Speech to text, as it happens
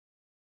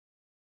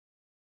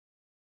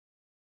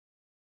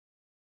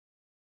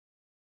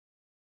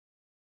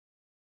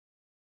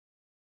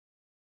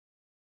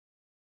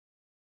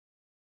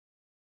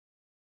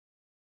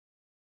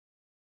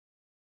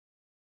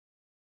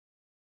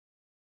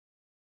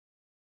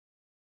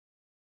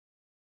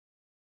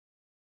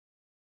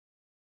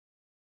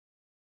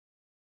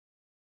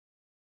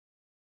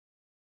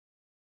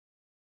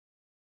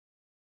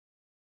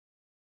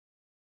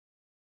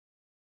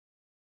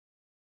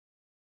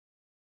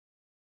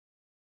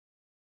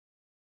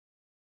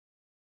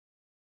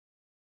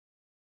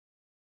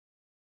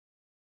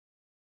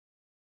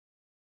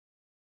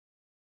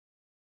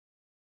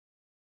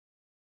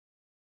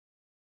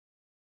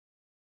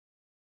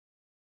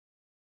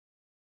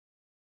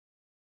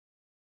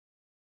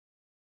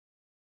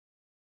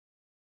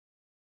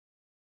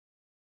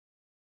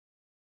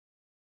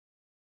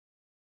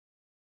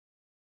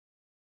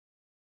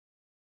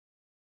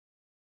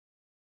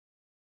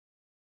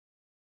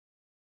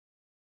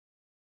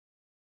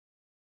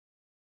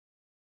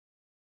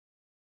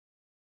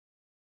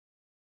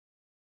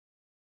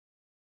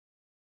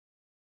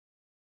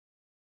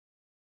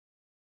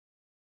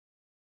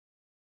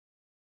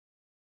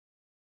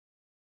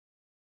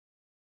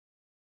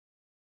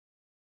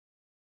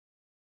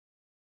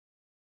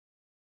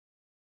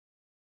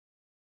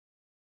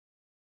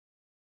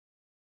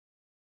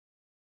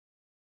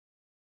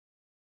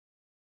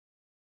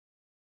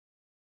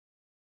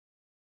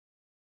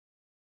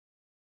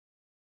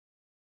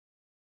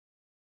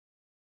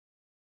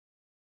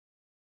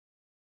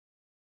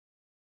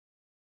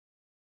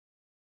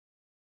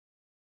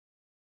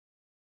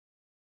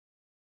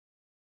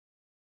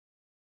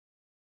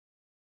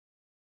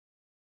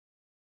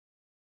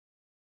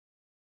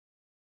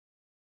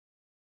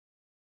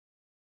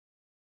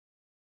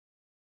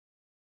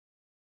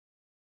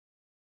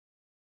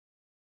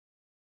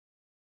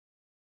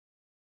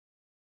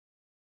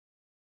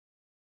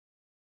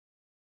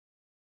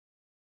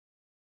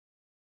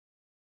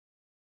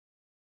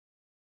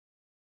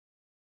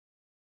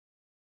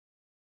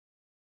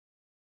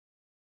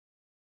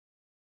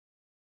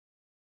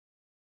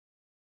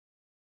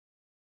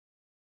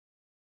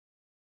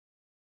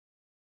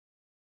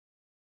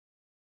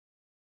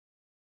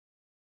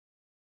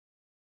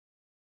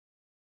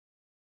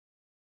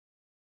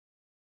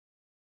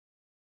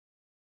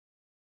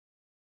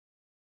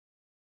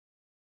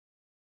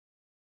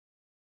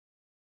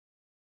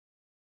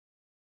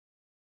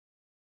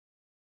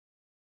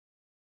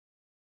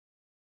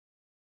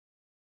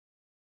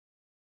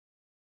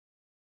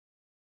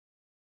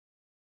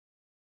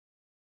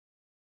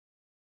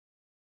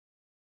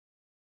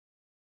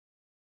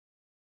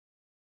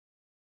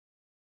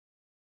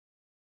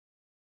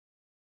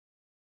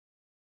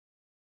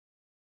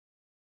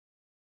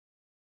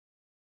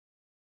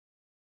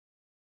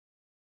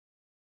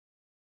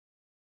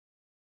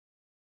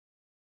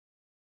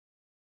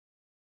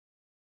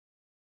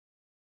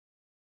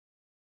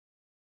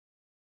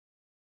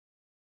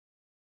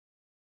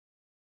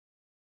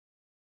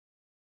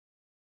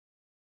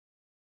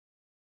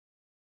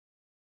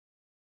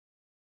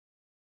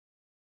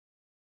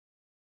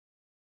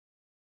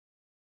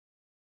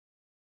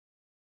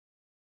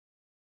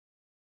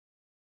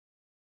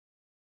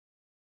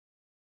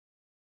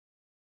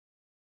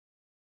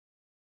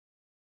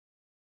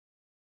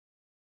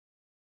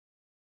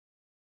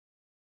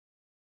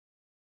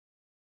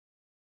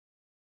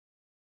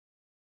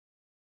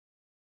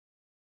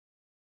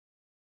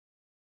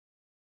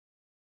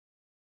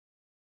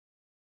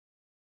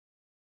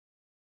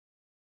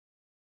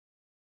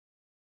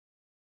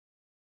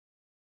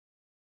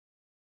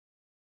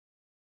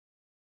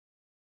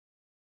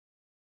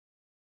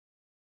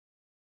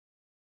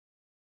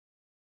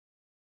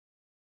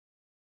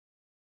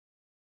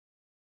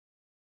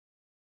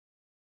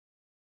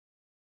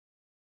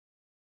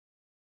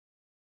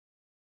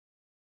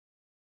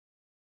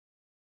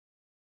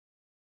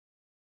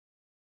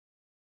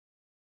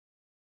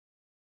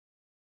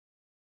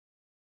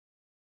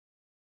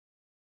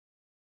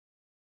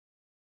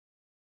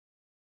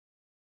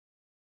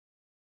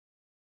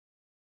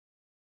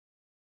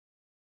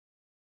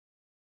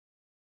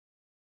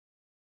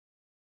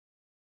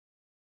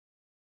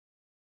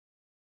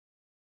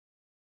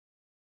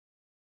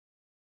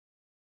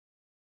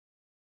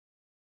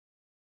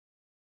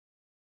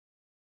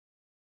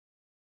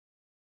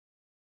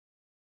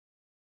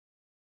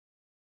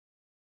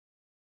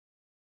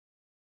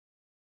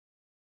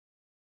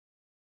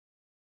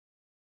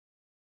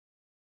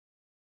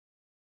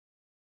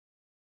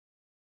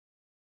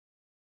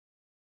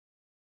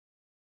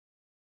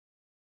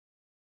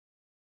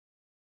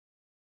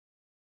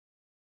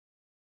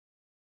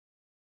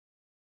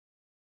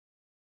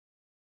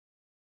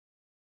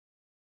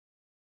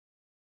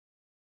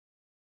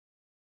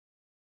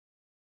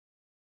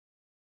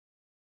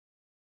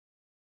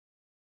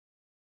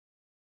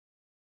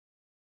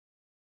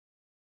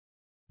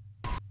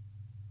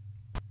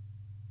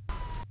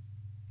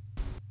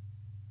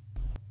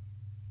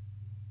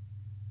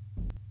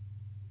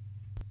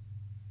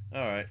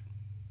All right.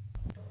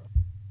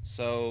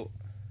 So,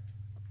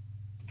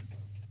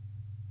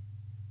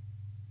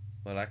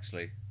 well,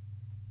 actually,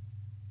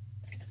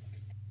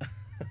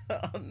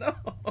 oh no!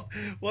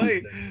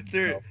 Wait,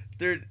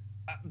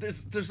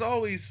 there's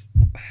always.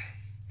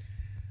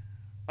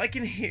 I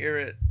can hear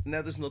it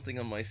now. There's nothing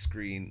on my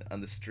screen,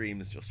 and the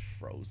stream is just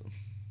frozen.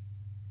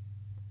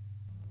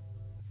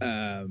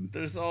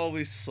 There's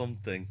always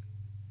something.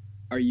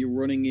 Are you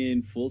running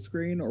in full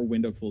screen or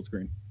window full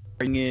screen?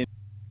 Bring in.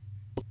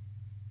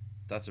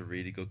 That's a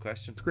really good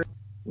question.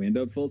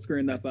 Window full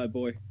screen, that bad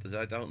boy.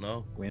 I don't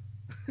know.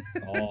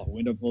 Oh,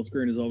 window full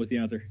screen is always the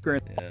answer.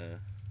 Yeah.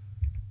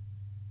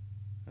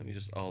 Let me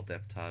just alt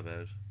F tab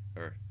out,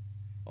 or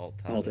alt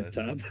tab. Alt F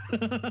tab.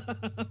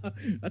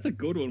 That's a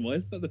good one. Why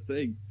is that a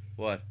thing?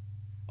 What?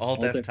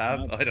 Alt F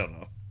tab? I don't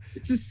know.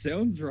 It just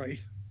sounds right.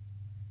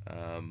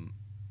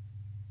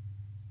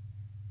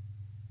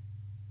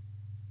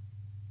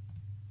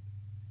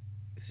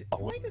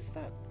 Why does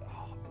that?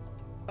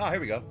 Oh, here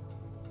we go.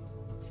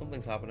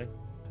 Something's happening.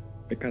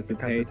 Because it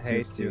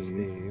hates you,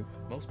 Steve.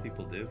 Most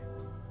people do.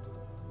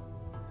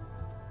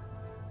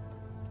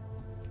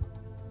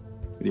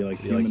 Do you like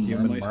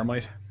human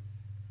Marmite?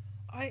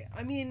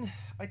 I mean,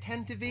 I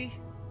tend to be.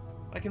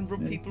 I can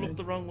rub people up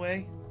the wrong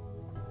way.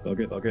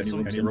 Okay.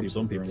 Some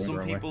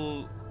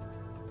people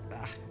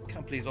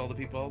can't please all the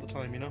people all the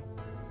time, you know.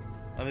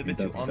 I'm a bit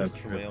too honest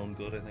for my own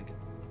good, I think.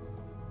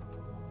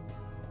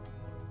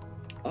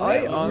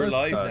 We're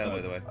live now,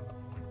 by the way.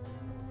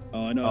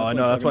 Oh, I know. I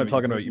know. That's why I'm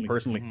talking about you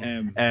personally.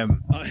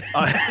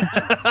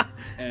 I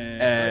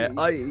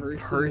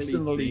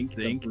personally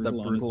think that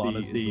brutal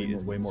honesty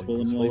is way more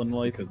useful in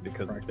life because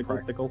it's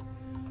practical.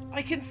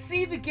 I can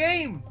see the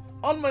game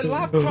on my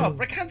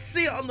laptop. I can't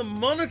see it on the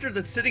monitor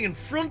that's sitting in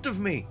front of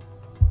me.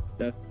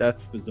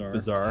 That's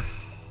bizarre.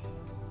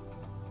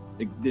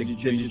 Did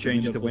you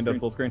change it to window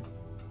full screen?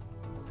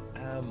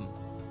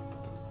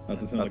 Not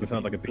to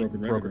sound like a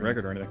broken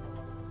record or anything.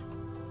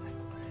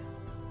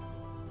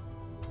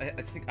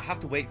 I think I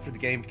have to wait for the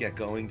game to get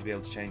going to be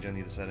able to change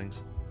any of the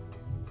settings.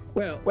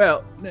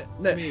 Well,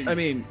 I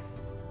mean,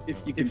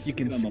 if you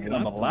can see it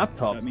on the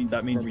laptop,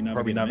 that means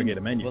probably navigate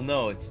a menu. Well,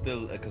 no, it's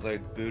still because I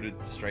booted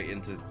straight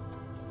into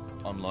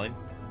online.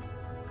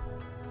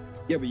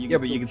 Yeah, but you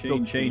can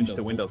still change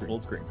to Windows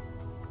full screen.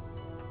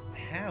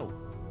 How?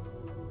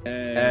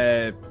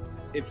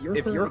 If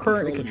you're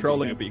currently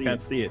controlling it, but you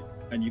can't see it,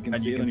 and you can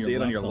see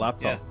it on your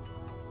laptop. Yeah.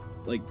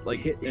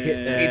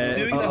 It's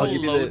doing the whole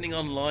loading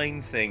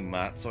online thing,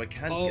 Matt. So I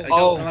can't.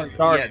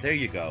 Sorry. Yeah, there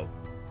you go.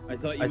 I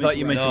thought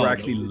you meant you were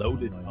actually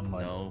loaded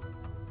online. No.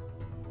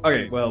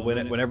 Okay, well,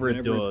 whenever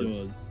it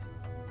does.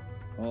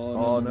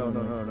 Oh no!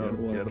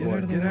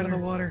 Get out of the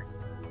water!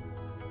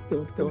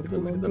 Don't go into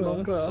the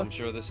long glass. So I'm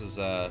sure this is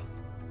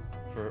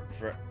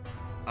for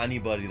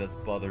anybody that's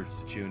bothered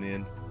to tune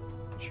in.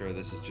 I'm sure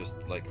this is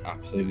just like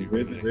absolutely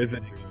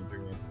riveting.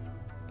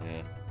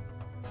 Yeah.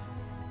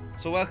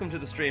 So welcome to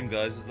the stream,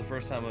 guys. This is the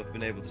first time I've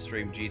been able to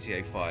stream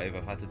GTA 5.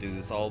 I've had to do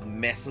this all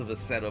mess of a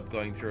setup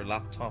going through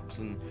laptops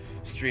and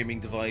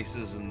streaming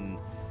devices and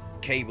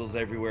cables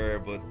everywhere,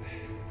 but...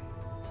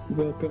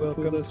 Welcome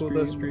to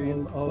the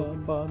stream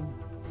of fun.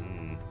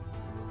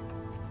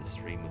 The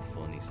stream of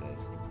fun, he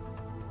says.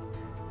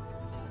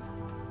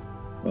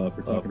 Well, if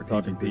we're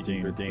talking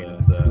PG,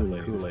 it's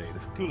Kool-Aid.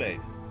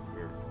 Kool-Aid.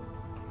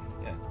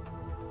 Yeah.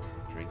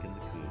 Drinking the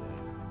Kool-Aid.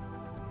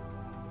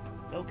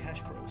 No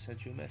Cash Bro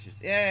sent you a message.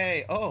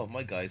 Yay! Oh,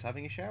 my guy's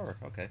having a shower.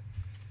 Okay.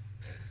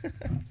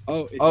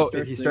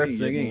 If he starts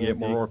singing, you get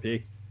more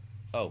RP.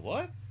 Oh,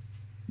 what?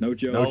 No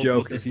joke. No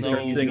joke. If you start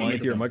singing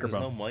into your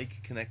microphone. There's no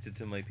mic connected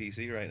to my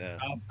PC right now.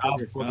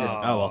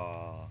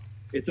 Well.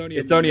 It's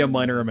only a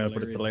minor amount,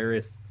 but it's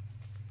hilarious.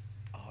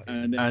 Oh, do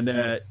you want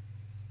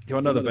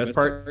to know the best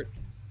part?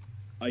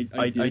 I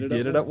did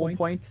it at one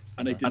point,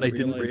 and I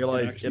didn't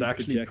realize it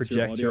actually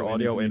projects your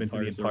audio into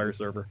the entire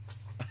server.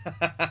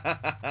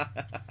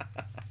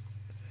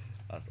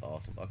 That's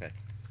awesome. Okay,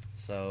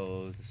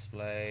 so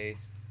display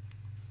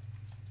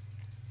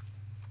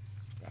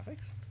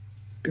graphics.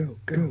 Go.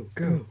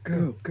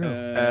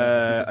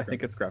 I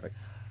think it's graphics.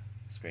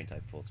 Screen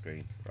type full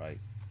screen. Right.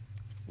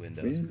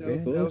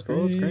 Windows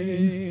full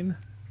screen.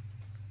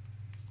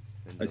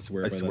 I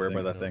swear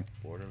by that thing.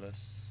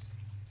 Borderless.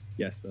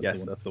 Yes,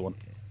 that's the one.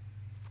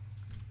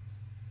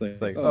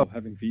 It's like,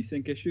 having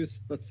VSync issues?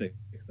 Let's fix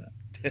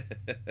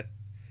that.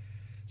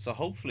 So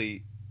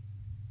hopefully...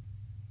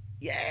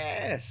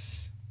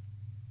 Yes!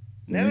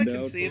 Now I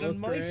can see it on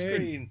my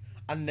screen.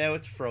 And now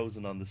it's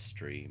frozen on the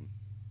stream.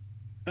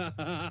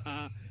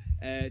 Try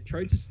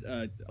just...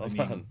 I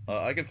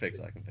can fix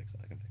it. I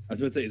was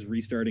about to say, is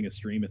restarting a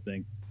stream a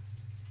thing?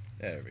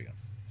 There we go.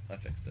 I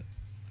fixed it.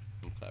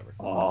 I'm clever.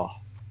 Oh.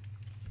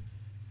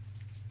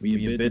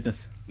 We in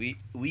business. We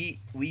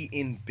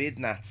in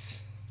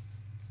bidnats.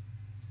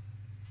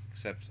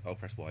 Except,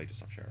 press Y to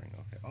stop sharing.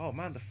 Okay. Oh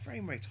man, the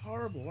frame rate's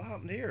horrible. What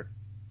happened here?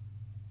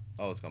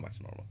 Oh, it's gone back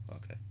to normal.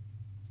 Okay.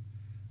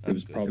 It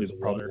was probably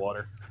the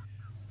water.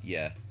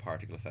 Yeah,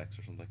 particle effects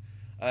or something.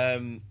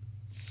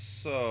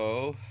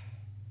 So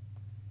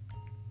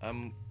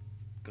I'm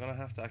gonna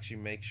have to actually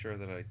make sure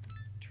that I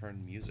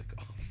turn music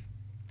off,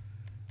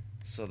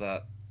 so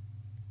that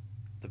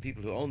the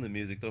people who own the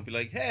music don't be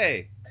like,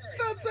 "Hey,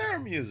 that's our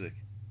music."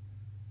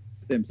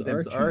 Them's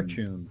our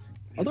tunes.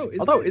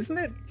 Although isn't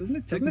it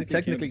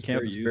technically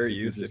count as fair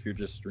use if you're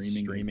just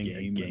streaming a game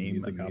and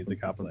music happens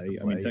to play?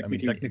 I mean,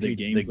 technically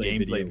the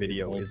gameplay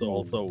video is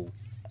also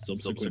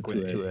subsequent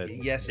to it.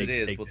 Yes, it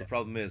is, but the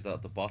problem is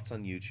that the bots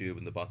on YouTube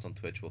and the bots on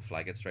Twitch will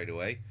flag it straight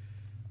away,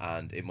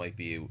 and it might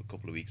be a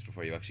couple of weeks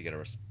before you actually get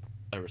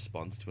a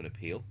response to an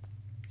appeal.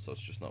 So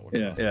it's just not worth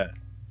it.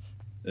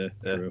 Yeah,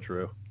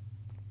 true.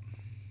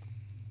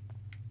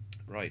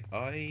 Right,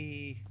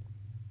 I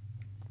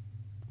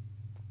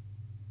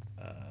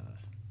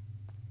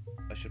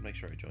should make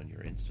sure I join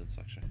your instance,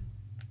 actually.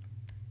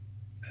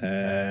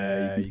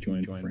 You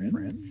can join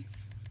friends?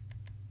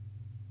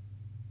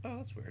 Oh,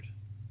 that's weird.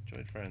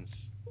 Join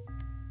friends.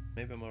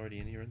 Maybe I'm already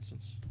in your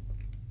instance.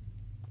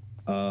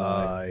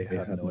 I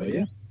have no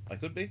idea. I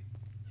could be.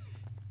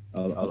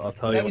 I'll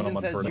tell you when I'm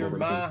on says your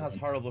ma has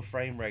horrible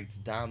frame rates.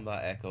 Damn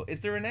that echo.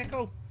 Is there an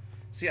echo?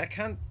 See, I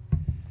can't.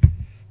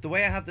 The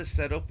way I have this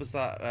set up is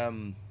that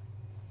well,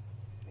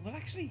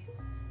 actually,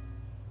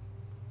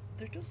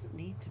 there doesn't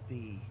need to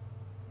be.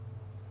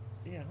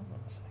 Yeah, hold on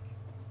a sec.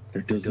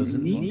 There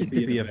doesn't need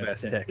to be a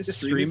best tech. The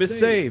stream is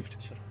saved.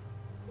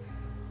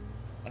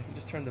 I can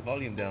just turn the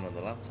volume down on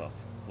the laptop.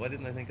 Why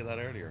didn't I think of that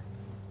earlier?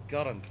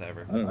 God, I'm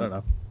clever. I don't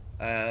know.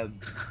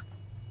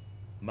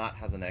 Matt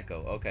has an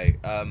echo. Okay,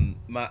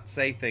 Matt,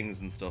 say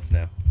things and stuff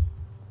now.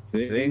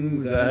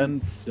 Things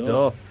and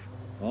stuff.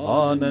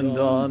 On and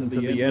on to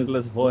the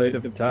endless void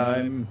of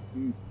time.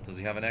 Does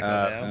he have an echo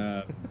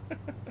now?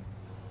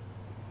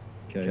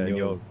 Can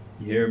you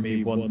hear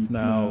me once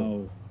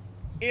now?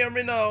 Hear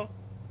me now.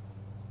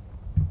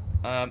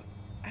 How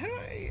do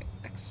I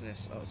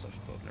access? Oh,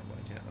 social code. Never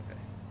mind. Yeah. Okay.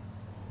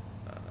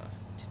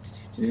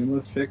 You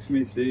must fix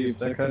me, Steve.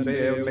 There can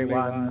be only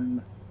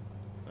one.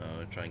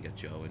 I'll try and get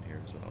Joe in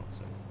here as well.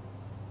 So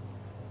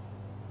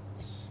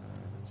let's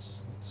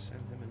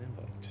send him an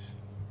invite.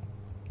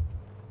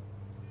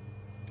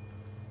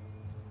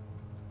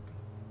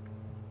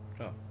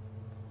 Oh,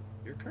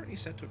 you're currently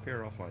set to appear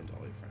offline to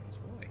all your friends.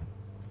 Why?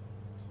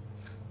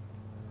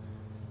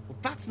 Well,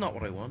 that's not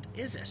what I want,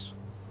 is it?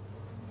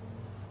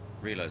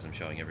 Realize I'm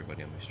showing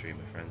everybody on my stream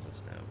my friends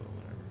list now, but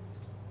whatever.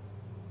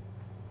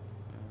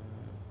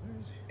 Where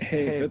is he?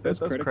 Hey, those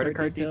credit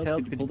card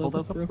details, could you pull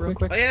those up real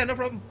quick? Oh yeah, no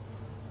problem.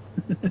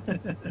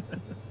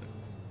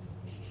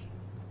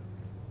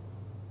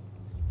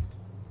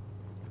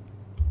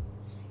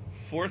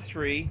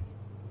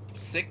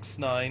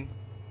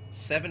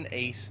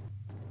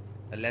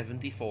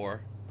 43697811D4.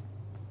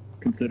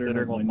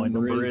 Consider what my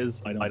number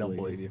is. I don't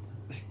believe you.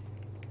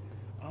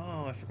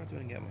 Oh, I forgot to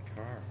get in my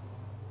car.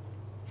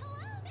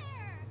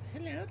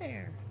 Hello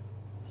there.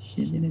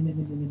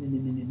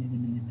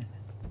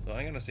 So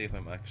I'm gonna see if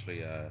I'm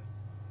actually am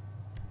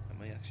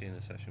I actually in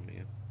a session with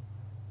you?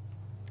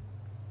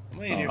 Am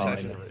I in your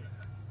session?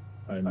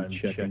 I'm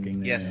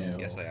checking now. Yes,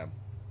 I am.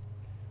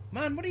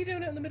 Man, what are you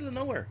doing out in the middle of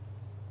nowhere?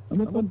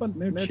 I'm up on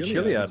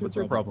Chiliad. What's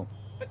your problem?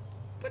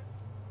 But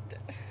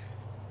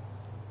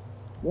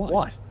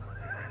What?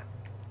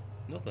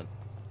 Nothing.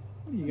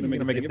 Are you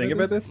gonna make a thing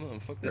about this? No,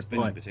 fuck this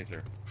bitch in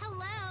particular.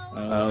 Hello.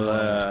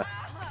 I'll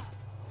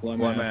fly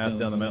my ass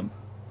down the mountain.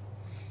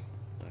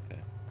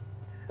 Okay.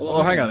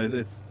 Oh, hang on.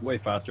 It's way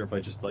faster if I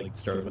just like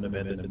start up an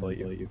event and invite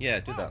you. Yeah,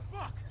 do that.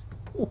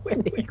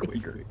 Way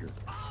quicker.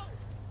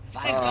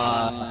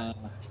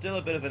 Still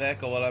a bit of an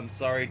echo. Well, I'm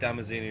sorry,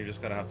 Damazini. You're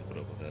just gonna have to put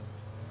up with it.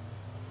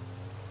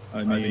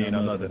 I mean,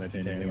 I'm not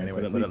entertaining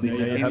anyway, but at least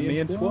you have me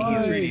in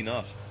twice. He's really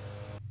not.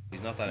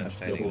 He's not that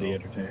entertaining. Totally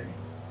entertaining.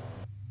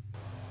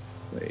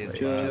 His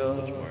ma is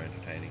much more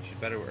entertaining. She's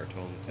better with her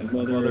tongue too.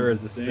 Mother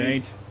is a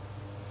saint.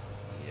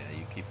 Yeah,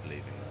 you keep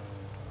believing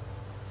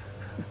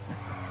that.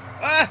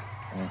 Ah!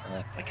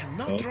 I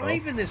cannot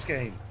drive in this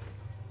game.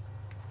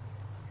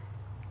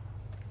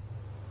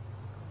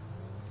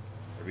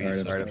 I really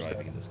started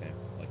driving in this game.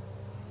 Like,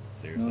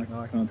 seriously.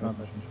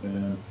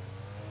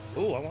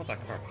 Oh, I want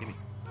that car. Give me.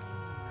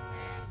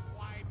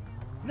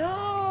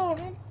 No!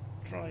 Don't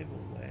drive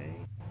away.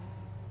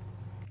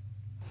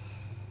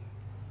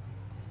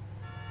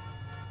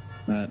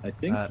 I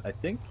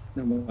think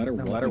no matter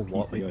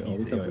what we see, I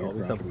always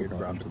have weird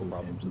graphical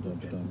problems from time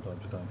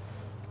to time.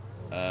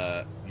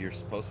 You're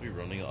supposed to be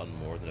running on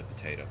more than a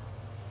potato.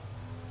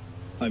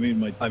 I mean,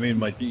 my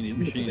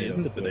machine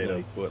isn't a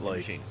potato, but like...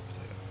 Machine's a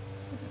potato.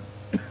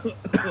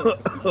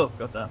 Oh,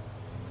 got that.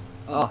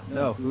 Oh,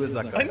 no, who is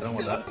that guy? I'm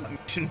still on the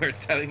mission where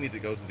it's telling me to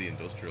go to the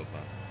industrial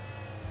plant.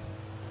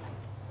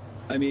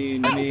 I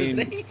mean,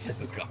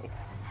 ages ago.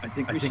 I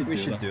think we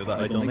should do that.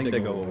 I don't think they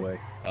go away.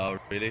 Oh,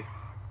 really?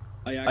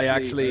 I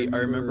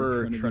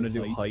remember trying to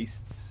do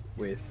heists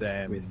with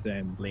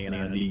Lee and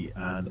Andy,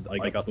 and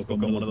I got stuck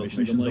on one of those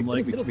missions. I'm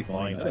like, it'll be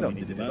fine. I don't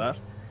need to do that.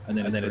 And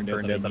then it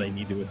turned out that I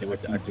need to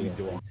actually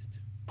do a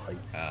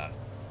heist.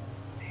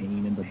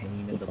 Pain in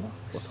the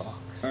box.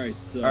 All right,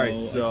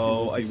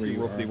 so I see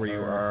roughly where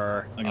you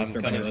are. I'm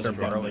kind of just start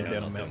borrowing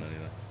down down.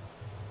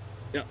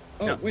 Yeah.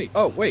 Oh, yeah. wait.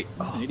 Oh, wait.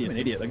 Oh, I'm I'm an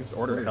idiot. I can just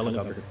order a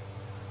helicopter.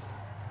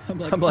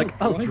 I'm like,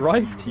 I'll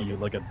drive to you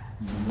like a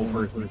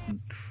person.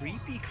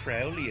 Creepy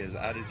Crowley has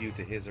added you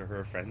to his or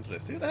her friends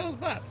list. Who the hell's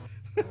that?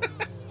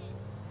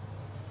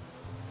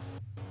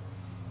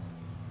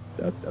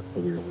 That's a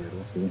weird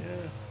one.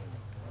 Yeah.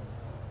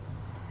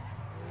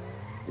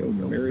 Yo,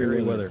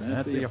 Merryweather,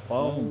 answer your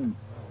phone.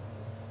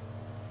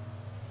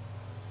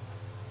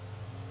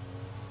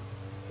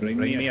 Bring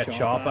me a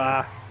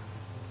chopper.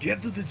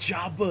 Get to the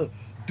chopper.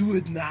 Do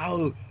it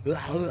now.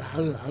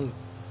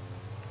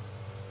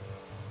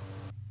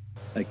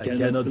 I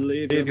cannot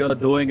believe you're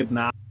doing it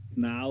now.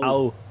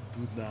 Do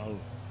it now.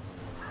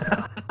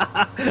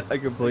 I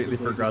completely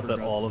forgot that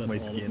all of my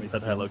skins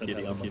had Hello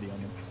Kitty on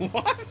them.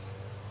 What?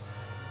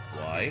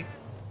 Why?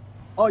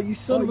 Oh, you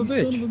son of a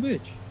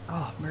bitch.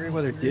 Oh,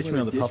 Merryweather ditched me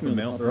on the top of the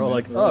mountain. They're all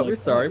like, oh, we're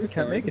sorry, we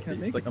can't make it to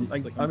you. Like,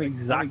 I'm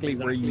exactly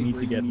where you need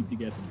to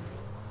get.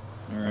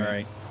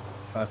 Alright.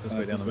 Fastest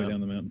way down the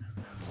mountain.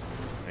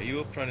 Are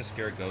you up trying to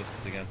scare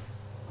ghosts again?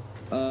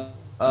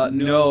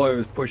 No, I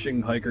was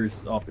pushing hikers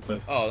off the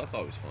cliff. Oh, that's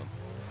always fun.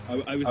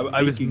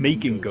 I was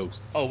making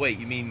ghosts. Oh, wait,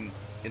 you mean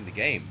in the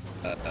game?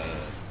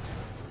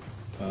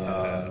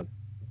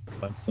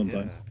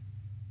 Sometime.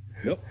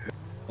 Yeah. Yep.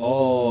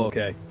 Oh,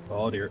 okay.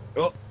 Oh, dear.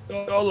 Oh,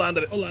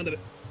 landed it.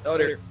 Oh,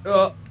 dear.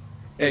 Oh.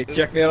 Hey,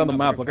 check me out on the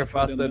map. Look how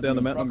fast down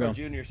the mountain I'm going.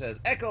 Junior says,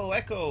 Echo.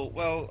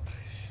 Well,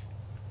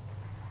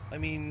 I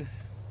mean,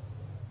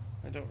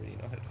 I don't really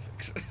know how to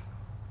fix it.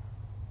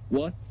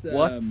 What's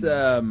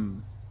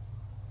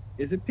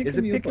Is it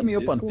picking me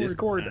up on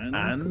Discord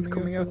and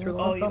coming out through the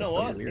Oh, laptop? you know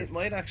what? It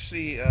might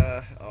actually,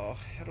 how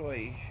do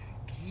I...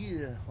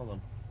 Yeah, hold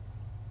on.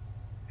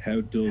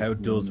 How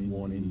does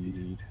one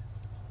indeed?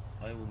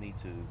 I will need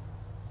to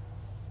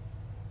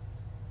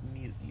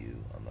mute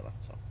you on the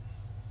laptop.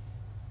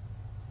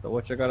 So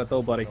what you gotta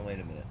do, buddy? Oh, wait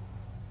a minute.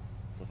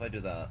 So if I do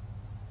that...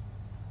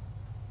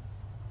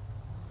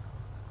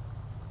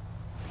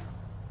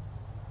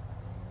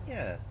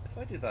 Yeah, if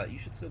I do that, you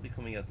should still be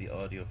coming out the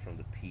audio from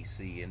the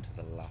PC into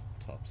the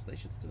laptop, so they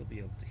should still be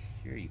able to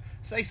hear you.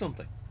 Say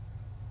something!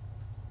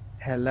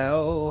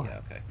 Hello? Yeah,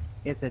 okay.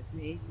 Is it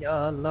me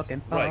you're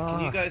looking for? Right,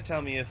 can you guys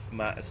tell me if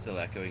Matt is still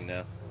echoing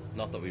now?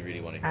 Not that we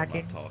really want to hear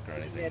Matt talk or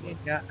anything,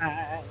 but...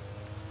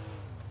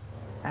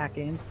 I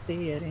can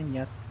see it in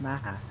your smile.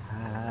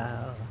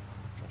 I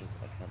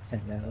can't see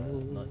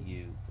Hello? not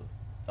you,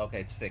 but...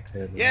 Okay, it's fixed.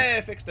 Hello. Yeah,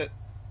 I fixed it!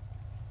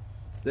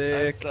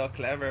 Sick. That's so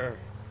clever!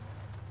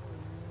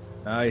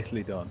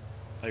 Nicely done.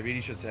 I really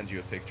should send you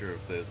a picture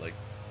of the, like,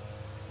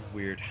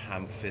 weird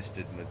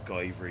ham-fisted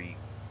MacGyver-y,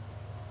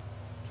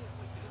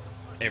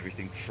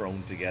 everything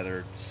thrown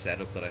together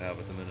setup that I have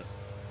at the minute.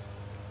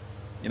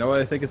 You know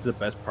what I think is the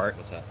best part?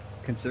 What's that?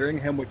 Considering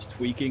how much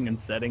tweaking and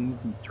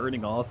settings and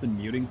turning off and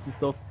mutings and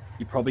stuff,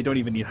 you probably don't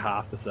even need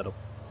half the setup.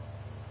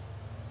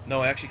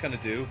 No, I actually kind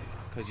of do,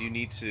 because you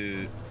need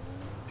to...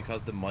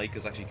 Because the mic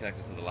is actually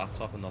connected to the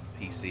laptop and not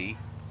the PC,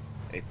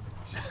 it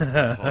just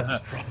causes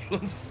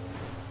problems.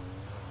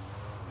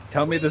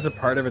 Tell me there's a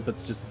part of it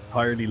that's just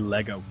entirely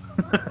Lego.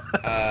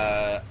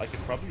 I could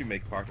probably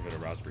make part of it a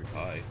Raspberry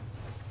Pi.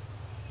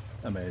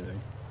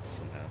 Amazing.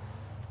 Somehow.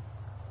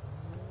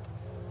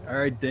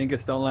 Alright,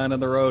 Dingus, don't land on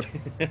the road.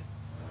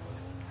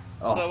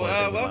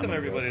 So, welcome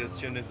everybody that's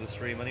tuned into the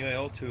stream. Anyway,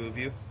 all two of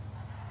you.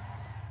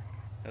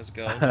 How's it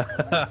going?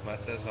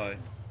 Matt says hi.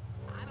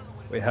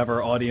 We have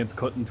our audience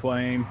cut in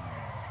twain.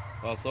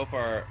 Well, so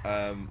far,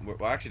 we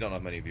actually don't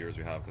have many viewers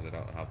we have because I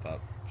don't have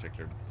that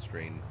particular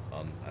screen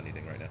on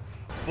anything right now.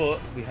 But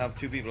we have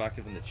two people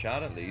active in the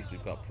chat at least.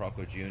 We've got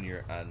Proco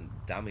Jr. and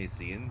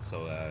Damasian,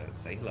 so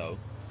say hello.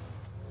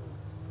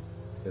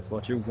 Guess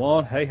what you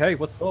want? Hey,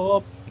 what's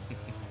up?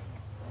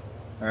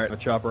 Alright, a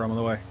chopper, I'm on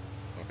the way.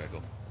 Okay,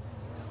 cool.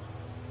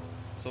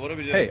 So what are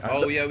we doing? Hey,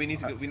 oh yeah, we need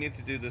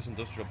to do this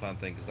industrial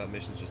plant thing because that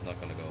mission's just not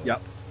going to go.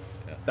 Yep.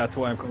 Yeah. That's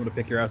why I'm coming to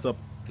pick your ass up.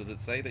 Does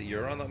it say that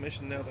you're on that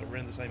mission now that we're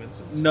in the same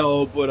instance?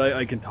 No, but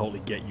I can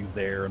totally get you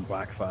there and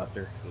back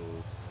faster.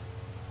 Cool.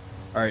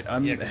 Alright,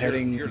 I'm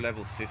heading... You're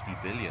level 50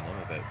 billion, I'm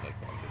about like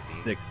what,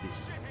 15?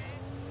 60.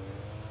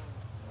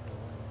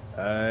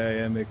 I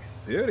am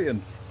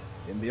experienced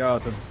in the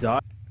art of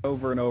dying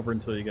over and over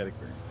until you get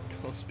experience.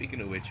 Oh,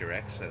 speaking of which, your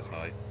ex says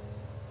hi.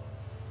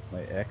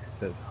 My ex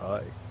says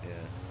hi. Yeah.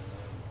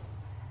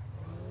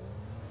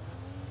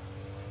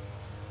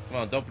 Come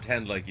on, don't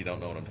pretend like you don't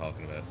know what I'm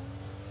talking about.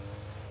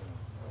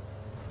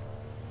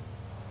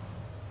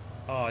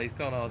 Oh, he's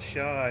gone all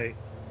shy.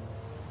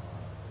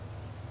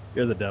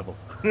 You're the devil.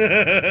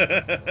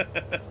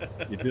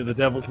 You do the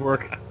devil's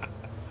work.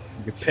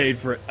 You get paid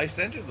for it. I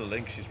sent her the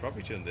link. She's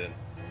probably tuned in.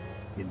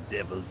 In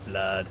devil's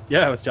blood.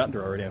 Yeah, I was chatting to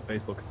her already on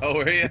Facebook. Oh,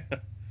 were you?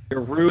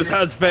 Your ruse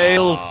has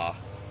failed. Ah,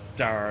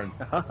 darn.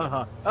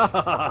 Oh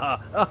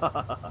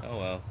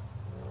well.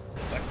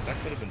 That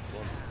could have been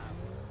fun.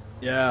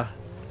 Yeah.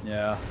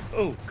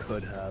 Oh,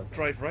 could have.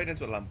 Drive right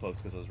into a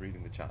lamppost because I was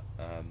reading the chat.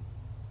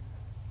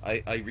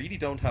 I really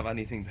don't have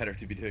anything better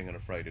to be doing on a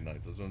Friday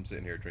night, so I'm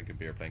sitting here drinking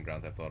beer, playing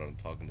Grand Theft Auto, and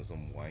talking to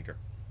some wanker.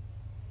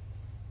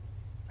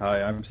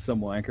 Hi, I'm some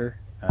wanker.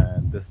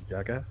 And this is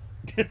Jackass.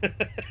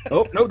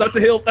 Oh, no, that's a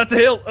hill. That's a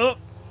hill. Oh,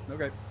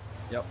 okay.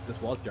 Yep,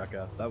 this was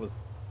Jackass. That was...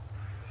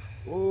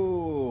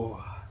 Ooh.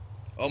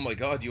 Oh my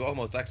god, you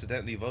almost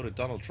accidentally voted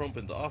Donald Trump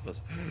into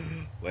office.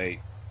 Wait.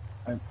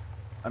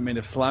 I mean,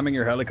 if slamming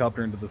your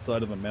helicopter into the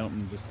side of a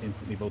mountain just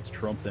instantly votes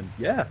Trump, then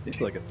yeah, seems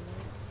like it.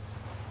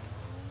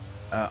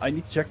 I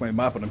need to check my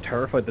map, and I'm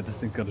terrified that this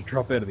thing's going to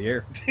drop out of the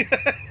air.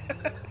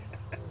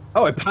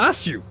 Oh, I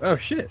passed you! Oh,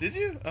 shit. Did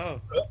you? Oh.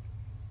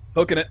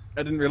 Hooking it.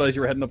 I didn't realize you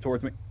were heading up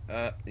towards me.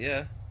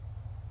 Yeah.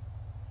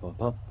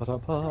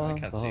 I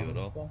can't see you at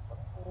all.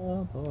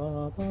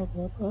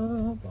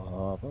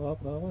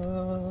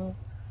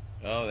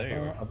 Oh, there you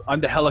are. I'm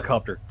the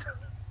helicopter.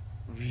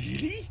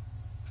 Really?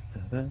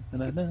 Is that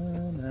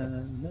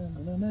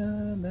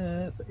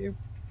you?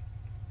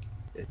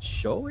 It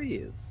sure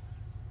is.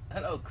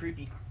 Hello,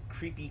 creepy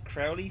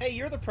Crowley. Hey,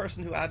 you're the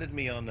person who added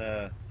me on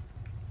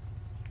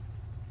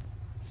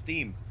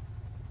Steam.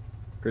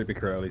 Creepy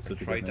Crowley.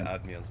 Such a Tried good to name.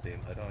 add me on Steam.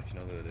 I don't actually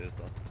know who it is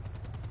though.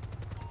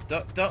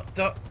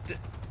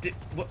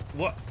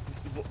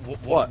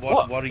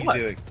 What are you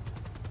doing?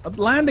 I'm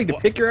landing to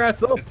pick your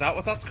ass up. Is that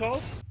what that's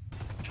called?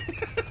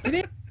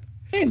 Get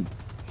in.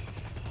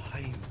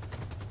 Fine.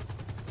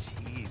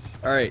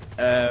 Jeez. Alright,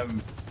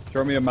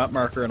 throw me a map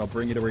marker and I'll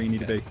bring you to where you need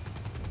to be.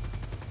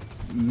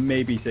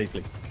 Maybe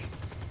safely.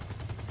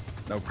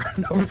 No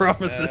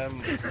promises. You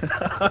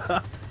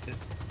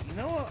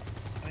know what?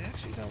 I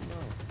actually don't know.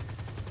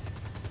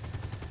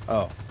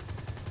 Oh.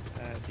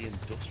 The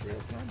industrial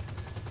plant?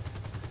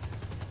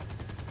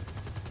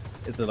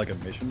 Is it like a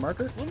mission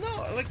marker? Well,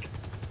 no, like...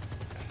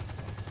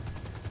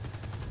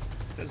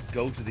 It says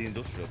go to the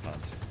industrial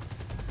plant. I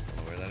don't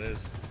know where that is.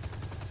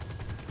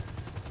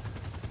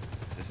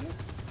 Is this it?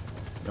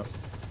 No.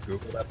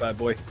 Google that bad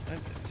boy.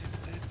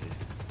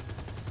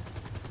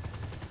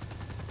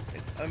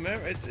 I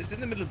remember it's in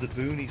the middle of the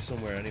boonies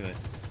somewhere anyway.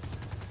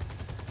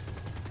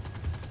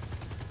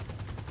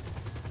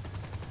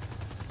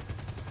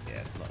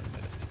 Yeah, it's not in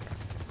Minister Park.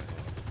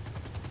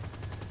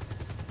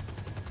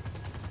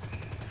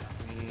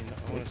 I mean,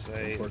 I want to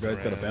say Poor guy's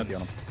got a bounty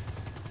on him.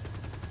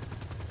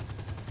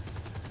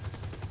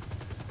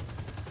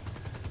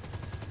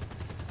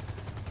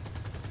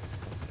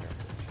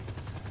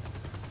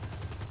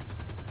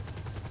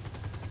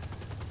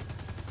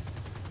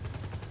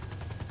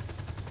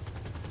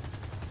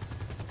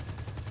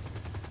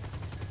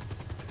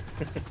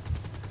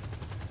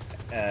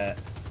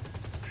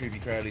 Creepy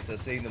Crowley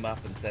says, seeing the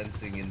map and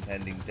sensing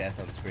impending death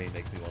on screen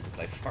makes me want to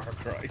play Far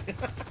Cry.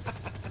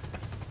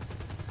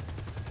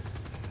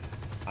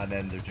 And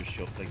then they're just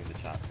shuffling in the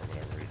chat for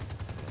whatever reason.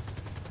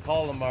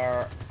 Call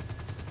Lamar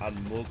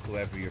and mug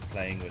whoever you're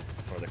playing with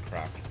for the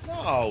crack.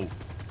 No!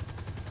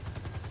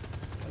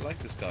 I like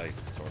this guy,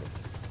 sort of.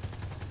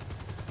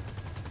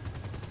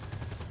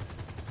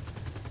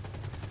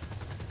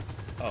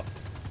 Oh,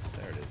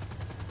 there it is.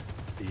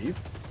 Steve?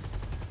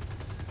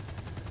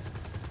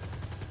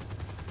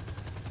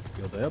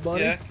 You there,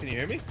 buddy? Yeah, can you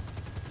hear me?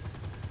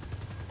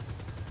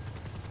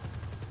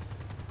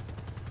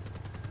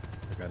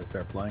 I gotta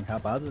start flying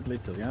haphazardly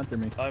till you answer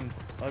me. I'm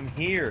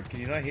here.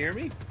 Can you not hear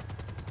me?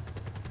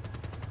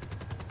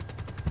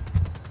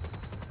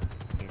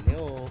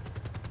 Hello. Oh,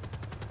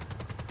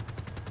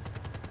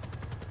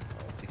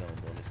 what's he gonna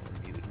do? He's gonna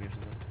mute me or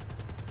something.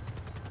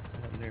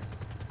 What happened there?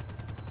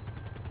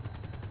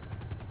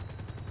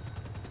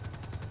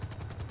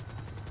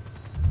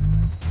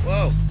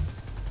 Whoa!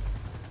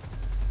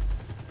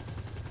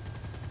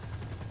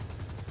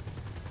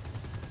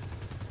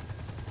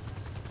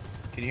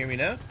 Can you hear me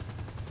now?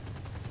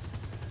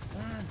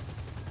 Man,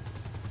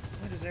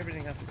 why does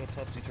everything have to go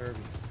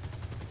topsy-turvy?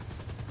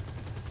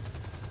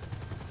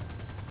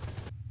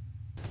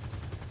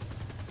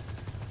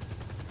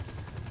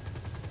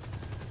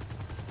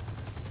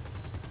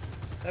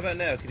 How about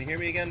now? Can you hear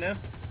me again now?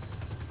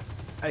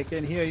 I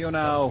can hear you Oh,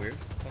 now. weird.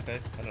 Okay,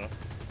 I don't know.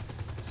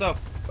 So,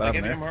 What I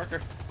gave you a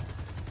happened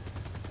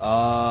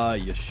marker.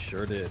 You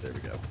sure did. There we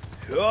go.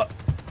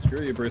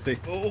 Screw you, Brucey.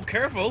 Oh,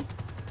 careful!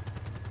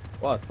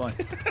 Well, it's fine.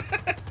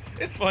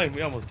 It's fine,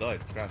 we almost died.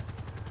 It's grand.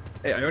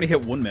 Hey, I only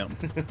hit one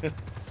mountain.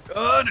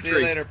 Oh, See you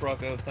later,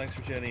 Broco. Thanks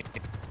for tuning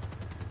in.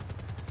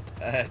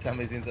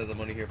 Tamazine says I'm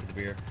only here for the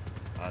beer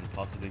and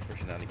possibly for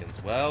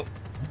shenanigans. Well,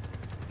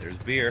 there's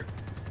beer,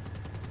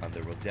 and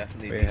there will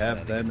definitely We be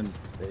have them in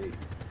shenanigans. spades.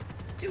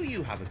 Do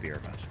you have a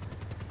beer, Matt?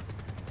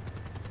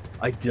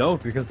 I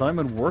don't, because I'm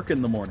in work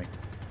in the morning.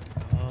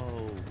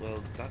 Oh,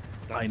 well, that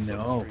I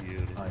sucks know. for you,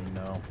 doesn't I it?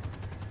 know.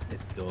 It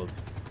does.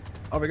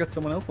 Oh, we got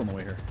someone else on the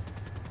way here.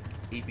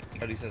 EP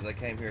Cuddy says I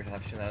came here to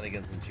have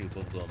shenanigans and chew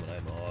bubblegum, and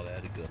I'm all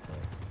out of gum now.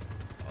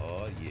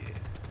 Oh yeah.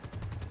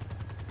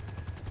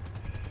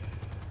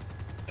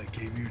 I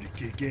came here to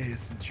kick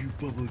ass and chew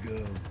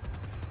bubblegum,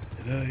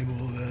 and I'm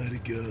all out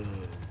of gum.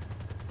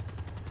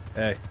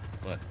 Hey.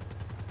 What?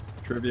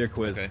 Trivia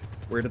quiz. Okay.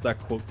 Where did that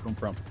quote come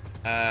from?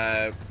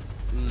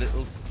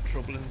 Little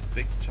Trouble in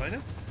Big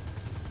China?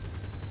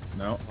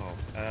 No. Oh,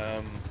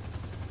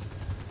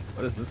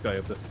 What is this guy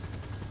up to?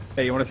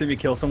 Hey, you want to see me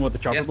kill someone with the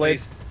chopper yes, blade?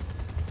 please.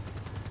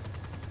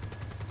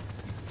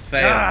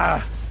 fail.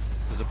 Ah!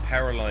 There's a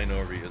power line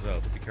over you as well,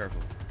 so be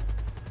careful.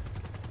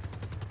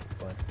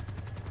 Fine.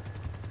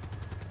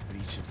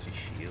 Regency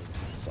shield.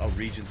 Oh,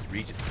 Regent.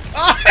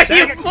 Ah,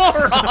 you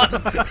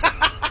moron!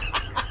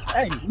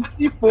 Hey,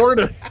 you for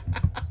us.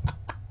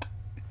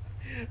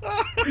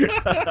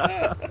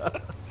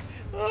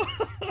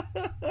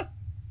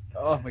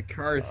 Oh, my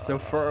car is so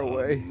far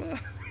away.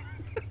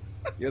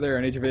 You're there,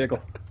 I need your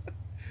vehicle.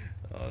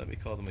 Oh, let me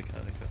call the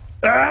mechanic.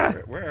 Ah!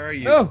 Where are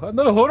you? No, I'm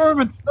not a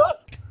Honorman.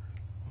 Stop!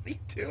 What are you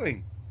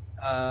doing?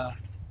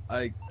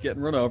 I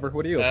getting run over.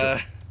 What are you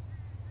up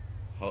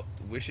to?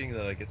 Wishing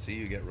that I could see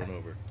you get run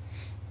over.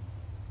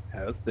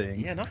 How's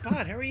things? Yeah, not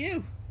bad. How are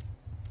you?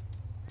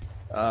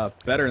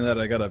 Better than that,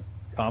 I got a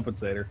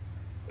compensator.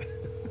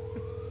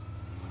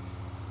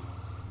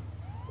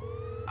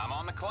 I'm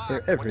on the clock.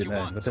 For every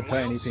man with a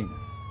tiny penis.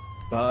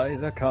 Buy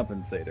the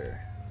compensator.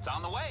 It's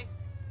on the way.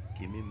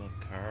 Give me my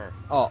car.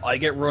 Oh, I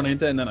get run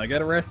into and then I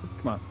get arrested?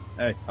 Come on.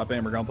 Hey, hop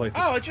in, we're going places.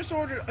 Oh, I just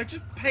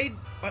paid.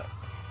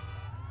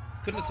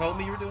 Couldn't have told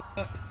me you were doing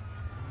that.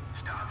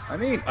 I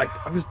mean, I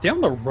was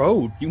down the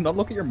road. You not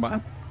look at your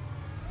map?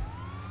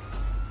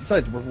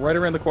 Besides, we're right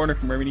around the corner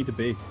from where we need to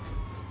be.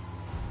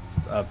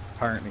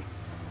 Apparently.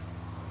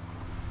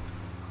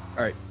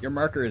 Alright, your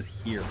marker is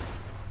here.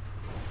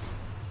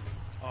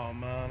 Oh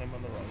man, I'm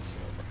on the wrong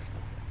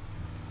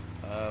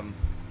server.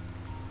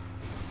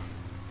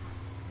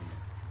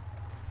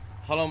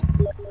 Hold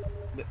on.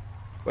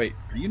 Wait,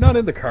 are you not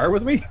in the car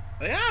with me?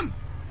 I am.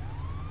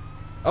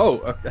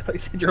 Oh, I thought you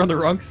said you're on the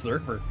wrong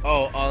server.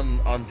 Oh,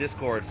 on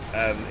Discord.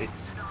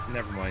 It's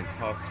never mind.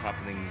 Thoughts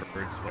happening,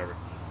 words, whatever.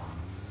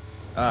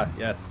 Ah,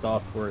 yes,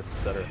 thoughts, words,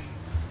 etc.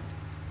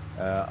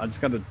 I'm just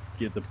gonna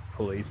get the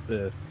police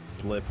to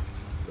slip,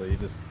 so you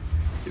just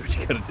do what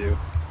you gotta do.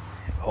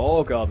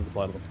 Oh god, there's a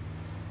lot of them.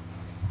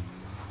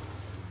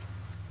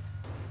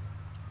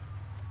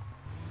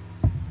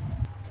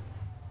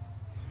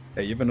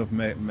 Hey, you've enough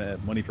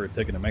money for a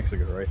ticket to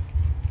Mexico, right?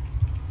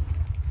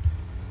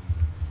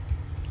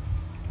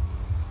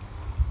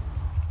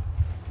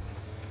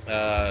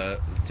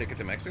 Ticket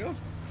to Mexico?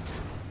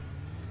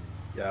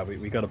 Yeah,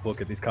 we got to book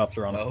it. These cops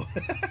are on it. Oh.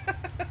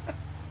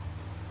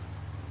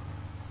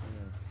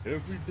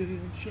 Every day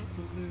I'm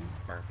shuffling.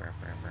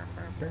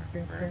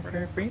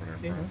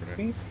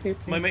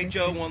 My mate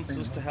Joe wants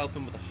us to help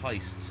him with a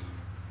heist.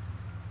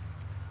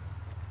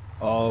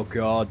 Oh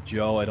god,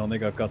 Joe, I don't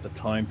think I've got the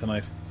time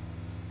tonight.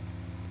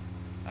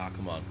 Ah,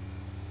 come on.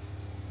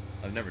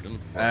 I've never done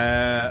it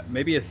before.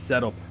 Maybe a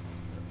setup.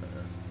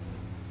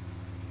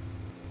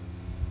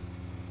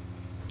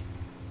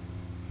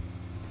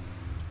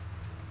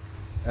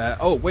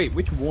 Oh wait,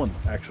 which one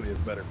actually is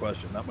a better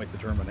question? That might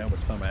determine how much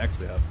time I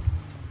actually have.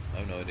 I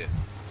have no idea.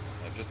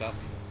 I've just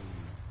asked him.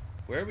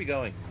 Where are we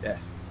going? Yeah.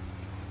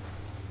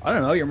 I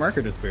don't know, your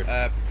marker disappeared.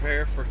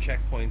 Prepare for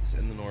checkpoints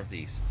in the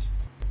northeast.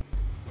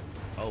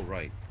 Oh,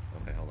 right.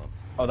 Okay, hold on.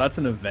 Oh, that's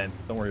an event.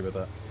 Don't worry about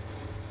that.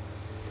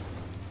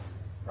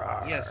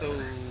 Yeah, so...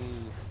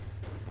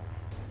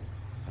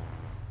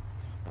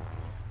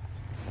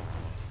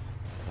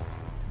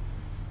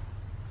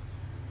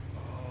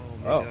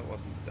 Oh, maybe that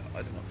wasn't...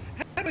 I don't know.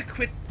 How do I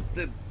quit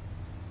the...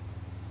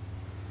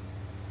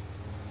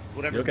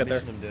 Whatever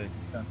mission I'm doing?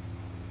 Yeah.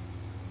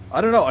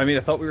 I don't know. I mean, I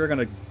thought we were going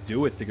to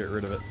do it to get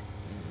rid of it.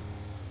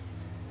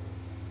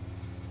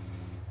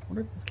 I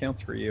wonder if this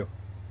counts for you.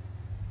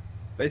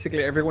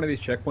 Basically, every one of these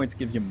checkpoints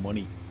gives you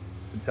money.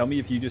 So tell me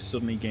if you just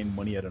suddenly gain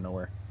money out of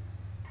nowhere.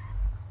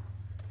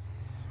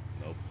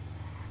 Nope.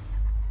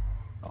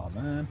 Oh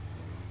man.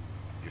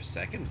 You're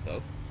second,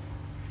 though.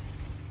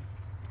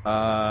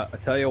 I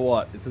tell you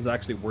what, this is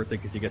actually worth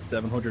it because you get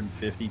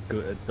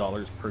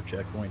 $750 per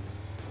checkpoint.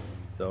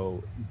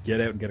 So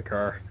get out and get a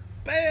car.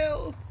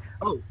 Bail!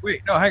 Oh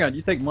wait, no, hang on.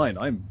 You take mine.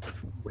 I'm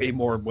way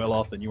more well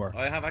off than you are.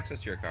 I have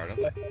access to your car,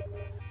 don't I?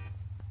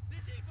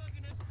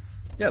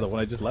 Yeah, the one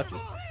I just left you.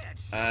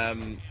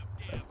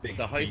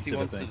 The heist he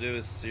wants to do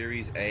is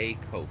Series A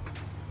Coke.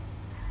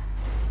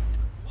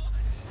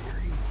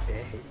 Series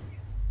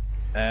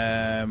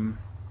A.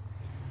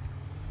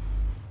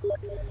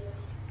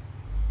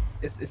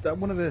 Is that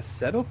one of the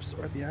setups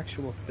or the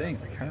actual thing?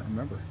 I can't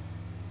remember.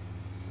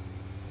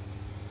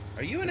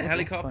 Are you in a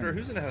helicopter?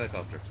 Who's in a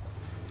helicopter?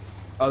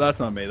 Oh, that's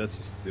not me. That's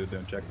just dude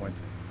doing checkpoints.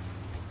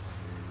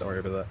 Don't worry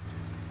about that.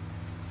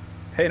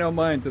 Pay no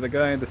mind to the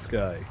guy in the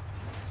sky.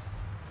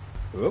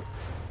 Whoop.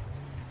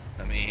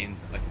 I mean,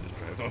 I can just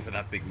drive over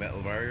that big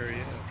metal barrier,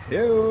 yeah.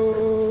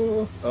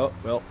 Yo. Oh,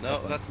 well.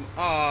 No, that's...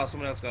 Ah,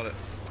 someone else got it.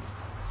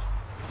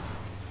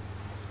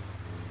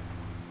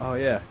 Oh,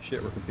 yeah.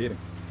 Shit, we're competing.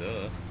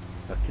 Duh.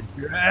 I'll kick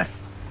your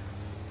ass.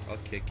 I'll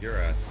kick your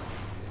ass.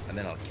 And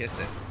then I'll kiss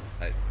it.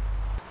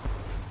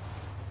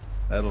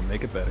 That'll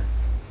make it better.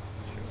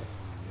 Sure.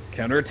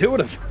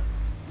 Counterintuitive.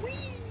 Whee!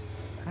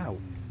 Ow.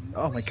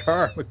 Oh, my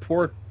car. My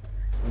poor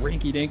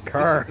rinky-dink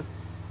car.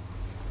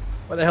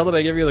 Why the hell did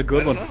I give you the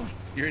good one? Know.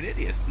 You're an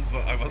idiot.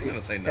 But I wasn't going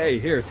to say no. Hey,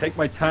 here, take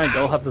my tank.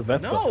 I'll have the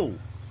Vespa. No!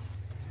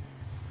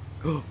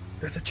 Oh,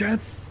 there's a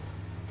chance.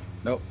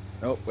 Nope.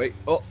 Nope. Wait.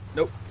 Oh,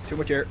 nope. Too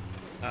much air.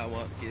 I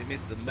want, give me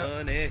some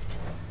money.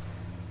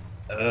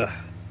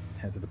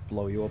 Tempted to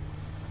blow you up.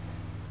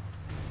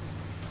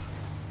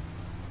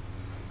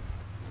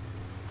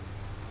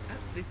 I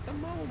think the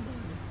more money.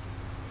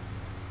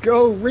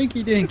 Go,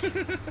 rinky dink. Do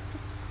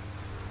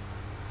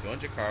you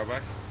want your car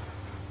back?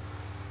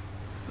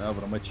 No,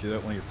 but I might shoot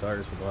out one of your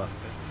tires for the last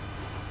bit.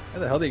 How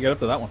the hell do you get up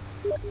to that one?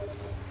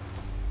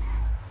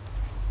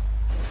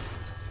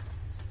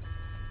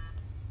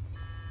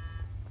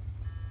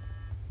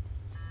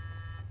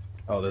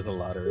 Oh, there's a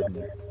ladder, isn't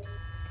there?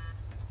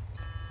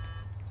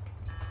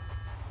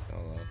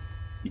 Hold on.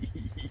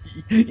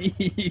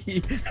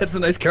 That's a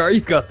nice car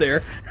you've got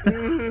there.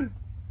 Is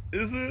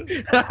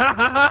it?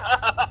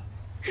 I'm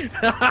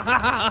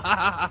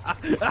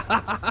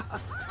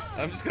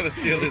just gonna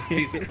steal this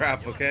piece of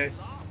crap, okay?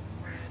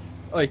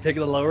 Oh, you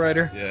taking the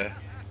lowrider? Yeah.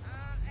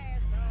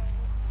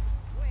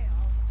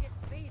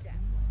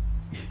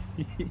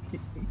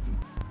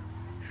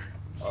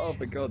 Oh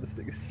my god, this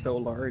thing is so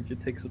large, it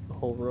takes up the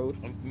whole road.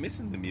 I'm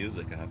missing the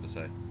music, I have to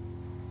say.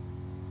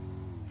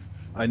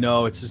 I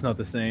know, it's just not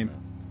the same.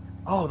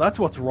 Oh, that's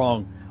what's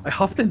wrong. I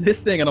hopped in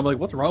this thing and I'm like,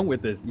 what's wrong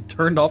with this? You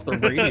turned off the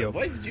radio.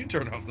 Why did you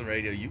turn off the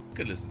radio? You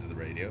could listen to the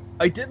radio.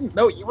 I didn't.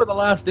 No, you were the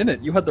last in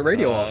it. You had the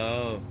radio off.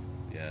 Oh,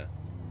 yeah.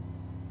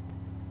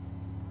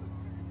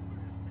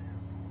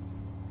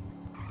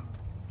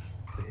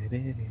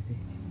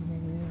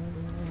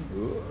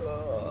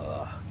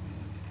 Ugh.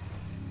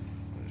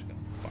 I'm just gonna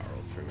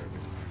barrel through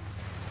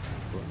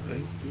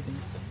everything.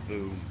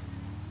 Boom.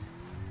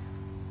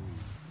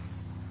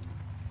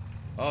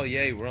 Oh,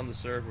 yay, we're on the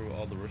server with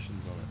all the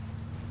Russians on it.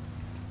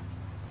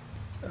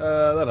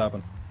 That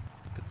happens.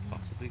 Could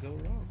possibly go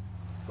wrong.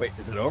 Wait,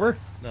 is it over?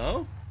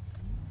 No?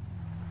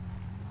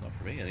 Not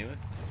for me, anyway.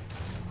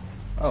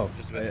 Oh,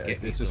 Just about to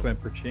get me it just some.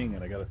 went per-ching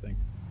and I got a thing.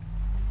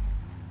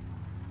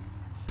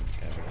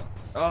 Okay, we're just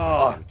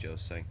Oh! see what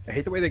Joe's saying. I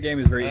hate the way the game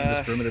is very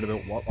indiscriminate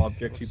about what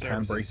objects you What can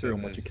service break is through it?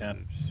 and what you can't.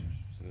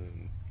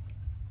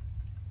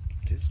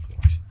 Discord.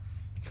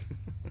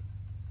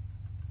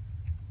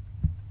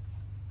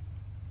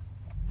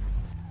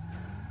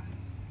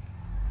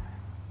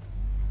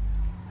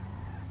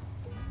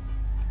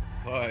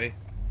 Bye.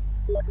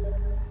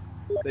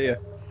 See ya.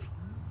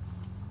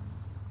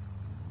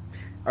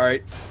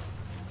 Alright.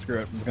 Screw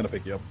it, I'm just gonna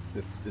pick you up.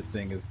 This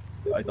thing is...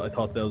 I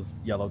thought those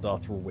yellow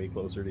dots were way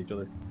closer to each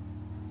other.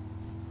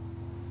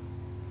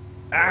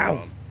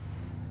 Ow!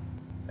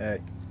 Hey.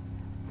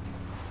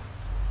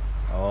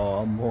 Oh,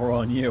 I'm more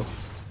on you.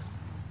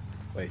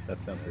 Wait,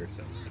 that sounds weird. It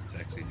sounds a bit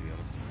sexy, to be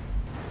honest.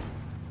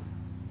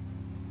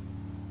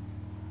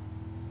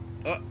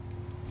 Oh,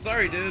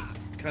 sorry, dude.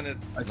 Kind of.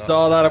 I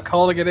saw that. I'm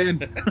calling it in.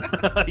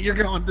 You're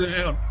going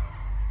down.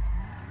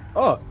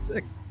 Oh,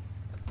 sick.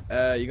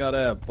 You got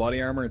a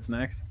body armor and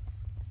snacks?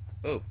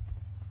 Oh,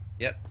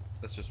 yep.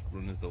 Let's just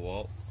run into the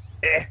wall.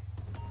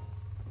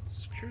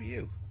 Screw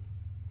you.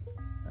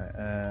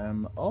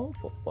 All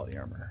full body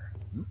armor.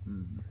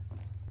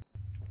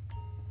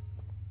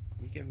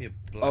 You give me a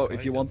black Oh,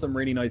 if you eye want some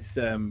really nice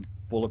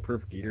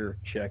bulletproof gear,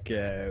 check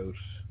out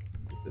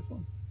this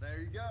one. There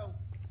you go.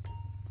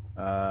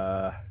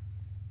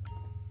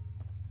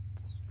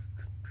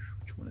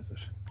 Which one is it?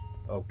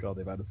 Oh god,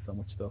 they've added so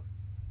much stuff.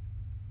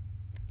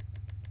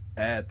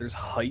 There's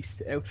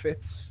heist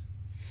outfits.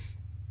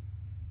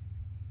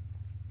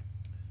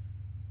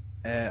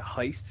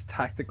 Heist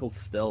Tactical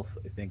Stealth,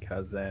 I think,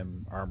 has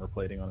armor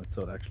plating on it,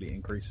 so it actually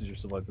increases your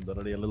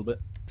survivability a little bit.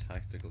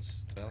 Tactical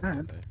stealth.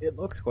 And Okay. it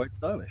looks quite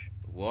stylish.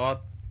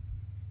 What?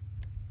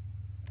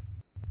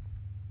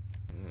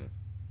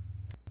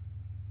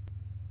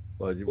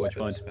 What'd you I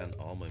find? spent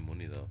all my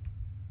money though.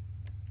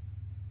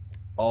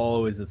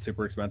 Oh, is it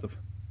super expensive?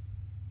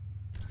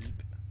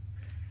 Beep.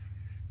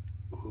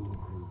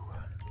 Ooh.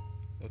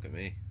 Look at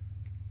me.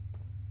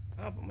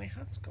 Ah, but my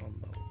hat's gone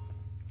though.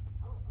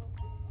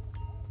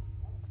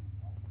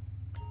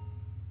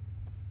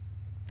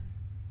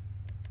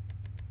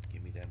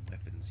 Give me them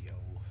weapons, yo.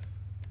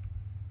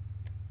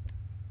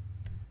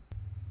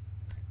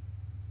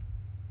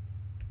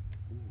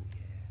 Ooh,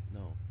 yeah.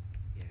 No.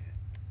 Yeah.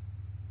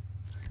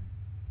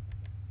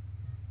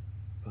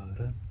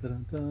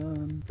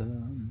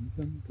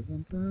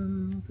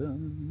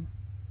 Ba-dum-dum-dum-dum-dum-dum-dum.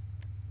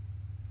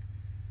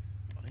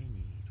 I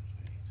need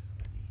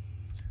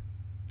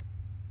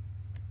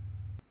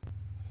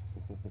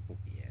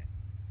yeah.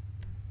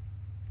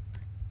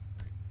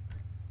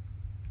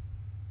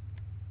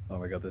 Oh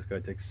my god, this guy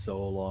takes so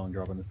long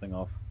dropping this thing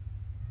off.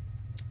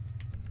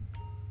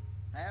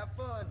 Have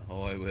fun.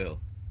 Oh, I will.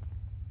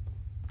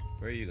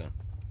 Where are you going?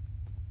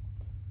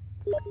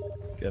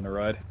 Getting a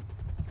ride.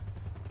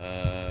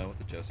 What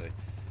did Joe say?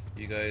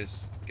 You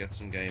guys get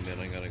some game in.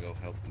 I'm gonna go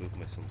help move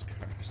my son's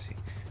car. See?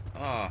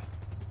 Ah,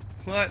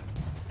 what?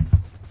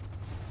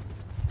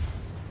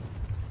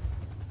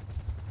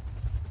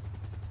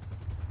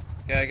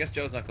 Okay, I guess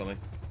Joe's not coming.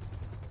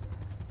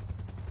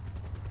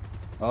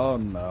 Oh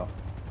no.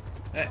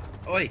 Hey,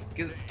 oi,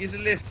 give us a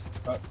lift.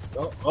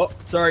 Oh,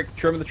 sorry,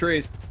 trimming the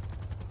trees.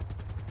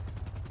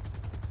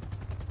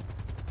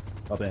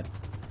 Hop in.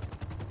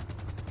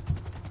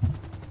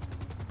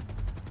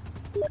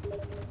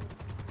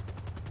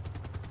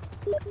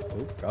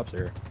 Oh, cops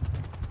here.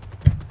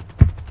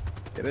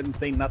 They didn't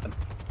say nothing.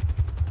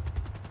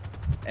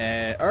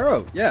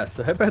 Oh, yeah,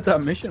 so how about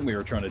that mission we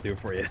were trying to do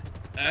for you?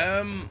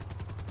 I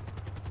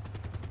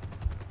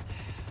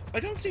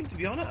don't seem to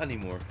be on it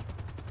anymore.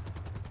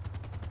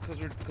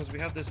 Because we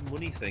have this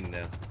money thing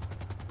now.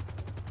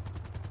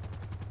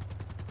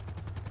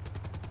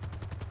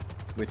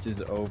 Which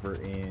is over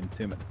in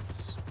 2 minutes.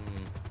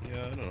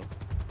 Yeah, I don't know.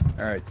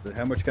 Alright, so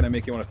how much can I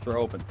make you want to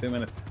throw open? 2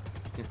 minutes?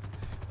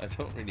 I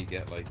don't really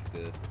get, like,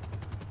 the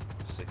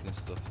sickness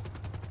stuff.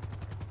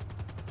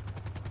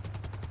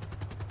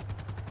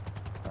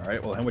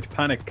 Alright, well, how much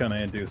panic can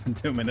I induce in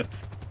 2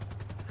 minutes?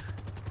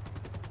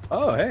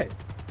 Oh, hey!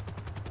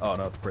 Oh,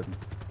 no, it's prison.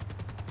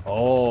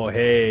 Oh,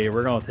 hey,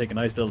 we're gonna take a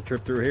nice little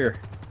trip through here.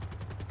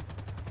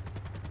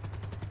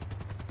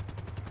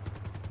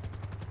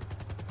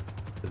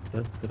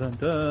 Dun, dun,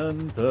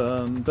 dun,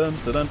 dun, dun, dun,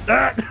 dun,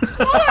 dun.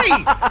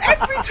 Why?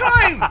 Every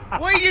time!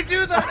 Why do you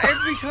do that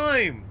every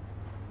time?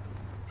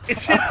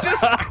 Is it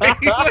just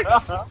like...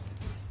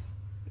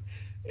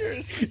 You're a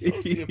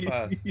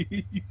sociopath.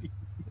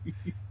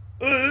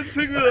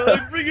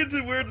 I bring it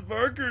to where the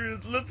marker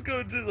is. Let's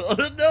go to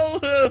the... No,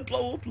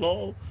 blow,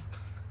 blow.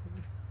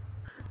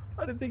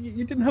 I didn't think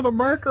you didn't have a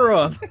marker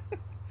on.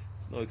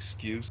 It's no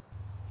excuse.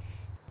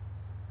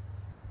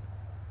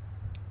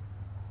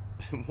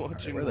 I'm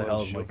watching right, where the hell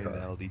one is my shoving car?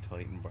 Aldi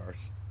Titan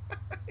bars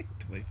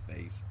into my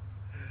face.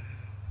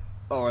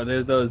 Oh, are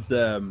there those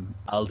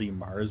Aldi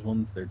Mars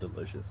ones? They're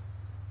delicious.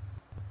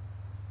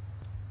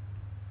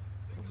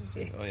 What was I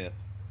doing? Oh yeah.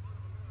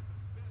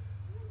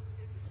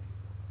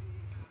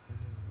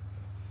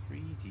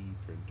 3D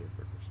printer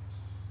for Christmas.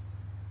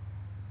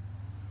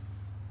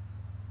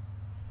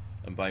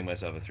 I'm buying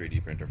myself a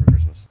 3D printer for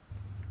Christmas.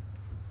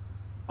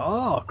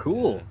 Oh,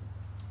 cool.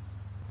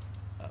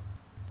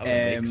 I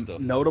wanna make stuff.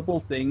 Notable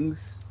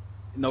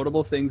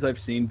things I've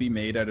seen be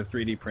made out of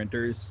 3D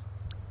printers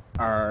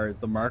are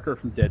the marker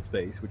from Dead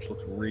Space, which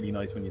looks really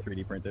nice when you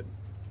 3D print it,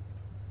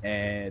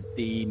 and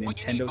the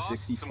Nintendo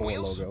 64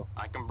 logo.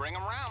 I can bring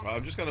them round.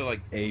 I'm just gonna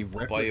like buy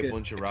a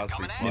bunch of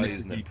Raspberry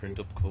Pis and then print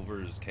up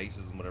covers,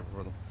 cases, and whatever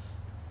for them,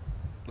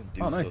 and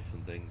do stuff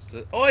and things.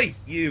 Oi,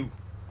 you,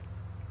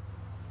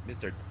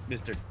 Mr.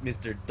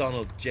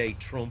 Donald J.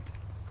 Trump.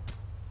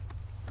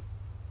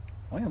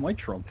 Why am I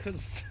Trump?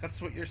 Because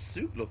that's what your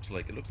suit looks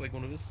like. It looks like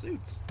one of his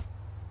suits.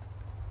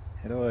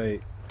 How do I...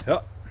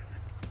 Oh. I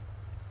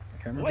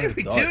can't remember Why are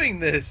we doing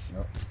this?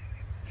 No.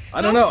 So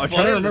I don't know. I'm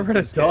trying to remember how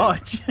to game.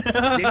 dodge.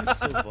 The game is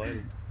so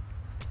violent.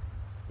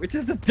 Which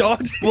is the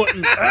dodge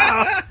button?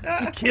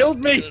 Ah! You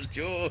killed me!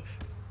 Joe.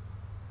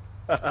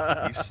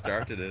 You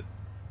started it.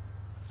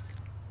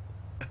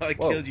 I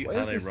killed you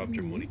and I robbed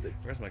your money.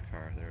 Where's my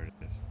car? There it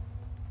is.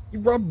 You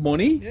robbed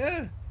money?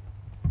 Yeah.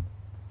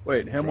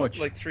 Wait, how much?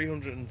 Like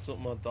 $300 and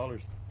something odd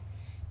dollars.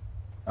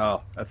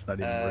 Oh, that's not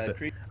even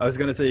worth it. I was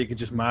gonna say you could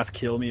just mass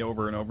kill me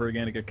over and over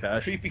again to get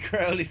cash. Creepy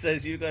Crowley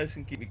says you guys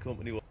can keep me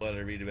company while I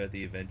read about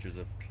the adventures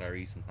of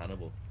Clarice and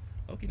Hannibal.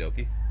 Okie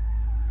dokie.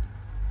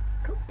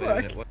 Come Wait back.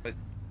 a minute, what?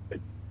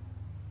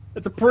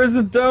 It's a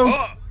prison, don't!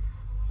 Oh!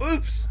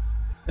 Oops!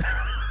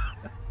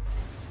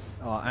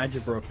 Oh, and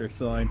you broke their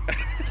sign.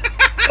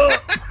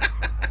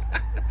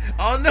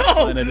 Oh no!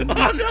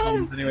 Oh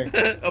no! Anyway.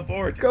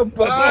 Abort! Go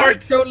back!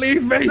 Abort! Don't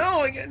leave me!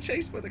 No, I'm getting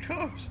chased by the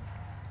cops.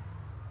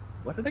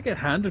 What did I get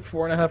handed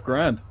 $4.5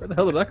 grand? Where the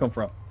hell did that come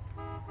from?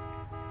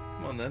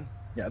 Come on then.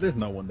 Yeah, there's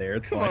no one there.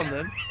 It's Come fine. on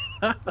then.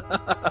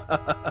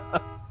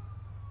 I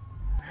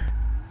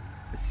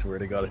swear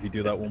to God, if you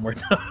do that one more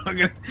time, I'm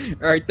gonna...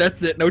 Alright,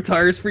 that's it. No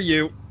tires for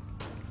you.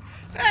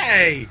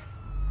 Hey!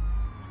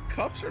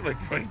 Cops are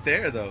like right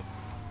there though.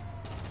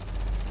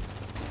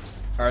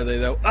 Are they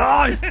though?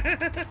 Oh, he's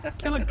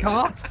killing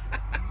cops!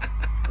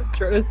 I'm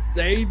trying to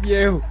save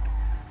you.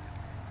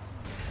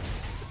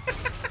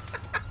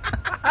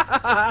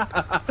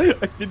 I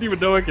didn't even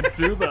know I could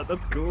do that.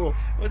 That's cool.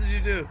 What did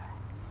you do?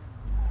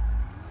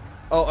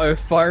 Oh, I was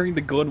firing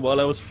the gun while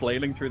I was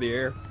flailing through the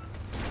air.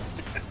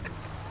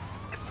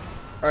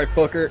 Alright,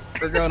 fucker.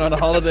 We're going on a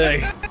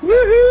holiday.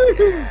 Woohoo!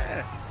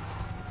 Yeah.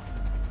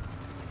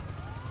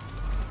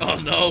 Oh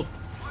no!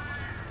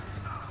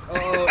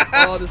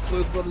 Oh, this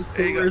Blues Brothers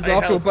cooler is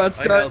off to a bad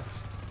start.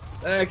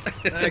 Thanks.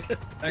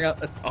 Hang on.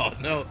 Let's Oh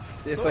no!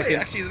 see if So I can...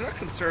 actually, they're not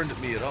concerned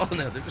with me at all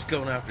now. They're just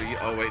going after you.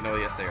 Oh wait, no,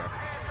 yes they are.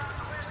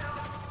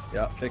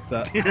 Yeah, fix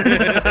that.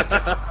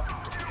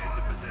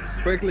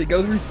 Quickly,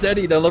 go through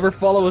SETI. They'll never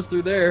follow us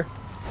through there.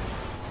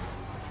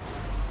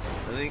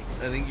 I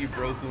think you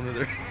broke one of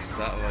their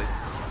satellites.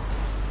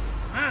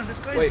 Man, this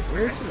guy's Wait,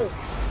 where's aggressive.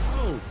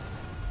 Oh,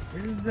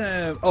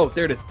 where's Oh,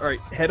 there it is. All right,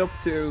 head up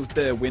to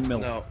the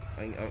windmills. no,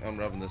 I'm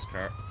robbing this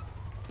car.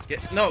 See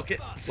Well,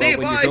 you,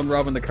 when bye. you're done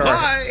robbing the car,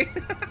 Bye.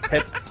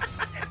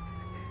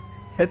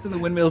 head to the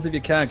windmills if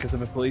you can, because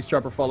if a police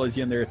chopper follows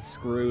you in there, it's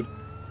screwed.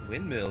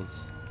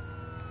 Windmills.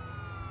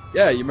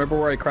 Yeah, you remember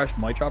where I crashed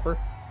my chopper?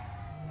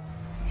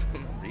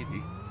 Not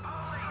really.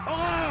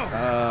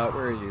 Oh!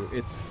 Where are you?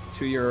 It's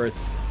to your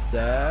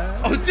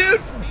Oh,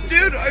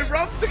 dude, I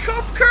robbed the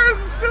cop cars.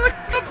 There's still a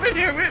cop in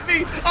here with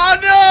me. Oh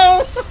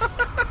no!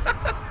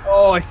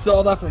 Oh, I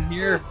saw that from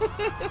here.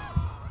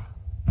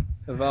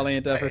 A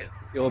valiant effort.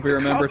 You'll be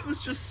remembered. The cop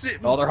was just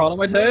sitting. Oh, they're hot on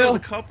my tail. The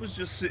cop was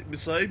just sitting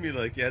beside me,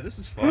 like, yeah, this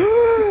is fine.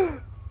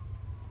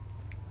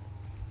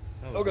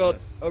 Oh god!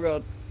 Oh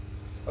god!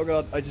 Oh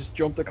god! I just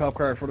jumped a cop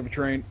car in front of a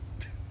train.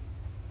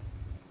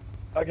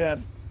 I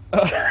can't.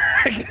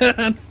 I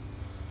can't.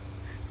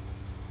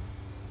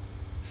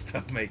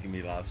 Stop making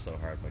me laugh so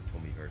hard. My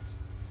tummy hurts.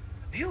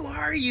 Who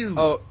are you?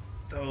 Oh,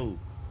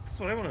 that's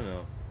what I want to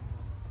know.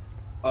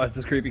 Oh, it's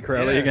this creepy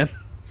Crowley again.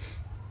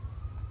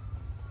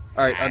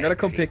 Alright, I'm gonna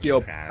come pick you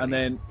up, and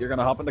then you're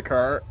gonna hop in the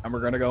car, and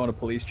we're gonna go on a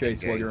police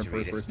chase while you're in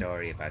first person. A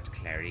story about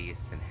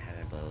Clarice and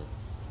Hannibal.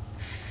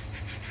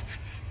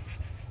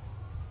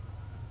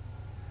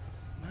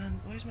 Man,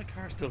 why is my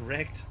car still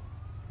wrecked?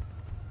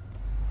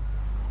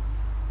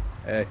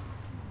 Hey.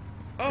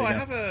 Oh, I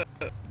have a...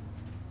 I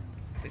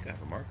think I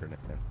have a marker now,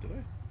 do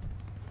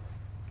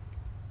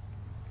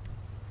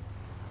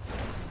I?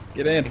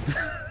 Get in.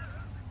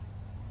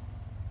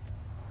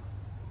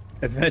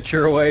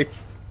 Adventure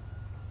awaits.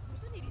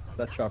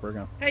 That chopper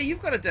gun. Hey,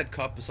 you've got a dead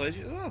cop beside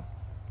you as well.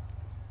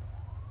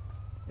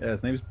 Yeah,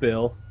 his name's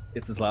Bill.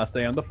 It's his last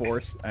day on the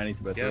force, and he's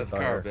about to retire. Get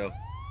out of the car,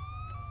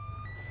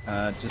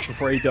 Bill. Just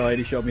before he died,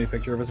 he showed me a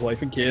picture of his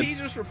wife and kids. Did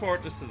he just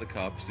report this to the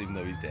cops, even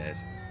though he's dead?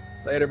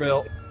 Later,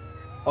 Bill.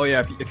 Oh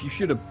yeah, if you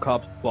shoot a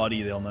cop's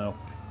body, they'll know.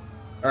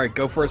 Alright,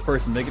 go first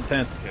person, make it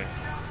tense. Okay.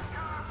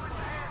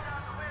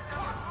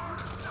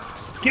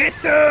 Get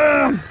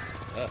some!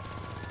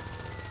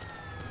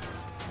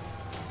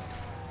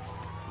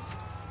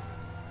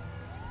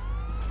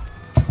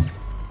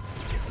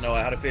 No,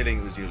 I had a feeling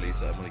it was you,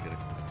 Lisa. I'm only kidding.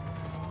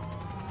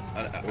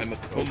 I'm a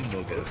cum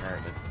nugget,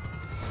 apparently.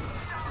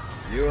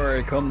 You are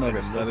a cum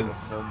nugget. That is...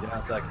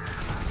 Yeah, that...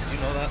 You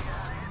know that?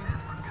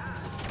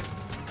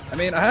 I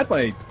mean, I had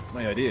my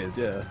ideas,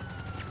 yeah.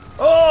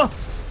 Oh!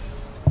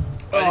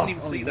 I didn't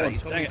even see that. You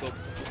told me to go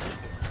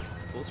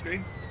full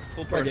screen?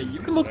 Full person. Okay, you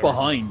can look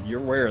behind.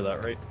 You're aware of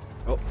that, right?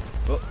 Oh.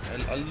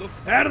 I'll look...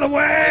 Out of the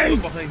way! I'll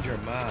look behind your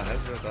man.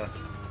 How's about that?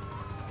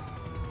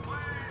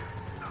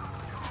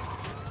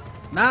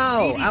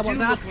 No, I will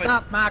not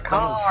stop my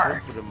car. Donald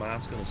Trump with a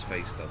mask on his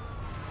face, though.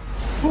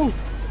 Whew.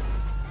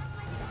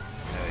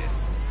 Oh yeah.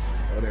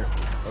 Oh dear.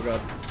 Oh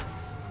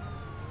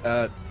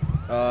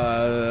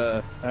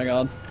god. Hang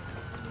on.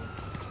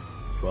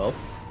 12.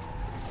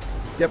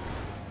 Yep.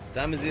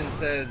 Damazin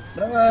says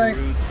Bye.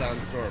 Rude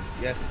Sandstorm.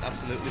 Yes,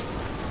 absolutely.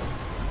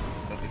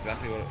 That's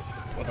exactly what.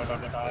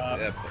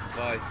 Yeah.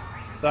 Bye.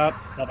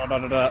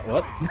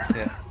 What?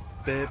 Yeah.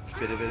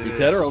 He's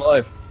dead or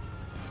alive?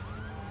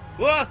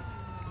 What?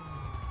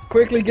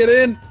 Quickly get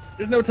in!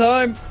 There's no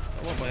time!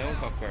 I want my own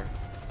cop car.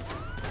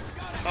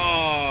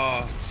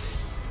 Oh.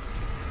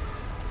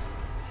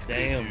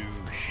 Damn.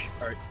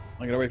 Alright,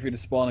 I'm gonna wait for you to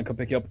spawn and come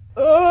pick you up.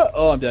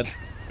 Oh, I'm dead.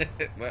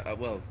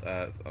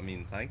 I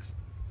mean, thanks.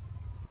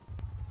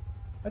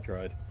 I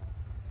tried. I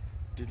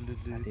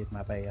did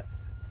my best.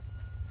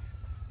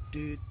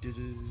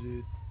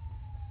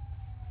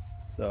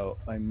 So,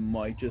 I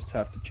might just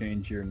have to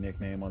change your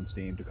nickname on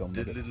Steam to come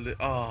with it.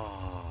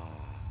 Oh.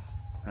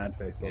 And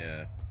Facebook.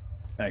 Yeah.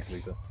 Thanks,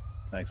 Lisa.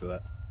 Thanks for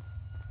that.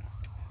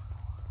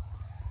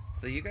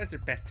 So you guys are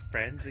best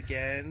friends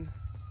again?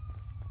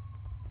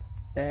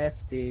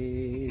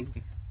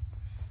 Besties.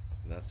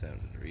 That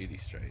sounded really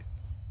straight.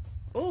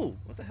 Oh,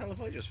 what the hell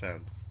have I just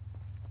found?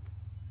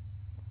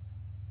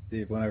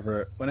 Steve,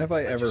 whenever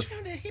I ever just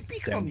found a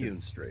hippie commune.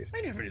 Straight.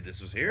 I never knew this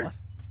was here.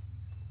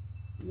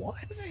 What?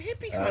 It's a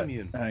hippie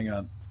commune. Hang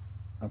on.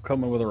 I'm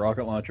coming with a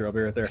rocket launcher. I'll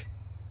be right there.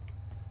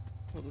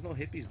 Well, there's no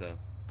hippies though.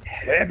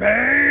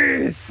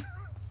 Hippies!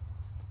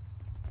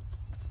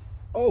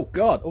 Oh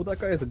god! Oh, that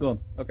guy has a gun.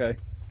 Okay.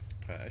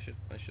 I should.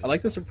 I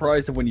like the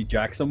surprise of when you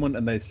jack someone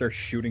and they start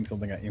shooting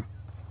something at you.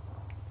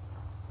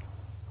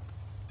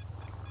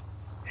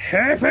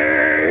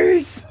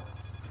 Hippies!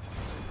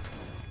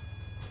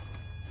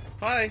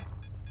 Hi.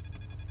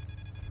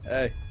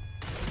 Hey.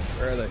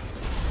 Where are they?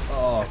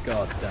 Oh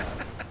god damn.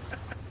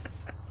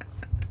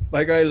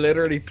 My guy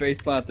literally face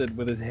planted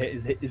with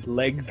his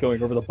legs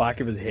going over the back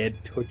of his head,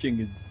 touching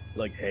his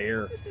like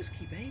hair. What does this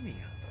keep aiming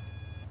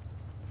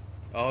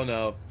at? Oh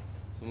no.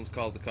 Someone's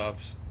called the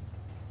cops.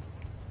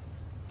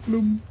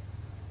 Bloom.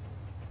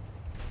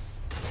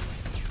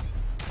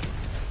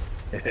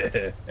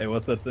 Hey,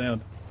 what's that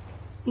sound?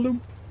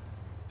 Bloom.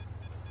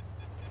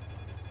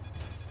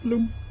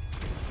 Bloom.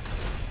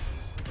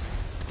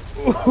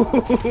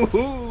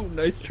 Ooh,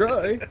 nice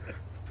try.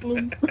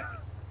 Bloom.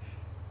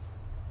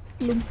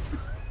 Bloom.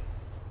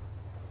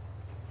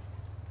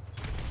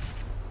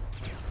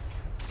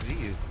 See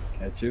you.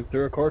 Can't shoot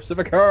through a corpse of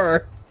a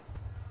car.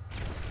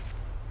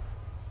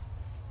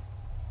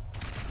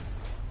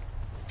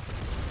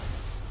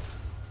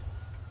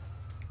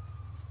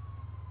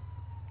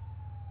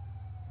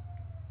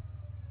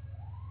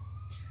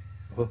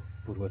 Oh,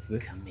 but what's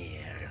this? Come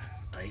here.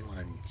 I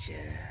want you.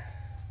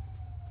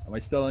 Am I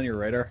still on your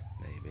radar?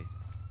 Maybe.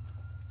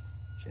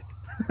 Shit.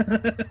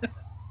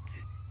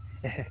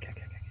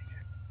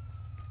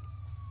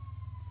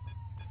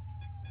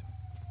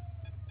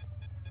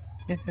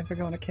 You're never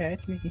gonna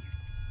catch me.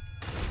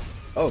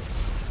 Oh.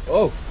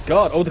 Oh,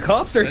 God. Oh, the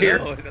cops are here.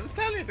 I was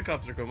telling you the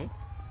cops are coming.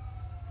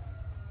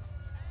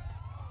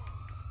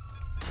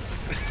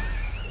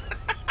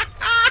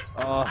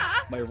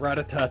 Oh, my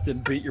rat-a-tat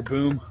didn't beat your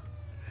boom.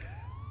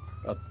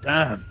 God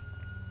damn.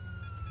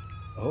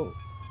 Oh.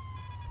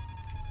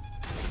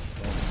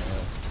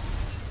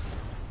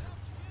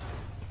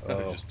 I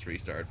just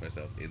 3-starred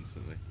myself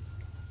instantly.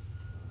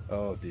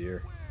 Oh,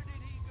 dear.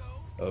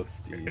 Oh,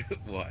 Steve.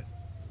 What?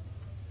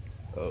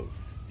 Oh,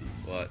 Steve.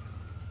 What?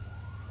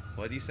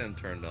 Why do you sound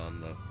turned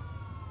on, though?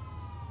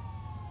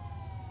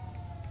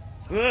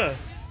 Ah!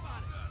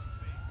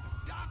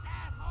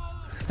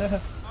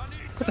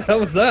 What the hell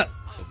was that?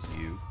 That was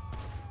you.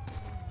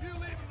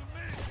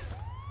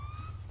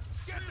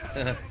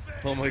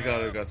 Oh my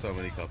god, I've got so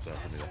many cops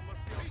after me.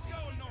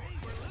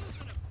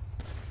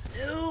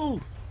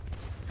 Ew!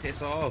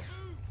 Piss off.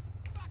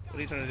 What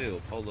are you trying to do?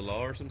 Uphold the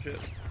law or some shit?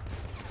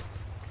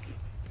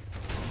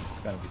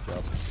 Kind of a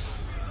job.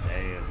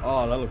 Damn.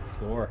 Oh, that looks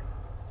sore.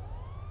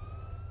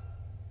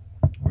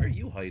 Where are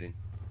you hiding?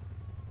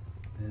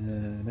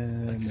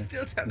 It's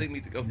still telling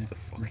me to go to the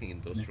fucking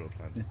industrial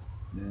plant.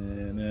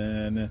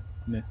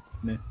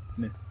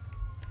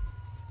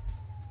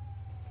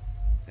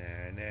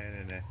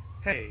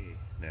 Hey.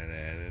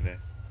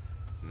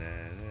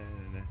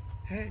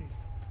 Hey.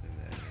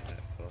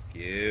 Fuck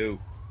you.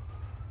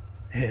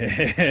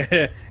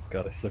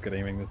 God, I suck at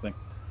aiming this thing.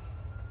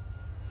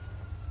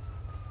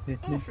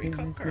 Oh, free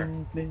cop car.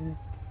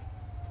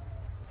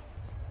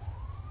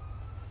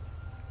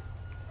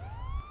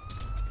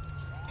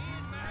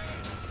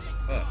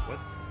 What?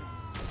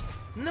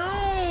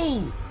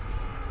 No!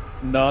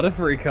 Not a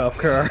free cop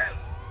car.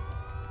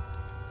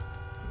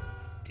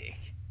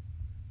 Dick.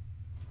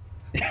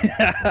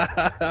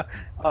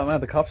 Oh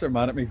man, the cops are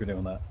mad at me for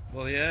doing that.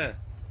 Well, yeah.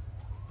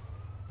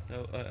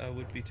 No, I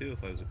would be too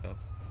if I was a cop.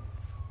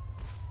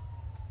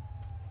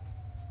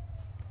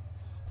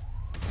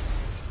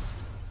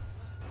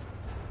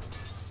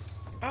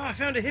 Oh, I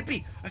found a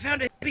hippie! I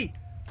found a hippie!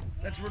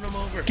 Let's run him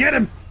over. Get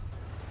him!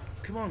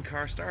 Come on,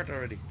 car, start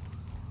already.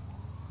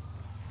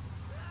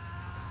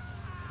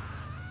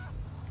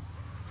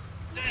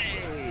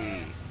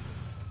 Hey!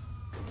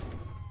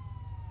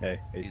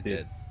 Hey, He's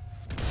dead.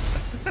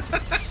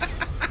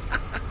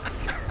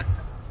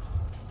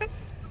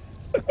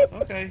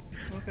 Okay.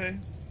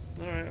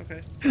 Alright,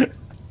 okay. Okay.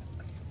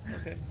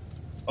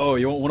 Oh,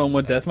 you want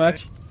one-on-one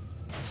deathmatch?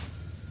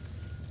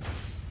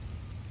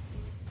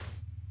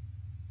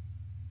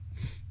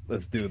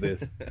 Let's do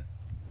this.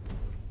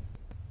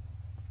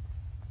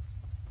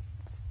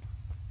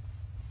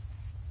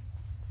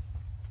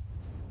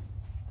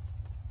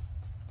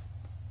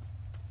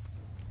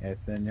 Yes,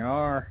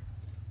 senor.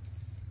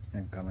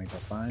 I'm coming to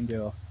find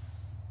you.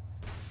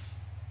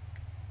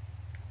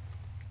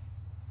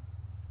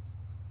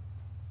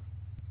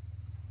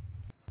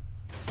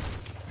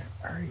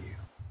 Where are you?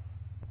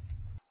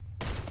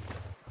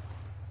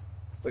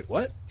 Wait,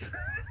 what?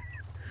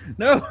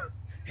 No!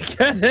 It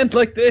can't end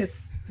like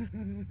this!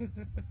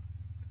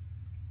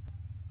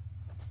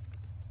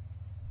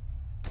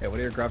 Hey, what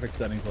are your graphics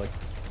settings like?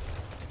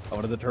 I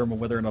want to determine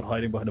whether or not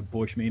hiding behind a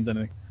bush means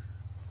anything.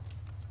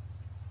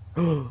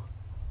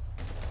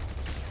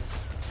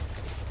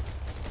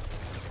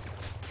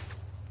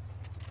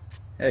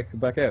 Hey, come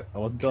back out. I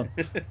wasn't done.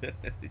 Yeah,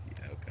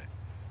 okay.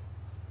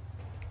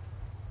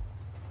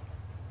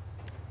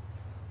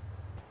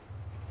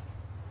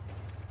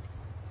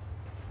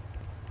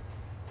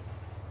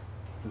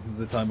 This is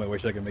the time I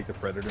wish I could make the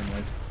predator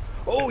noise.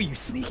 Oh, you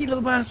sneaky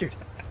little bastard!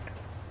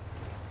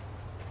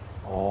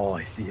 Oh,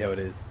 I see how it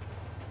is.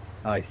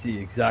 I see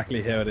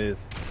exactly how it is.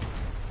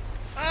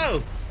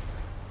 Oh!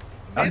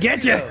 I'll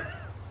get you!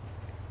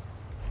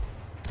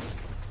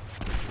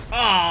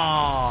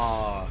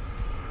 Ah!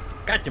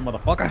 Gotcha,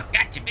 motherfucker!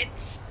 Gotcha,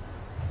 bitch!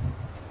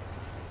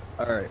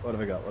 Alright, what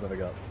have I got? What have I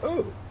got?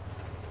 Oh!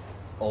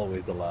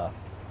 Always a laugh.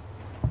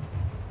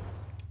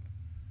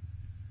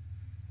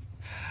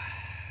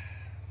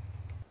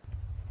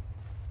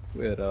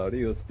 Where are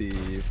you,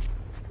 Steve?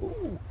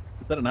 Ooh,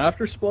 is that an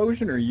after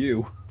explosion or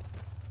you?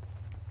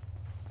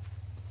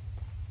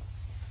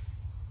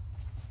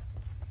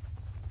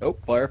 Oh,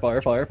 fire,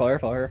 fire, fire, fire,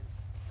 fire.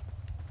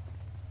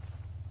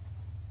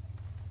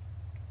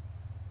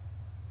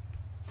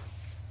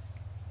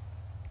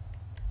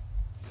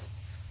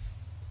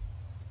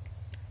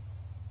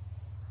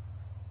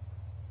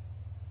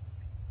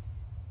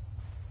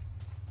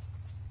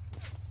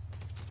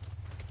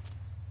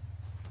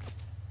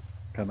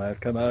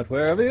 Come out,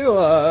 wherever you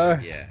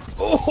are. Yeah.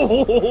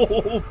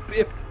 Oh,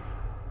 bipped.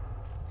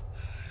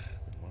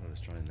 What I was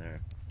trying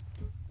there.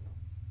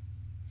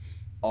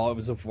 Oh, it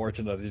was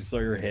unfortunate. I just saw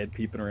your head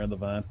peeping around the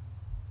van.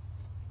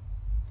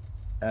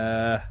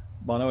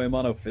 Mono a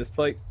mono fist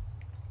fight.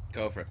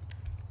 Go for it.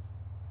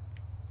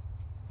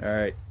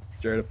 Alright,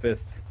 straight up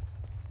fists.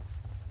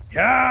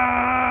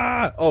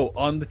 Yeah! Oh,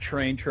 on the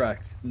train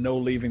tracks. No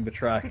leaving the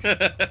tracks.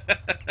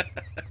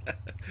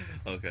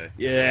 Okay.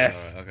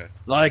 Yes. Alright, okay.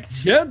 Like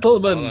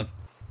gentlemen. Hold on. A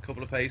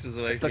couple of paces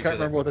away I from each can't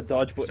other. remember what the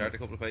dodge button. Start a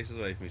couple of paces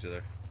away from each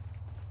other.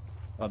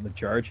 On the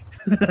charge.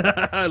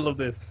 I love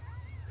this.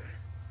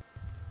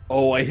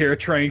 Oh, I hear a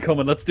train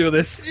coming. Let's do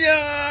this.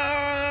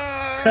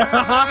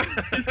 Yeah!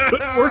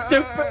 Worked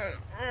out.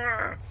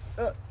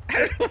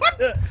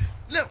 What?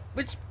 No,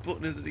 which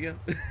button is it again?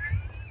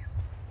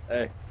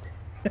 Hey.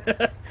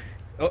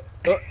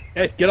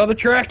 Hey, get on the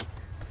track.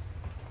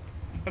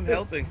 I'm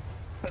helping.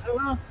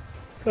 Oh!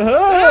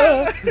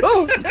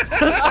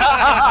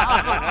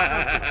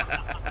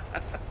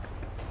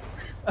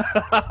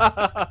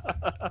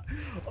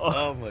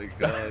 Oh my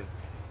god.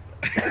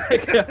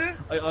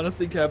 I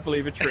honestly can't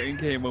believe a train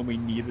came when we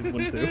needed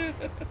one too. Yeah.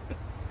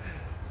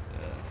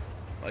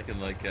 I can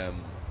like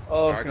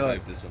Oh, archive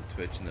God. this on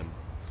Twitch and then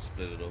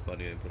split it up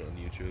anyway and put it on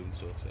YouTube and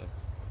stuff, so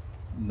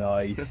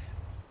Nice.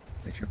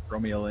 Make sure to throw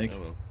me a link. I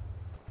will.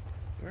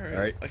 Where are you?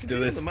 Alright, I let's can do see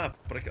you on this. the map,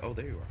 but I can... Oh,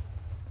 there you are.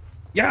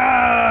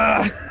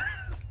 Yeah!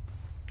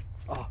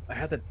 Oh, I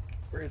had to...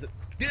 Where is it?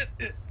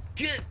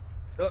 Get!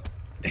 Oh.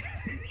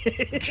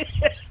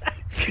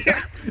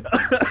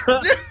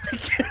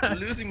 I'm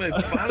losing my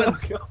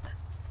balance.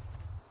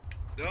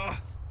 Oh,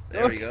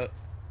 there we go.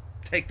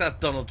 Take that,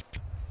 Donald.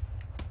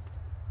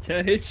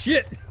 Can't hit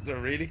shit. No,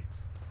 really?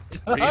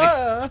 Really?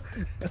 Oh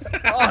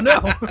no!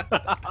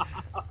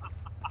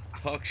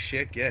 Talk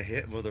shit, get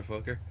hit,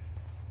 motherfucker.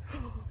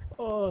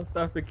 Oh,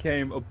 that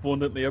became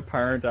abundantly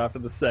apparent after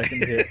the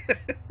second hit.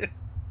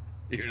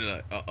 You're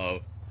like,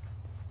 uh-oh.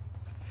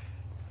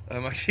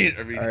 I'm actually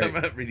I'm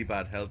at really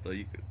bad health, though.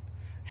 You could...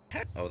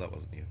 Oh, that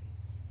wasn't you.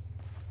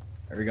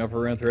 Are we going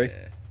for round 3? Yeah.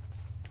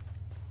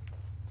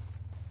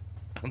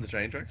 On the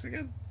train tracks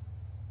again?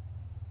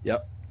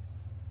 Yep.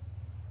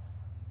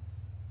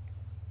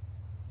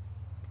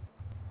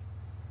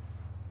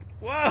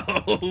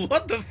 Whoa!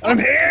 What the fuck? I'm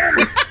here!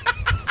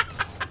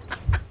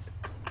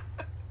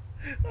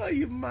 Oh,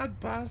 you mad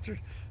bastard.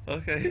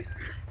 Okay.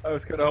 I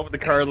was going to open the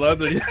car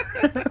landed.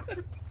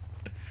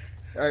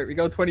 Alright, we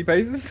go 20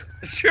 paces.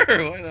 Sure,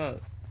 why not?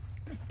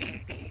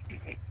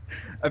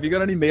 Have you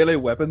got any melee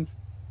weapons?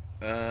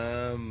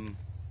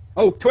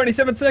 Oh,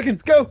 27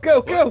 seconds! Go,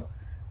 go, go!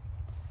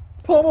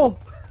 Pummel!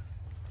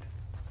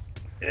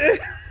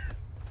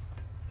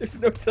 There's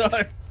no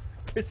time.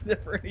 There's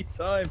never any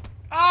time.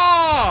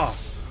 Oh!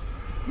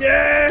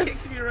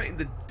 Yes! Kicked me right in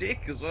the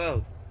dick as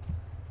well.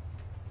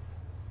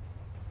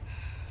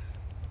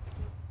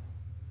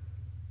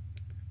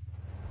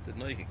 Didn't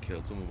know you could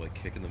kill someone by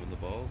kicking them in the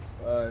balls.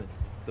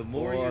 The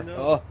more you know.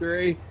 Oh,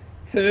 3,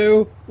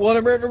 2, 1,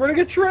 I'm running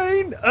a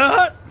train!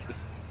 Oh,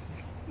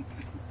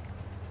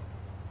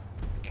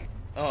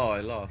 I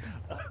lost.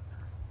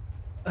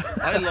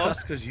 I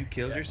lost because you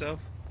killed yourself?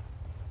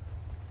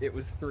 It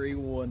was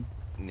 3-1.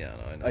 Yeah, no,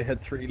 I know. I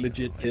had 3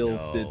 legit kills.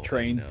 The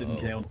trains didn't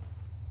count.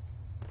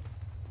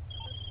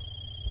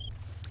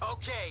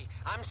 Okay,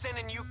 I'm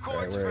sending you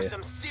chords where for are you?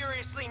 some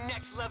seriously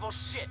next level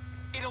shit.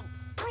 It'll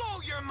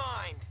blow your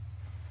mind.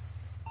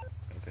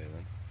 Okay,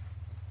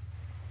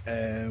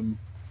 then.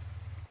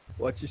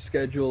 What's your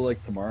schedule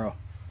like tomorrow?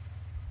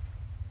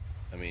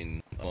 I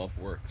mean, I'm off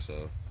work,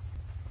 so...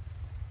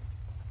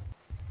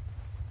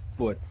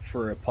 But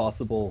for a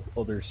possible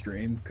other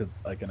stream, because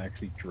I can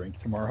actually drink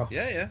tomorrow.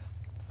 Yeah, yeah.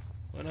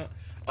 Why not?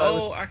 I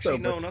Oh, would actually, so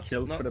no, much not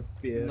kill for the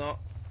beer. not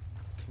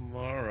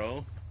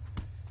tomorrow,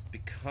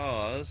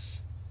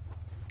 because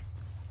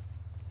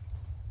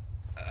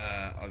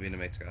I'll be in a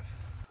mate's gaff.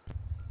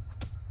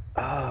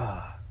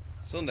 Ah.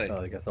 Sunday.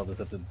 Oh, I guess I'll just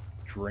have to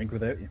drink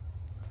without you.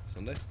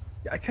 Sunday?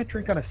 Yeah, I can't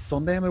drink on a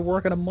Sunday. I'm at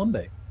work on a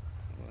Monday.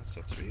 Well, that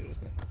sucks for you,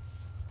 isn't it?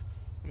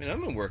 I mean,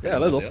 I'm in work Yeah,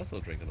 on a a Monday, little. also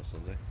drink on a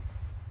Sunday.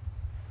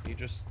 You're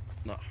just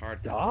not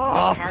Stop.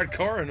 not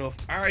hardcore enough,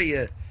 are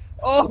you?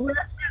 Oh,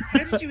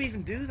 How did you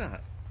even do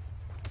that?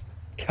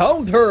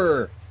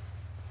 counter!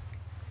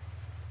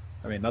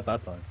 I mean, not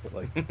that time, but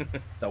like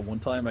that one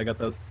time I got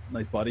those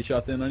nice body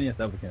shots in on you.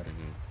 That was a counter.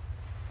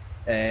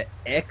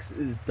 X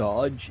is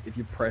dodge if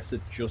you press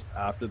it just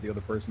after the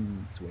other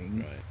person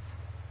swings. Right.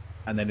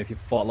 And then if you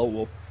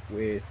follow up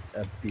with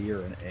a B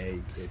or an A,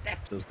 it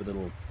Steps. does the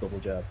little double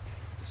jab.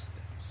 The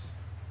steps.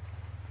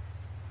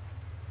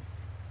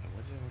 Why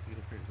did I want to get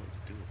up here to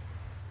do it?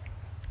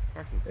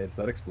 Apart from Does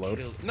that explode?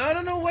 kill...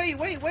 No, wait,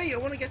 I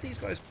want to get these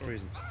guys for a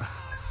reason.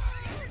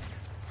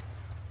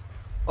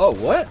 Oh,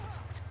 what?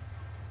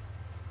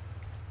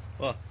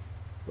 What?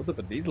 What's up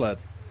with these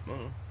lads?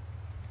 No.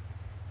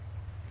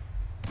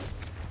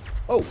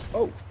 Oh,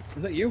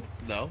 is that you?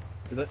 No.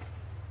 Is it?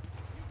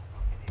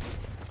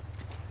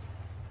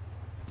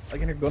 I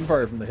can hear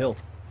gunfire from the hill.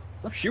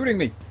 Stop shooting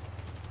me! Is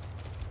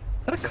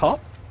that a cop?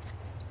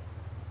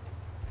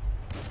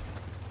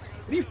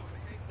 What are you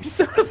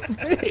son of a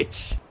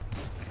bitch!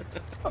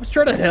 I was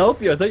trying to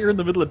help you. I thought you were in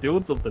the middle of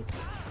doing something.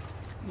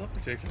 Not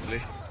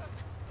particularly.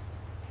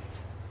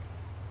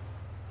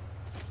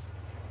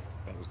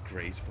 That was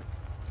graceful.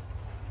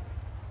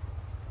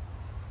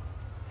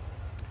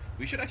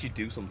 We should actually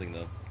do something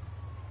though.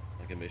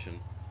 Like a mission.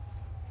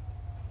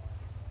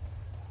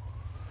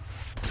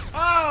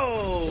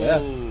 Oh! Yeah.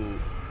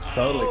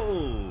 Totally.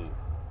 Oh!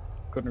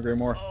 Couldn't agree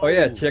more. Oh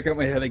yeah, check out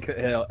my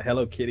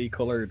Hello Kitty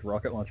colored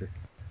rocket launcher.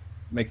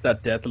 Makes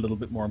that death a little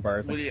bit more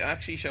embarrassing. Will you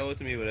actually show it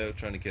to me without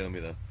trying to kill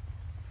me though?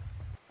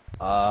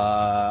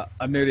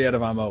 I'm nearly out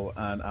of ammo,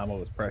 and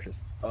ammo is precious.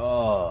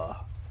 Oh,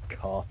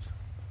 cops.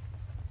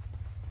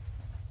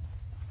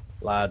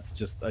 Lads,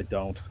 I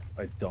don't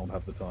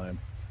have the time.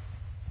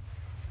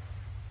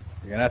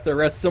 You're gonna have to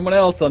arrest someone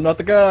else, I'm not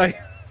the guy.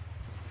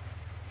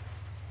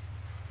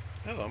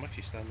 Oh, I'm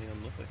actually standing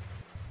on nothing.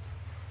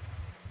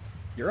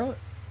 You're on it.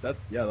 That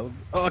was...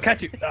 Oh, I'll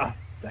catch you! Ah,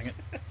 dang it.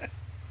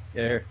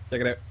 Yeah, here, check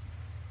it out.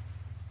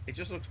 It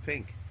just looks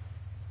pink.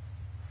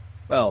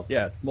 Well,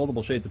 yeah, it's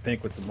multiple shades of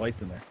pink with some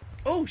lights in there.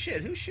 Oh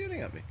shit, who's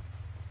shooting at me?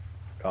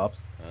 Cops.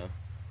 Oh.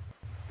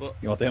 Well,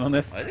 you want in on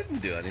this? I didn't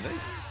do anything.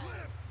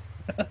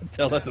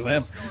 Tell that to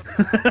them.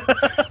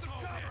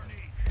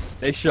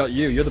 They shot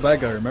you. You're the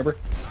bad guy, remember?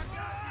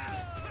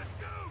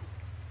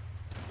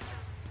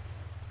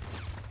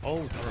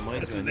 Oh, that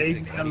reminds me. I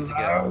need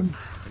to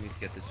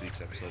get this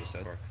week's episode of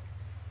South Park.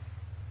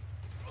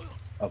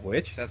 Of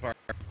which? South Park.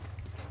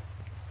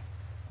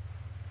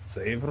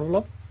 Save it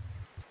up.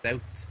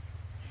 South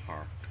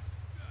Park.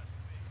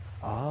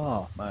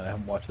 Ah, man, I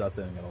haven't watched that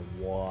thing in a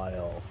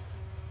while.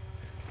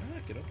 Ah,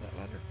 get up that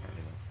ladder.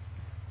 Apparently not.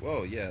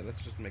 Whoa, yeah,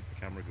 let's just make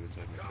the camera go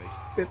inside my face.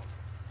 Bip.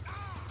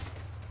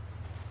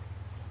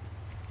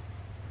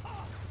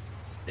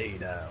 Stay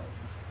down.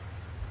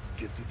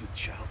 Get to the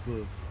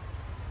chopper.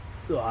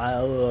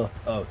 Oh,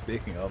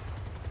 speaking of.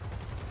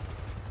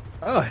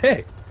 Oh,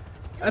 hey!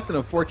 That's an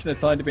unfortunate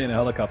time to be in a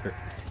helicopter.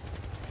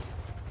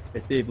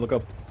 Hey, Steve, look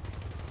up.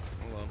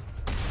 Hold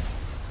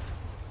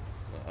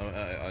on.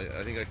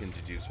 I think I can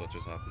deduce what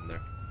just happened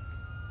there.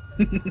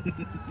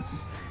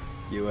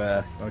 You,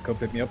 want to come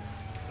pick me up?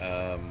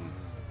 Sure.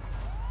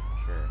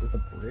 There's a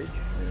bridge.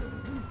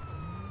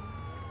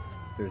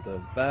 There's a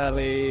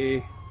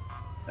valley.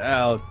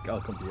 I'll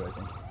come to you, I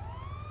think.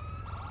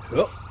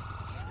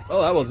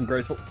 Oh, that wasn't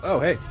graceful. Oh,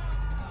 hey.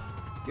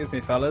 Excuse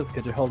me, fellas.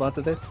 Could you hold on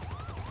to this?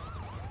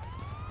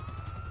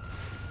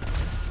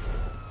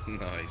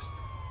 Nice.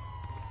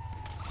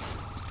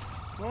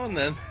 Come on,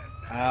 then.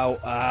 Ow,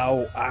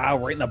 ow, ow,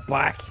 right in the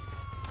back.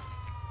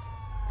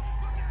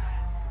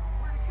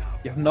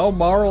 You have no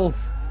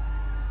morals.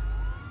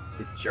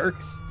 You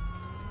jerks.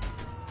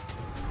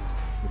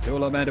 You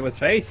duel a man to his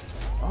face.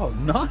 Oh,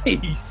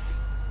 nice.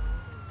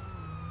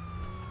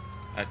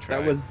 I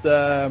tried. That was,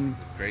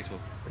 graceful.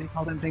 what do you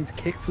call them things?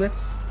 Kick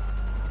flips?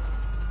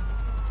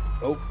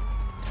 Oh.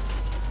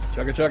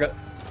 Chugga chugga.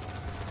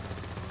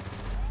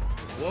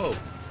 Whoa.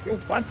 You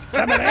want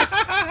some of this?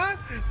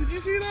 Did you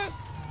see that?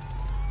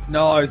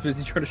 No, I was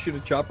busy trying to shoot a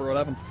chopper. What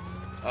happened?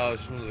 Oh,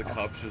 it's just one of the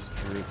cops just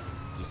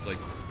like,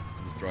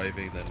 was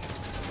driving, then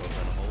went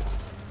down a hole.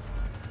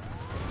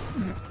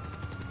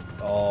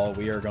 Oh,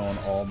 we are going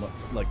all,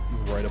 like,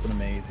 right up in a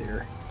maze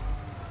here.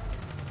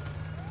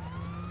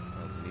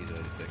 That's an easy way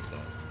to fix that.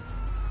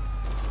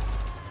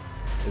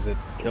 Is it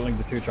killing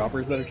the two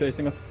choppers that are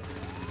chasing us?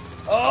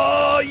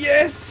 Oh,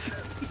 yes!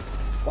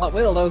 What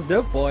will those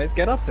dope boys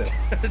get up to?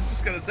 I was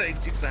just gonna say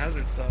Dukes of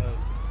Hazzard style.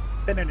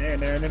 Off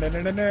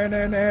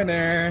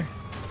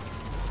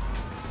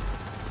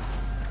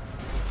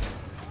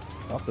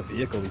the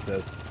vehicle, he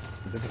says.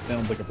 As if it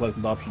sounds like a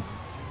pleasant option.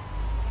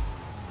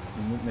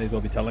 He may as well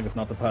be telling us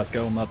not to pass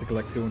go and not to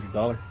collect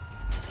 $200.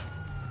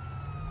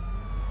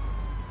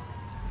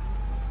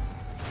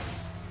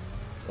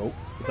 Oh,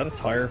 is that a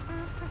tire?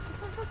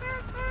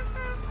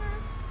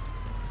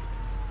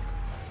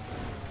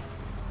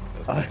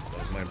 That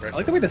was my impression. I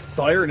like the way the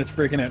siren is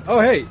freaking out. Oh,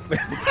 hey!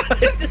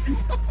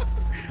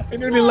 I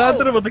nearly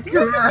landed him with the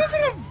car. Look at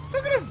him!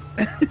 Look at him!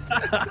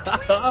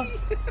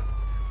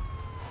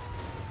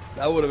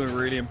 That would have been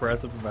really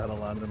impressive if I had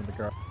landed him in the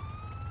car.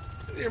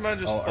 Your man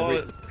just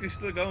falling. He's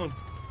still going.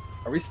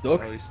 Are we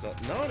stuck? Oh, he's stuck.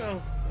 No,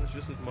 no. I was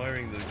just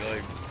admiring the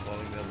guy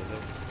falling down the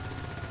hill.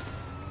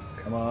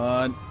 Come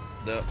on.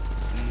 No.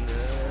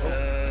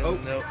 Oh.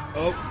 No.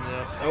 Oh.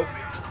 No. Oh.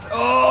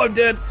 Oh, I'm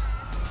dead.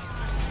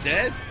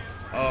 Dead?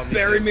 Oh, me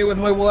Bury too. me with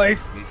my wife.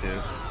 Me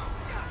too.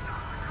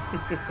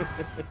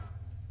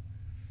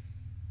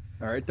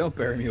 Alright, don't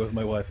bury me with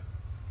my wife.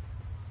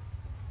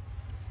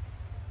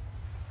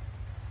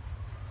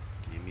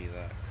 Give me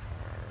that car.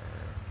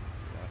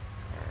 Give me that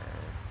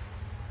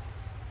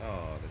car.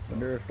 Oh, I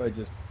wonder if I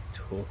just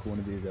took one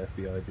of these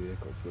FBI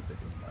vehicles, would they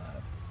be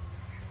mad?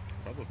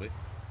 probably.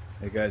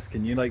 Hey guys,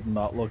 can you like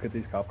not look at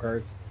these cop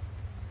cars?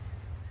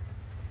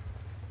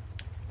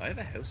 I have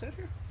a house out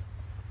here?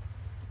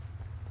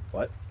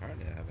 What?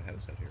 Apparently I have a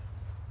house out here.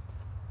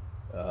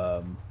 I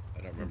don't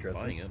remember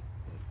Interesting. buying it.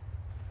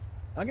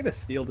 I'm gonna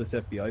steal this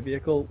FBI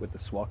vehicle with the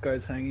SWAT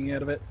guys hanging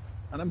out of it,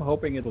 and I'm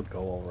hoping it'll go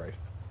alright.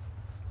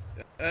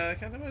 I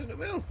can't imagine it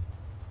will.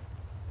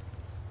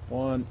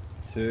 1,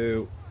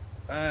 2,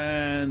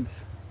 and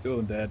 2 of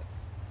them dead.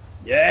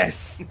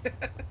 Yes!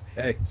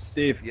 Hey,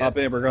 Steve, Yeah. hop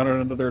in, we're going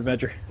on another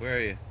adventure. Where are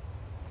you?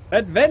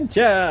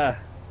 Adventure!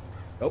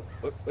 Oh,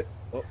 wait,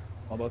 oh,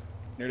 almost,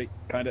 nearly,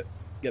 kinda,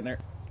 getting there.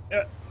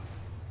 Yeah.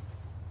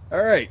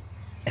 Alright.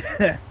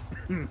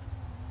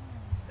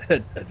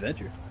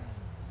 Adventure.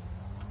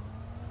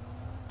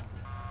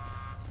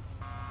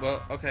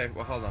 Well, okay.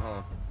 Well, hold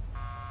on.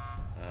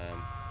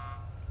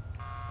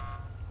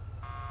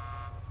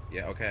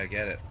 Yeah. Okay, I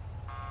get it.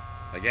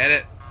 I get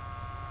it.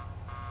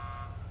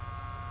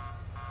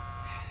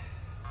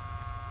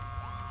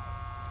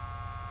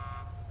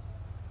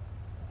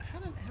 How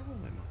the hell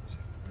am I not?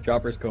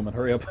 Chopper's coming.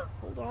 Hurry up.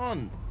 Hold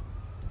on.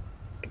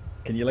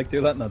 Can you like do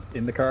that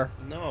in the car?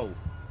 No.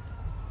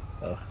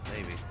 Oh.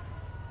 Maybe.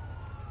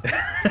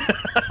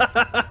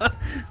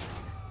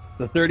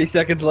 So 30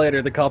 seconds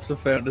later, the cops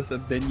have found us,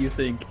 and then you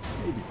think,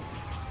 maybe.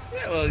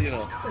 Yeah. Well, you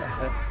know,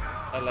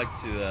 I like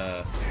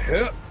to.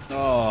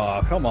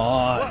 Oh, come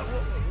on.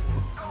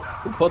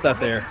 Who put that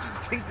there?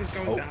 What did you think was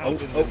going to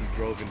happen when you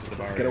drove into the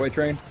barrier? Getaway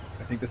train?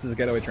 I think this is a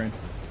getaway train.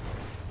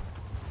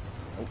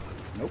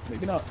 Nope,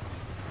 maybe not.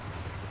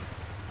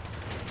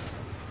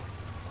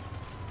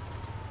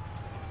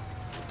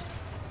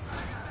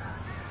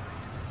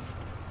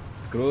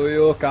 Screw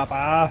you,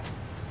 kappa!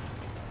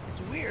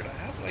 It's weird. I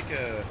have like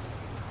a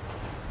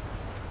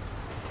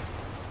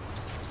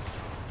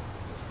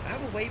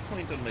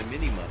waypoint on my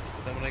mini-map,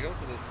 but then when I go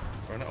to the...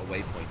 Or not a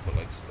waypoint, but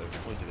like a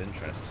point of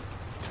interest.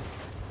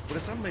 But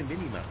it's on my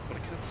mini-map, but I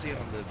can't see it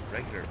on the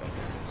regular map.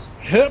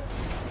 Yep.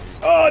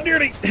 Oh,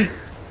 nearly!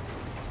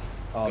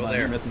 Oh, Go man, there.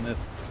 you're missing this.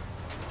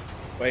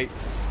 Wait.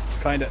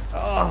 Kinda.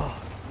 Oh,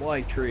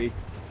 white tree.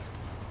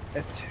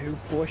 F2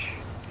 push.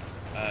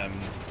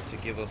 To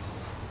give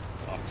us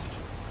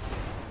oxygen.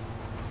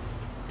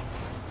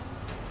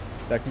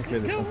 Technically,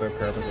 they pump out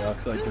carbon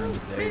dioxide during the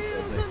day,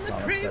 so they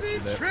can't Crazy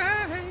accept it.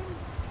 train.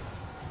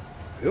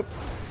 Yep.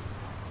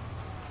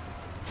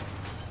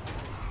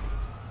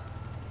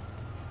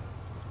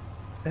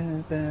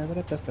 I'm gonna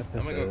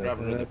go grab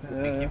another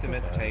poopy. Keep them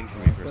entertained for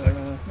me for a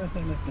second.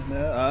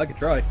 I could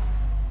try.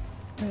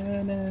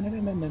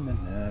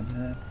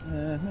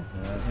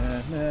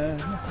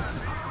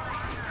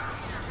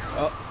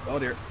 Oh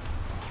dear.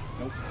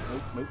 Nope.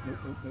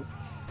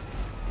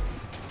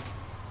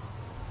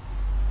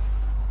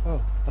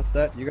 Oh, what's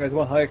that? You guys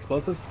want high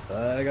explosives?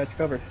 I got you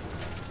covered.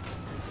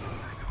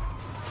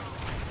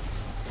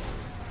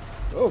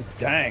 Oh,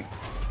 dang.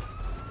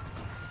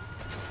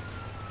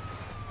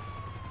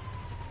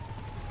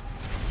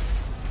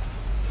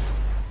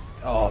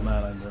 Oh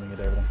man, I'm running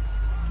into everything.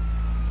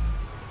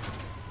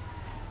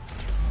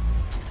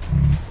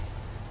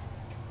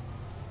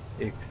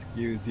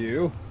 Excuse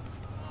you.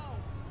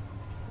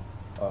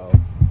 Uh-oh.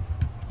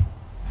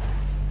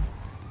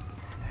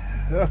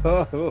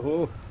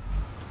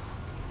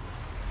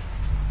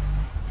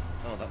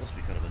 Oh, that must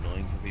be kind of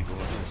annoying for people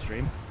watching the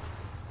stream.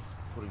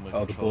 Putting my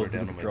controller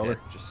down on my deck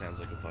just sounds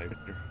like a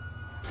vibrator.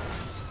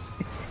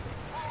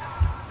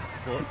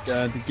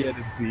 Got to get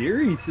a beer,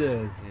 he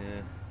says.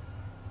 Yeah.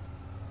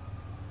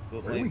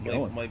 But Where are we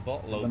going? my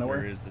bottle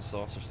opener is the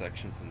saucer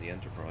section from the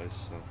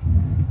Enterprise, so...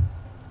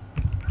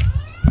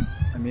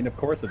 I mean, of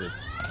course it is.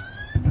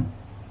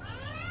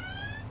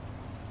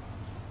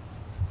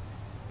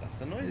 That's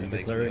the noise it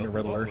makes. Declaring a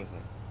red alert.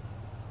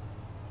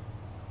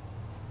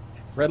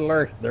 Red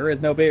alert! There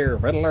is no beer!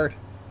 Red alert!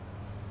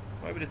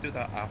 Why would it do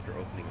that after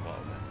opening a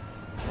bottle, man?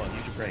 Come on,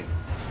 use your brain.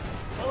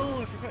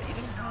 Oh, I forgot you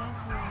didn't have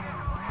one.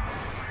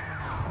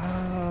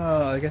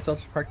 I guess I'll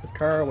just park this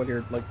car while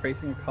you're, like,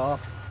 facing a cop.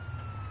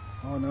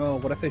 Oh no,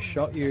 what if they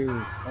shot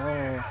you?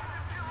 Oh.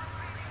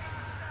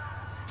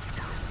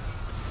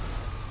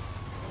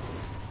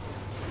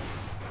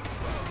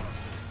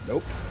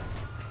 Nope.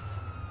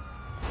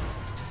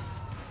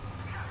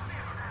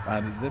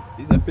 Man,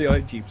 these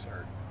FBI Jeeps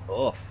are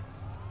off.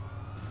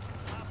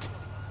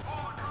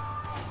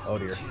 Oh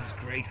dear. Jeez,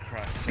 great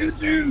crack, says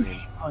Damsien.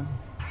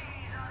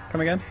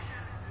 Come again?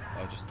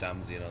 Oh, just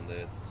Damsien on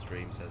the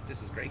stream says,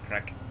 this is great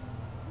crack.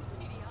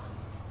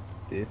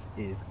 This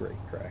is great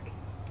crack.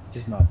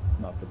 Just not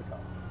for the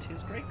cops.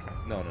 Tis great crack.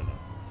 No.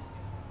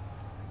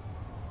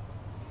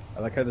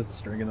 I like how there's a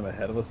string in them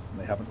ahead of us and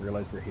they haven't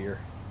realized we're here.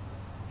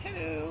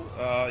 Hello.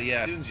 Oh,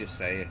 yeah, as soon as you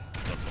say it,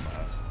 don't come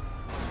ass.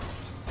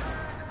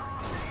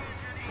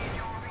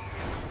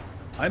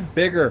 I'm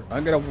bigger.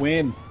 I'm gonna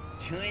win.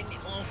 Turn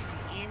off the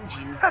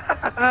engine.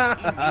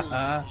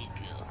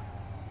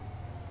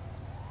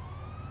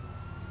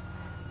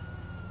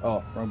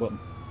 Oh, wrong button.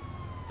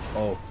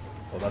 Oh,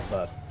 that's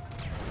that.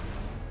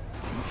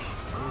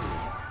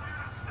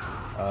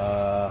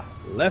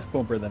 Left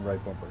bumper, then right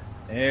bumper.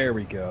 There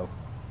we go.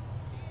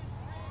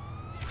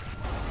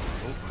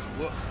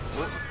 Whoa.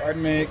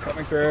 Pardon me,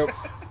 coming through.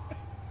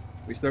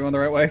 We still going the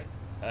right way?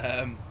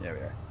 Yeah, we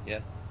are. Yeah.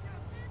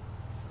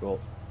 Cool.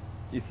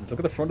 Jesus, look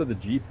at the front of the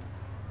Jeep.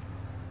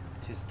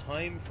 'Tis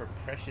time for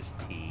precious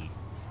tea.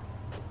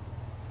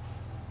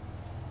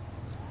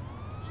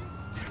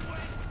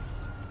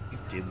 You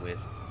dimwit.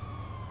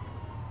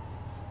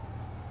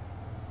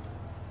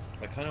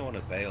 I kind of want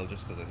to bail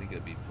just because I think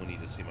it'd be funny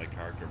to see my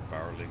character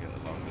barreling it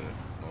along the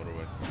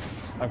motorway.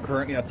 I'm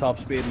currently at top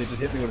speed and they just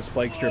hit me with a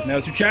spike strip.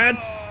 Now's your chance!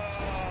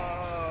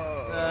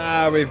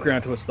 We've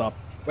ground to a stop.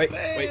 Wait.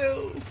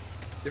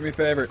 Do me a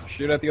favor.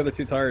 Shoot out the other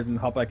two tires and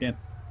hop back in.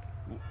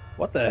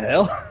 What the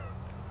hell?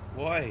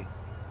 Why?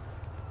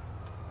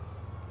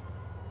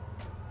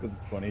 Because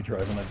it's funny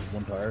driving on just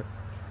one tire.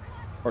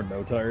 Or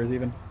no tires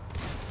even.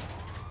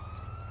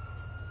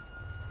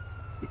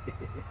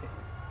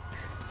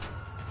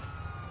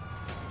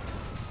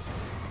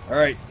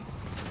 Alright,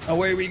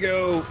 away we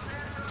go!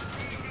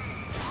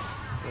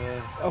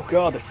 Oh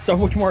god, they're so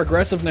much more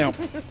aggressive now.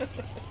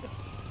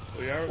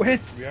 We are.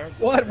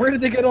 What? Where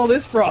did they get all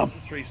this from?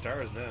 3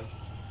 stars now.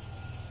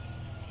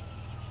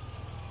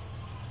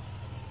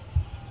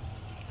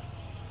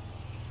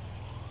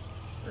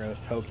 We're gonna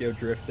Tokyo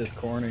drift this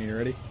corner, you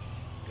ready?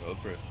 Go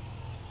for it.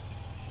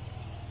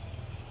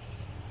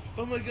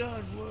 Oh my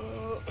god,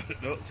 whoa!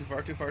 No, too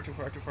far.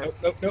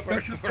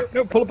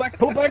 Nope, pull it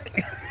back,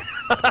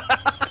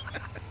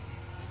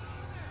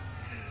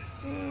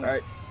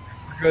 Alright,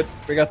 we're good,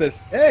 we got this.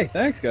 Hey,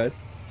 thanks guys.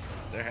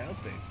 They're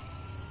helping.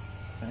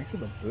 Thanks for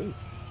the boost.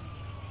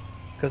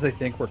 Because they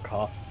think we're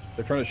cops.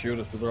 They're trying to shoot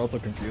us, but they're also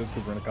confused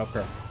because we're in a cop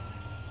car.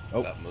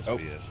 Oh, that must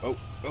be it. Oh,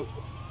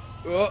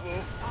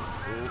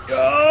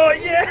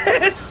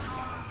 yes!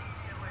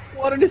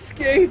 What an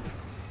escape!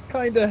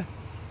 Kinda.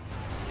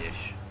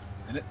 Ish.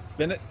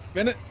 Spin it.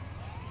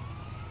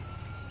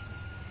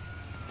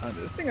 And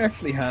this thing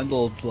actually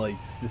handles, like,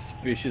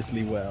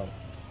 suspiciously well.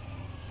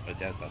 I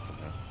doubt that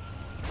somehow.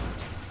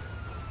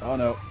 Oh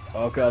no.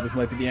 Oh god, this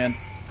might be the end.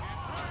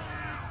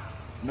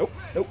 Nope.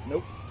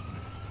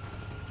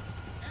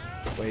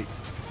 Wait.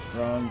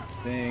 Wrong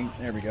thing.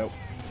 There we go.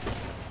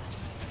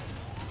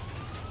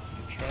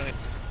 Try.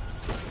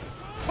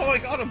 Oh, I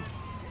got him!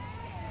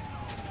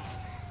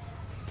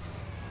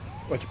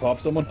 What, you pop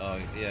someone? Oh,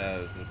 yeah,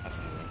 it was a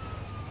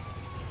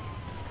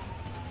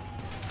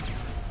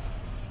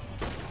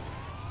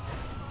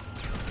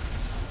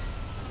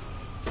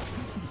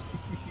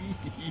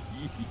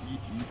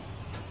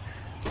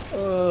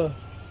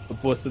The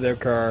busted their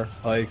car,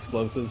 high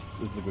explosives.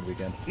 This is a good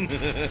weekend.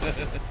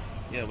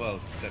 Yeah, well,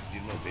 except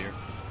you know beer.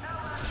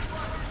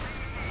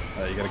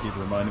 You gotta keep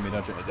reminding me,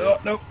 don't you? I do. Oh,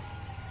 nope.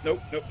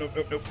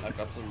 I've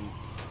got some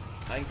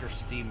Anchor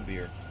Steam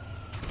beer.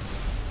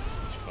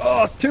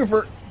 Oh,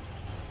 twofer!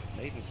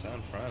 Made in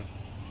San Fran.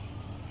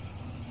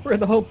 We're in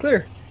the home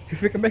clear.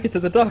 If we can make it to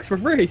the docks for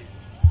free.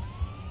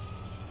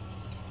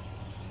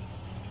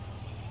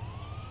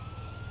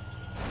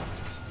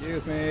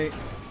 Excuse me.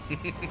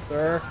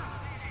 Sir.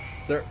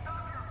 You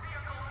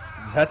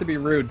had to be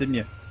rude, didn't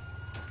you?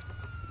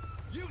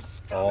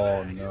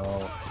 Oh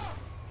no.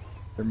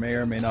 There may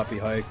or may not be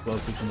high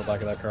explosives in the back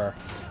of that car.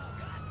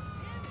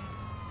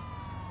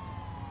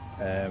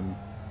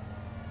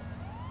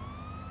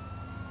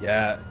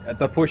 Yeah, at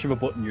the push of a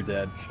button you're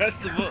dead. Press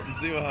the button,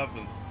 see what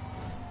happens.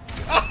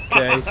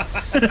 Okay.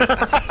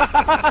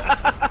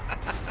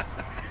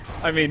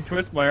 I mean,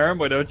 twist my arm,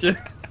 why don't you?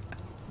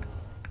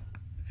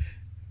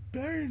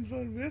 Baron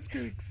von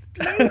Wesker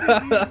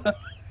exploded.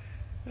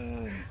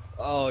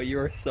 Oh, you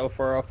are so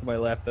far off to my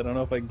left. I don't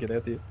know if I can get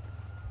out to you.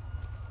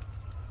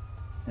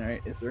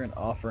 Alright, is there an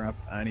off-ramp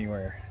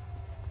anywhere?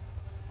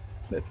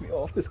 Let me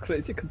off this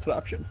crazy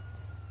contraption.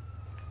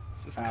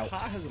 This car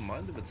has a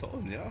mind of its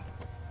own, yeah.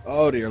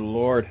 Oh dear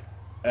lord.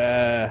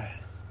 I'll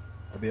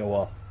be a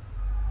while.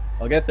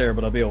 I'll get there,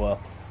 but I'll be a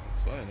while.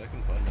 It's fine, I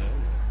can find my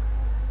own.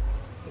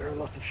 There are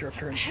lots of short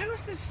turns. How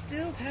is this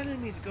still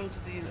telling me to go to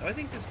the... I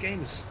think this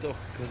game is stuck,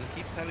 because it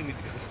keeps telling me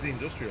to go to the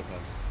industrial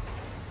plant.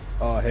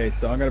 Oh hey,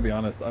 so I'm gonna be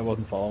honest, I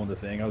wasn't following the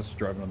thing, I was just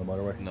driving on the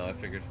motorway. No, I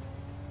figured.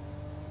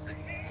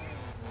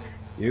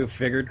 You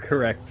figured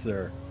correct,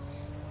 sir.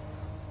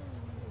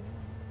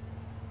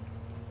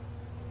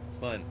 It's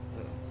fine.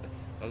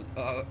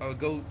 I'll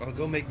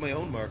go make my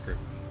own marker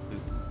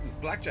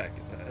with blackjack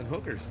and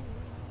hookers.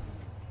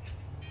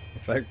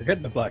 In fact,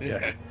 forget the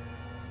blackjack. Yeah.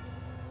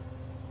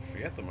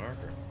 Forget the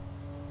marker.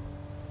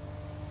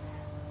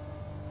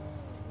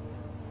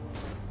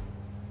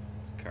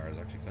 This car is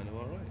actually kind of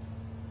alright.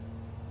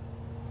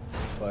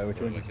 Why, which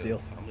one did Like you steal? a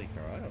family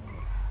car, I don't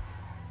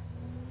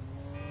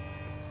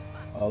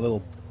know. A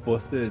little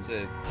busted It's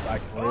a...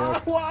 back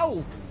Oh,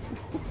 whoa!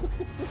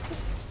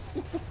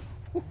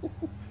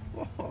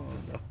 Oh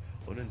no,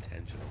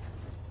 unintentional.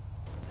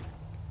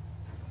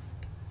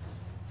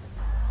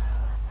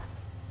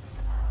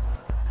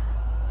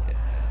 Yeah,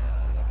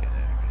 I'm not getting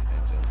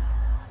anything, so...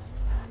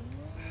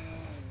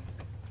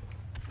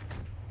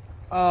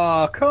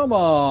 Oh, come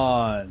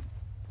on!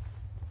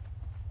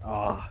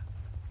 Ah,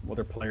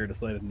 other player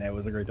decided now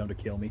was a great time to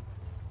kill me.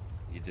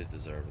 You did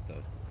deserve it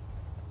though.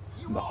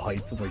 In the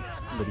heights of my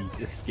bloody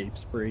escape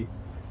spree.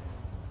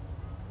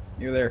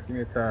 You there, give me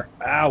your car.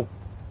 Ow!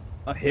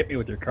 Not hit me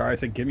with your car, I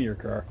said give me your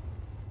car.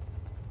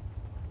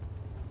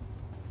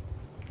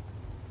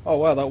 Oh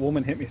wow, that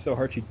woman hit me so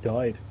hard she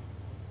died.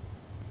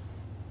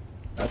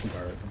 That's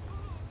embarrassing.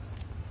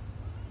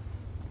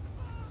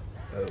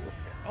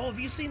 Oh, have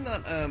you seen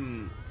that?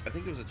 I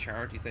think it was a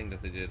charity thing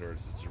that they did, or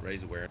it's to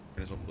raise awareness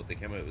or something. But they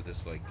came out with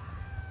this like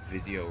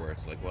video where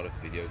it's like, what if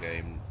video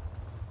game,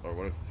 or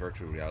what if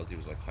virtual reality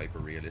was like hyper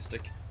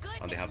realistic,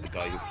 and they have the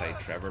guy who played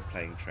Trevor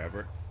playing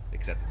Trevor,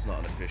 except it's not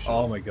an official.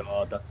 Oh my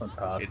god, that's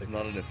fantastic. It's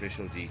not an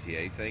official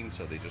GTA thing,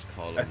 so they just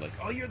call him like,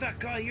 oh, you're that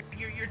guy,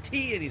 you're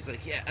T, and he's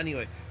like, yeah.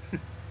 Anyway.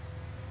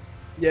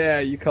 Yeah,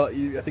 I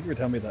think you were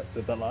telling me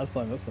that last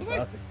time. That's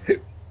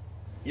fantastic.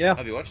 Yeah.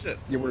 Have you watched it?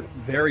 You were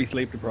very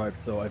sleep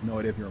deprived, so I have no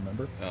idea if you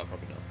remember. Oh,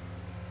 probably not.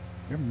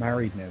 You're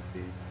married now,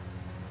 Steve.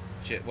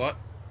 Shit, what?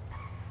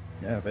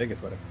 Yeah,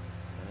 Vegas wedding.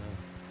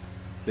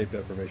 Sleep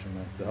deprivation,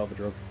 man. It's a hell of a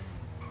drug.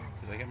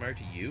 Did I get married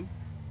to you?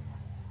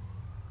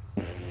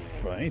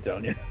 I ain't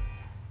telling you.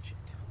 Shit.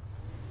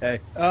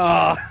 Hey.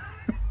 Ah!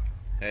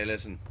 Hey,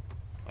 listen.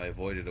 I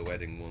avoided a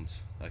wedding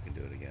once. I can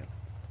do it again.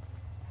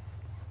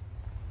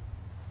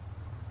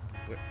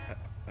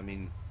 I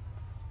mean...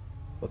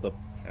 What's up?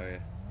 How are you?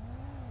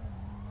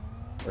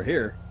 We're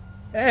here.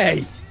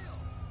 Hey!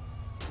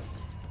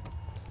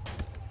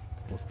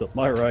 Bust up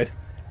my ride.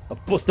 I'll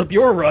bust up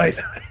your ride.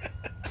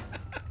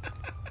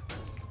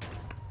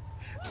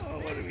 Oh,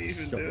 what are we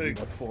even Shut doing?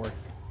 What for?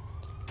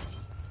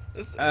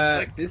 This is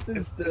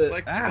the... it's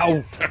like,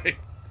 Ow! Sorry.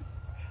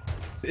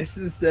 This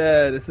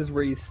is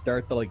where you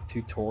start the like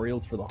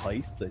tutorials for the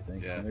heists, I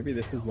think. Yeah. So maybe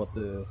this is what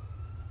the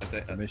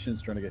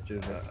mission's trying to get you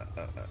to do.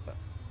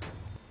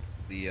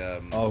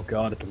 Oh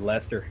god, it's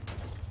Lester.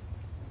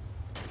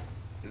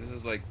 This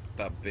is like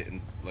that bit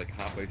in like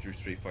halfway through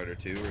Street Fighter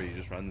 2 where you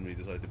just randomly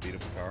decide to beat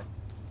up a car.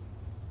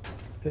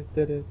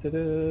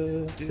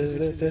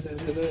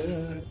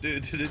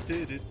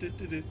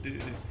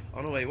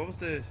 Oh no, wait, what was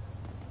the...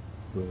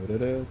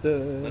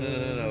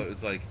 No, it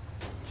was like...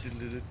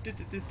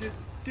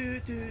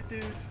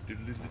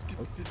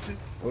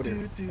 Oh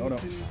dear. Oh no.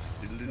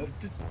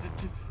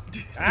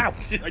 Ow!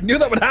 I knew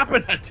that would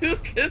happen!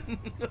 Hadouken!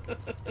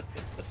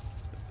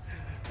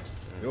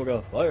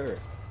 Yoga fire.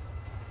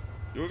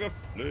 Yoga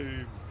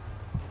flame.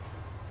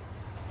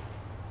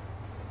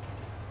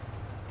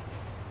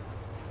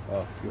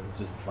 Oh, you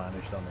just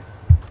vanished on me.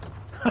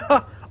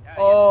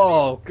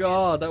 Oh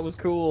god, that was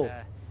cool.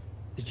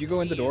 Did you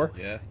go in the door?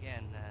 Yeah.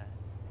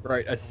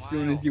 Right, as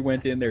soon as you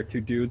went in there, two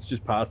dudes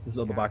just passed us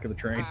on the back of the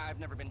train. I've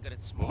never been good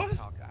at small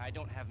talk. I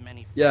don't have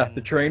many friends. Yeah,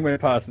 the train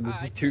went past and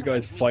there's just two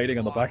guys fighting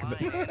on the back of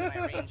it.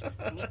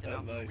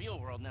 Nice.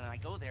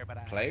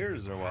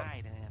 Players or what?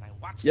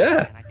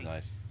 Yeah.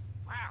 Nice.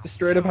 Just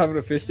straight up having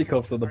a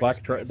fisticuffs on the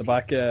back cab of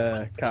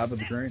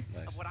the train.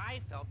 Nice. What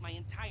I felt my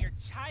entire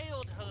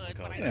childhood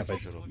when I Yeah, was but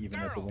social even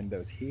girl. at the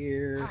windows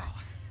here. Wow.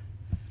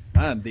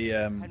 And the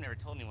I've never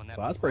told anyone that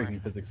fast before.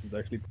 braking physics is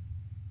actually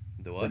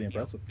The what? pretty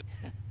impressive.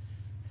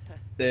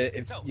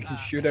 You can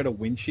shoot out a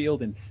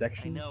windshield in I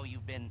sections. know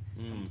you've been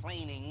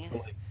complaining. So,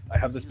 like, I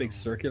have this big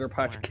circular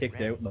patch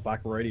kicked out in the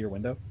back right of your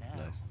window, Now,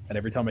 Nice. and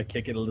every time I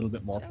kick it, a little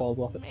bit more falls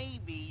off it.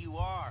 maybe you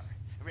are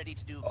ready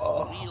to do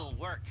real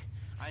work.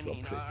 I so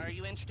mean, pretty. are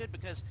you interested?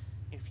 Because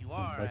if you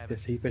are, I Like have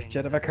this a heap few of shit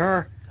things of a that are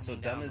car. So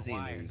coming down the Damascene, are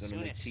wire you going to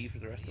make soonish. tea for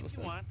the rest of us If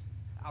you then? want,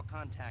 I'll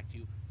contact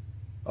you.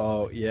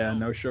 Oh yeah,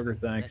 no sugar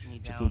thanks. Let me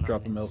Just a down little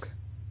drop on of milk. this.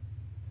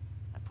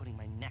 I'm putting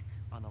my neck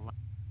on the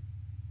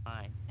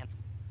line, and it's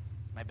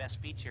my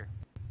best feature.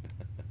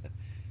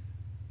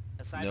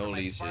 Aside No, from my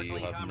Lisa, you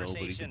sparkling have nobody to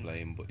conversation.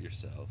 blame but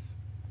yourself.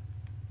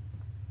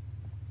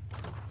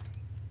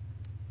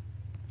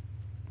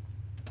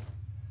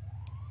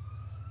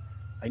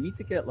 I need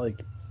to get like,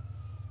 you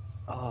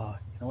know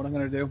what I'm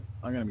gonna do?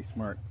 I'm gonna be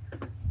smart.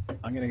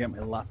 I'm gonna get my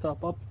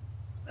laptop up,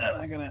 and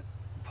I'm gonna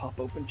pop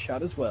open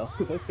chat as well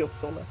because I feel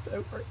so left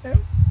out right now.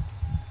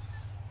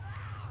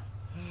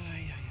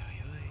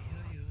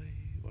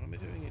 What am I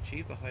doing?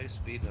 Achieve the highest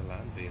speed in a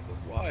land vehicle.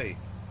 Why?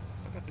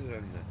 It's not got to do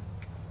anything.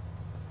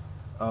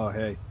 Oh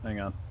hey, hang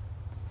on.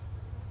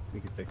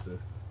 We can fix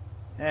this.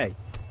 Hey,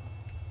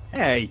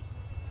 hey,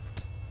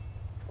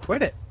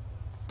 quit it,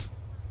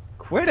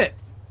 quit it.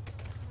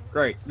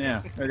 Great.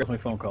 Now there goes my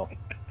phone call.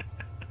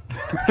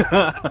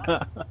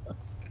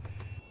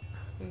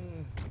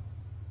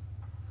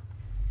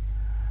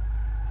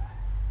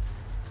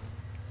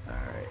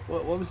 Alright,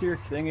 what was your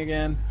thing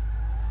again?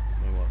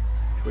 My what?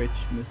 Twitch,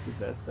 Mr.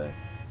 Vesta.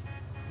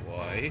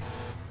 Why?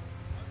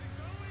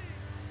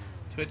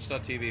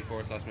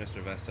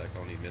 Twitch.tv/Mr. Vestek,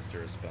 only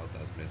Mr. is spelled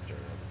as Mr.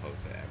 as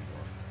opposed to M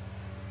more.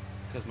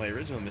 Because my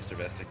original Mr.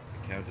 Vestek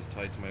account is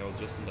tied to my old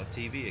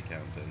Justin.tv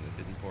account and it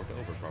didn't port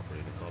over properly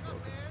and it's all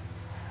broken.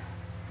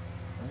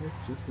 Why is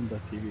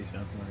Justin.tv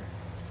sound familiar?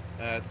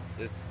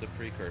 It's the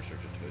precursor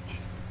to Twitch.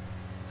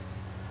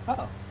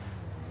 Oh.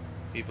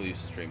 People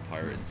used to stream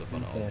pirate stuff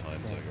on it all the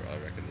time, so I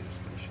reckon they're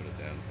just going to shut it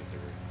down because they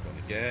were going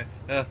to get...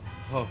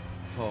 oh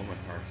my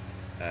heart.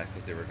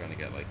 Because they were going to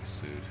get, like,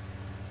 sued.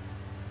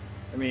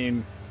 I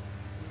mean,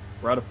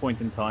 we're at a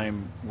point in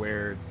time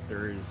where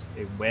there's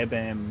a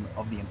WebM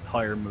of the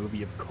entire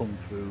movie of Kung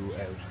Fu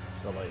out.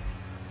 So, like...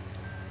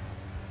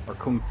 Or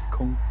Kung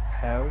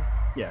Pao?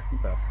 Yeah, Kung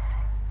Pao.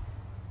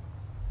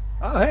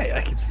 Oh, hey,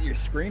 I can see your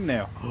screen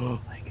now. Oh,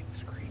 I can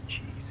screen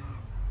cheat.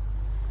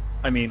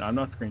 I mean, I'm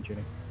not screen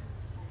cheating.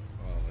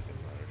 Well, it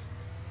matters.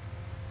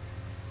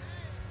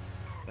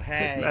 But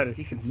hey,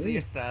 you can see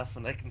yourself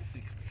and I can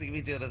see me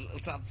doing a little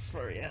dance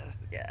for you.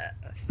 Yeah.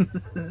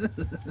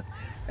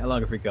 How long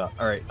have we got?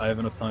 Alright, I have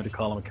enough time to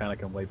call a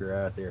mechanic and wipe your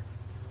ass here.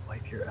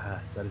 Wipe your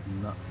ass, that is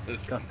not...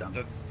 God damn it.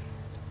 That's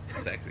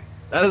sexy.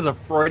 That is a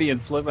Freudian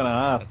slip and a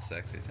half. That's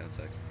sexy, it sounds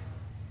sexy.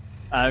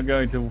 I'm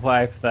going to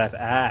wipe that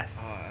ass.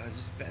 Oh, I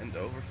just bend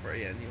over for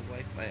you and you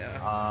wipe my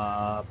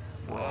ass.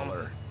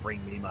 Brawler,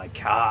 bring me my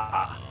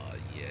car. Oh,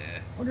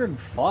 yes.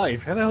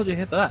 105? How the hell did you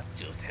hit that?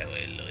 It's just how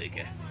I like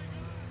it.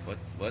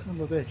 What? Son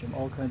of a bitch, I'm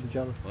all kinds of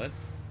jealous. What?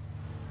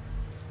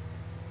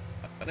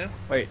 What now?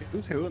 Wait,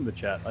 who's who in the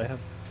chat? I have...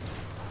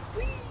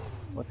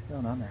 What's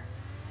going on there?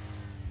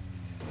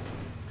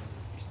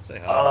 You should say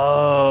hi.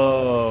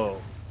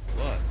 Oh!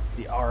 What?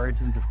 The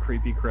origins of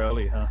Creepy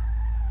Crowley, huh?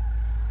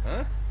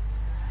 Huh?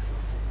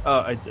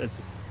 Oh,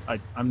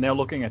 I'm now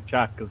looking at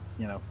chat because,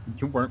 you know,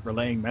 you weren't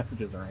relaying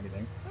messages or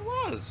anything. I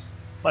was.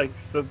 Like,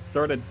 some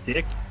sort of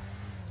dick.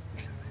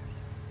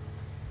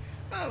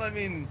 Well, I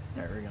mean...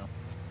 There we go.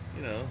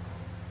 You know.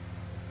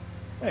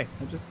 Hey,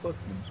 I just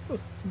posted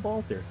some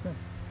balls here. Yeah.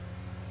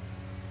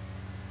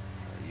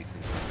 You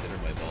can consider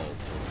my balls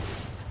just...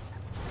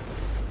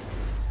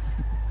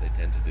 They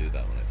tend to do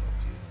that when I talk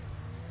to you.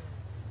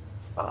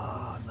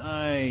 Ah,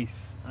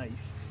 nice.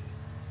 Nice.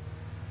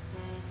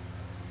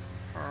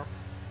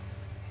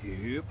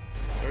 Yep.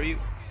 So you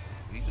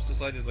just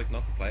decided like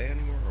not to play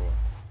anymore, or what?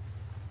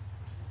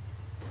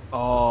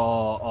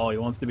 Oh, he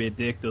wants to be a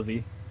dick, does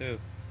he? Who?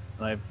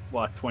 And I've,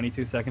 what,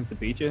 22 seconds to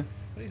beat you?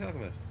 What are you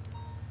talking about?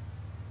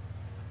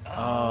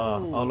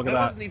 Oh, look at I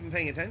that. wasn't even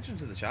paying attention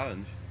to the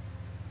challenge.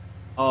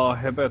 Oh,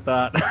 how about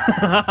that?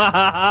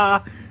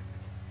 I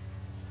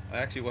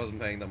actually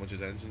wasn't paying that much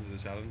attention to the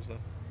challenge, though.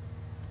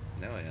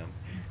 Now I am.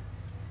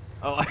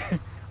 Oh,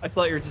 I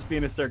thought you were just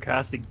being a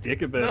sarcastic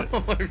dick about it.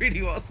 No, I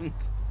really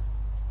wasn't.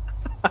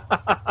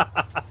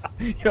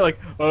 You're like,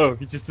 oh,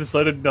 you just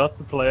decided not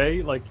to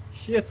play? Like,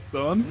 shit,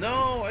 son.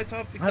 No, I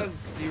thought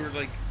because you were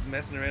like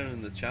messing around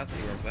in the chat that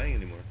you weren't playing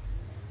anymore.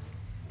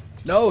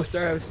 No,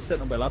 sorry, I was just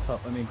sitting on my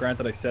laptop. I mean,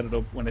 granted, I set it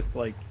up when it's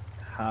like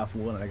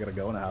 1:30 and I gotta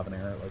go in a half an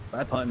hour. Like,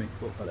 bad timing,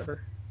 but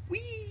whatever.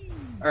 Whee!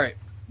 Alright,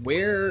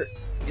 where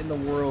in the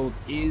world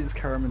is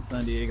Carmen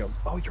Sandiego?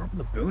 Oh, you're up in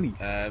the boonies.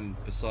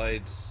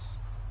 Besides...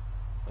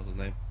 What's his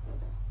name?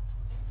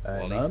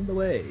 I'm Wally. on the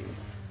way.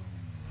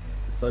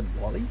 Beside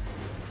Wally?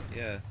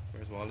 Yeah,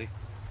 where's Wally?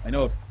 I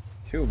know of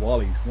two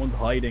Wallies. One's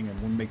hiding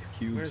and one makes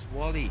cubes. Where's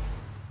Wally?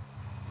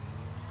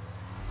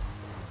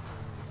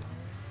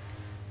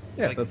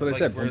 Yeah, that's what I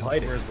said. One's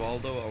hiding. Where's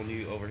Waldo?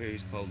 Only over here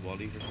he's called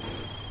Wally for some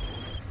reason.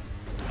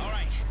 All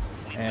right,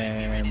 we might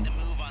be ready to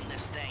move on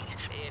this thing.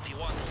 If you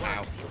want to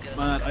work, you'll get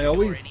Man, a I door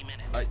always... any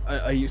minute.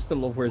 I used to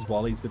love Where's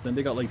Wally's, but then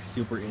they got like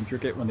super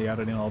intricate when they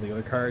added in all the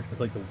other characters,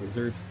 like the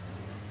wizard.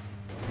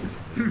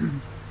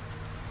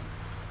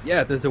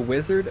 Yeah, there's a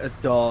wizard, a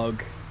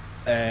dog,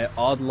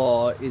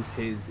 Oddlaw is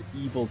his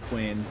evil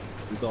twin,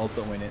 who's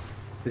also in it.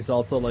 There's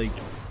also like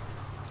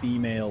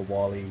female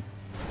Wally,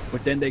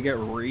 but then they get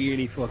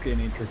really fucking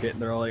intricate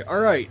and they're all like,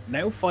 alright,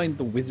 now find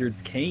the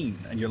wizard's cane,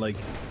 and you're like,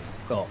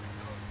 oh,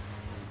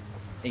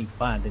 ain't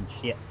finding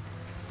shit.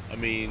 I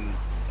mean,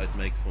 I'd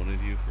make fun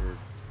of you for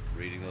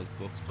reading those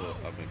books, but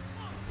I'm like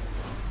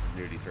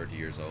nearly 30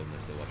 years old and I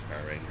still watch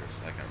Power Rangers.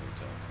 I can't really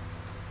tell.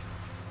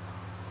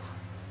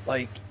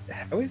 Like,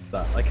 how is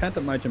that? I can't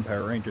imagine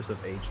Power Rangers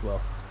have aged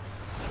well.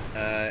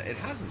 It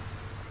hasn't.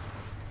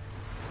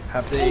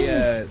 Have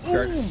they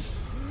started...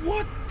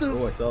 What the?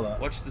 Oh, I saw that.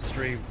 Watch the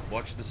stream.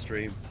 Watch the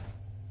stream.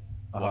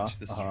 Watch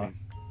the stream.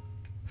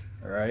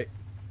 Alright,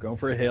 going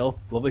for a hill.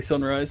 Lovely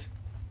sunrise.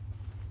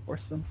 Or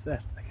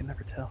sunset. I can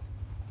never tell.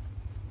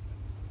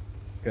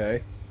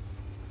 Okay.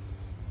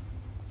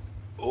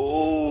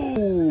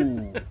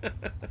 Oh!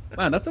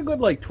 Man, that's a good,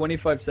 like,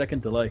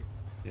 25-second delay.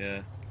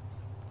 Yeah.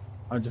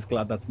 I'm just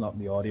glad that's not in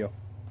the audio.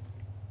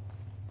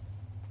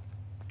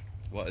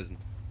 What isn't?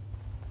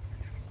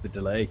 The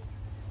delay.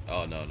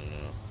 Oh, no.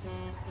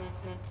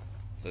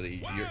 So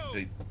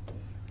that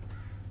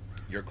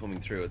you're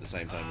coming through at the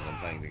same time as I'm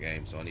playing the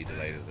game, so any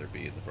delay that there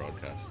be in the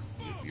broadcast,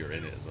 you're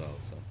in it as well,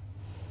 so...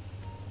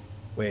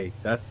 Wait,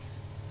 that's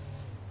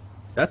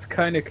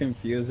kind of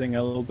confusing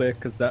a little bit,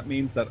 because that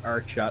means that our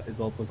chat is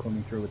also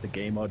coming through with the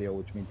game audio,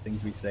 which means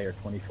things we say are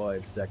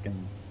 25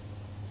 seconds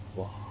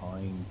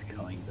behind,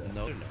 kinda.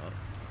 No, they're not.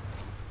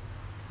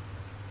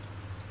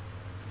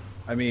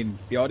 I mean,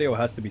 the audio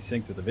has to be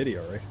synced with the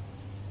video, right?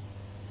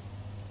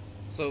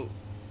 So...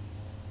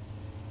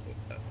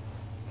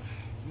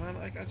 man,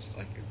 I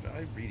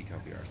really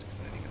can't be arsed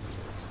explaining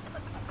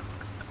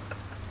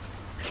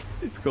it.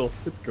 It's cool,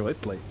 it's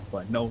late, it's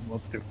fine, no one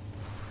wants to.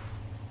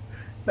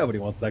 Nobody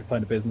wants that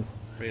kind of business.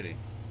 Really?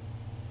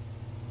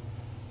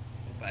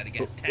 About to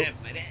get time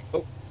for that.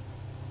 Oh.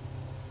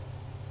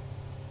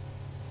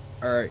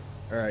 Alright.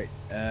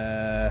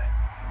 The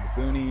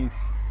boonies.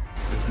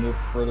 Let's move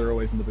further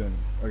away from the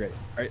boonies. Okay.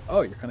 Alright.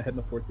 Oh, you're kind of heading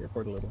up towards the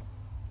airport a little.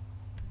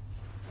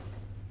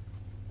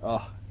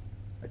 Oh,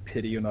 I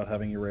pity you not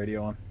having your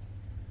radio on.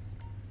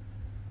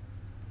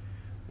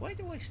 Why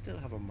do I still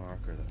have a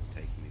marker that's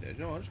taking me there? You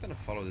know, I'm just going to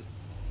follow this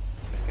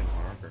fucking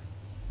marker.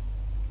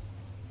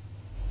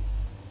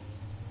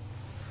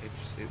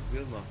 It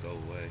will not go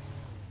away.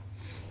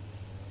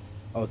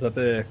 Oh, is that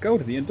the... Go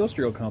to the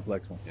industrial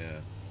complex one. Yeah.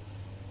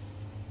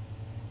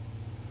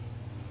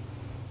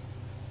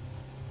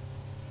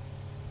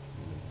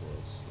 The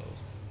world's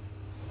slowest.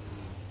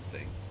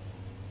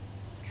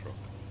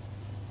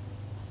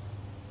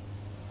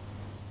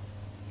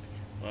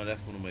 I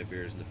left one of my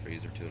beers in the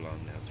freezer too long,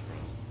 now it's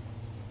frozen.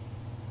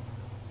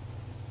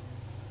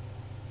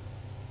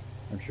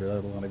 I'm sure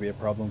that'll only be a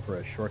problem for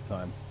a short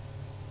time.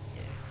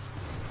 Yeah.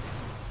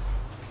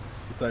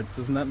 Besides,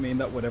 doesn't that mean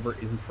that whatever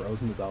isn't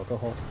frozen is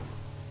alcohol?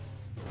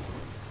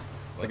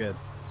 What? Like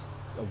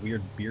a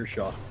weird beer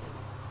shot.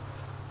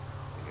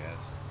 I guess.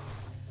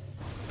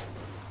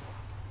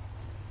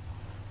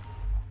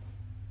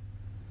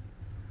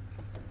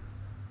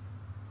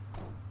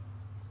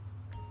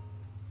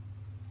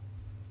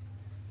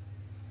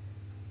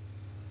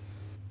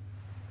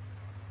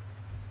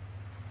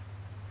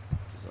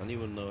 Does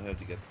anyone know how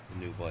to get the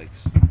new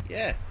bikes?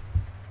 Yeah!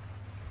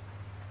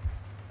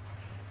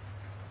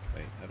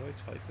 Wait, how do I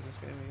type in this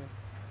game again?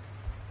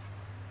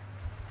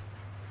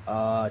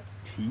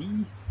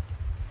 T?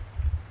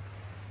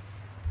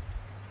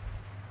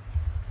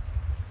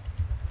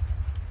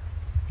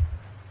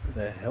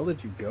 Where the hell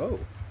did you go?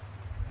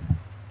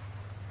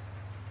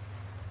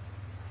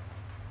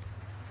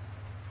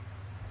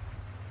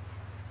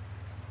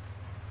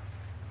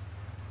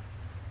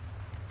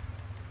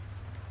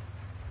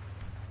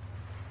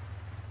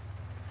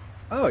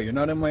 Oh, you're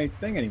not in my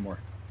thing anymore.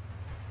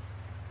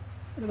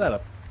 Look that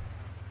up.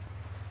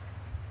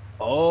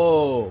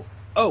 Oh!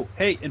 Oh,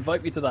 hey,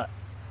 invite me to that.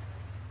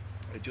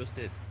 I just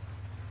did.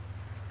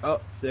 Oh,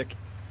 sick.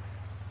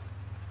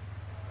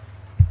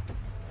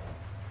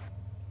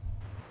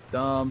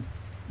 Dom,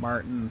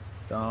 Martin,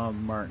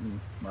 Dom, Martin,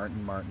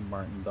 Martin, Martin,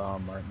 Martin,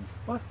 Dom, Martin.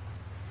 What?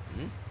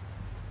 Hmm?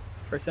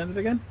 Try send it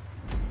again?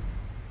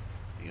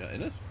 You not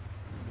in it?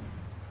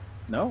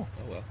 No.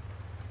 Oh well.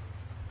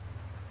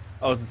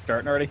 Oh, is it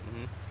starting already?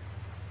 Mm-hmm.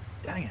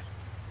 Dang it.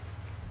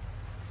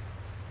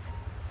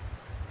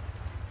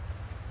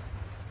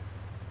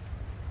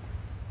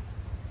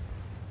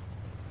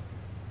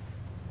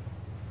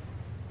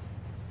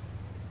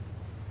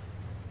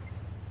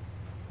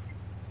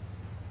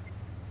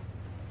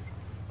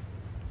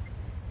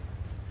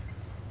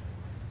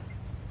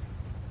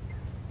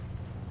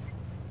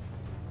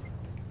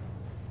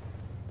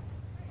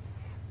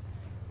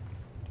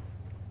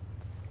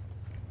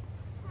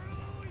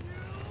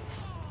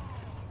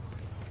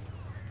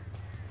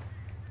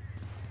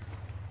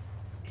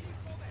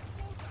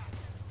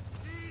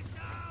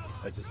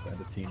 I just found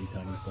a teeny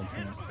tiny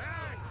something.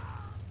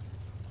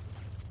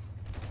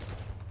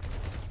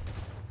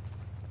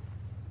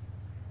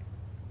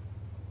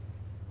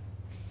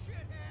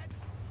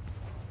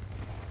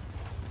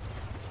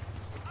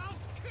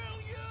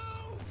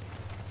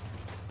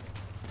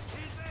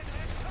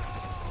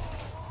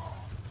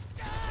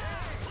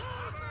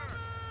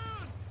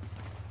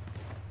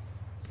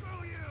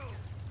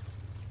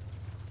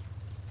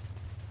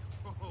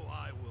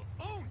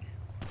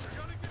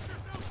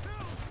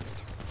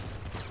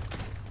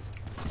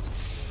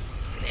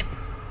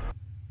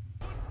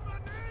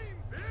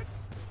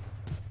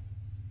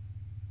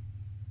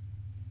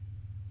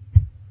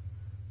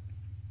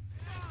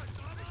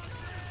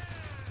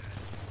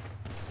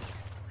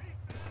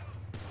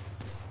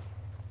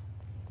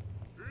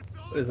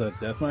 What is that,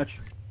 deathmatch?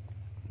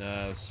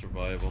 No, it's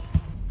survival.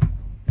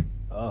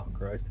 Oh,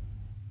 Christ.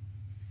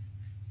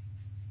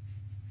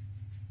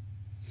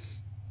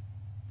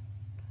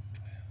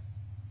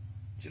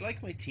 Do you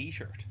like my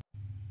t-shirt?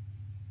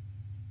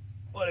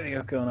 What have you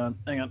got going on?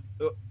 Hang on.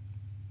 Oh.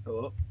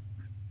 Oh.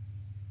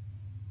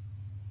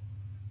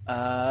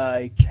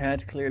 I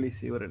can't clearly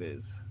see what it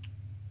is.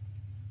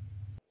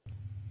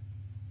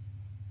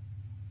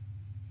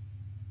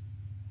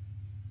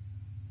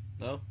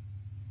 No?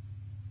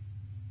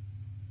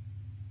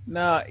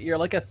 Nah, you're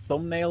like a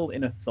thumbnail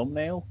in a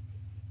thumbnail.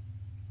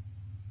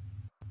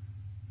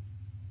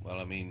 Well,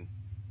 I mean,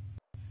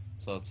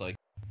 so it's like,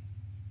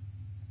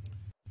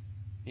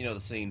 you know the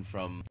scene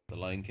from The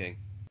Lion King?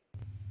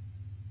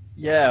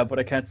 Yeah, but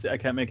I can't see, I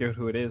can't make out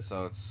who it is.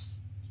 So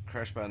it's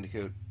Crash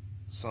Bandicoot,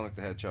 Sonic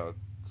the Hedgehog,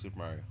 Super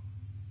Mario.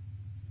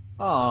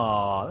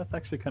 Aw, that's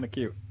actually kind of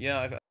cute. Yeah,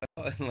 I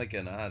saw it in like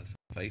an ad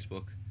on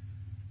Facebook.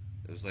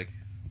 It was like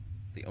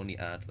the only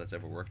ad that's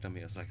ever worked on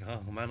me. I was like,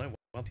 oh man, I want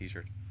a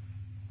t-shirt.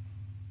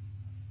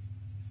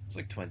 It's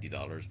like $20,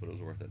 but it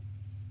was worth it.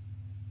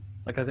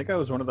 Like, I think I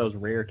was one of those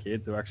rare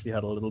kids who actually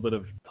had a little bit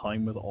of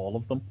time with all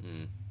of them.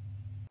 Mm.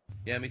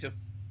 Yeah, me too.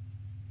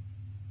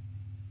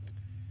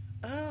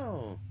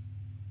 Oh,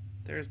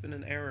 there's been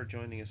an error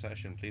joining a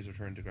session. Please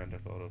return to Grand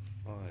Theft Auto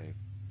 5.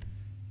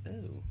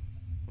 Oh,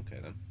 okay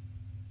then.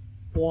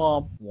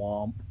 Womp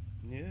womp.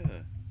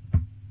 Yeah.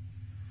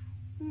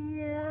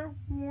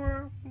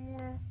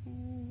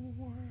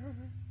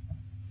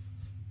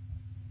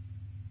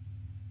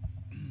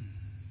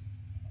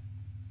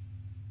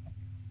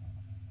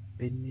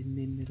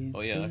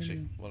 Oh yeah,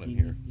 actually, while I'm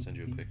here, I'll send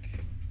you a quick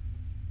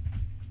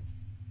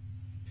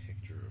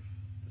picture of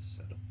the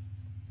setup.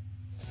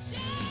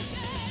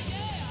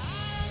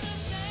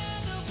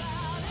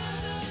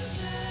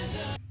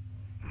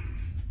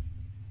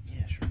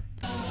 Yeah, sure.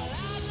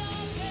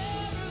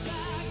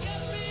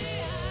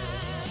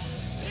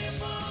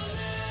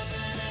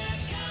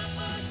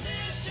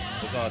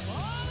 Oh god,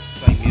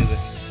 playing music.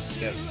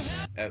 Get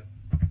out.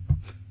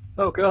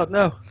 Oh god,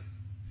 no.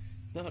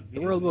 Not The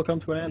world will come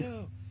to an end.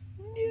 No.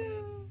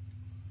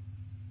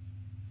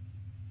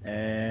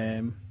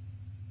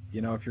 Do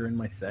you know if you're in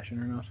my session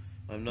or not?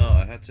 I'm not.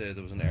 I had to.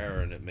 There was an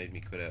error and it made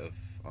me quit out of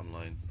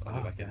online. I'll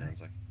go back in and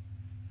it's like,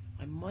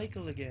 I'm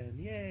Michael again.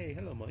 Yay!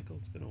 Hello, Michael.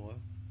 It's been a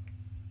while.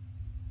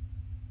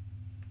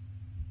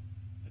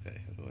 Okay,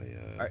 how do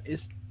I?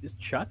 Is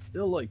chat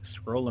still like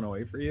scrolling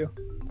away for you?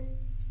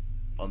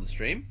 On the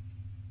stream?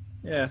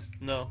 Yeah.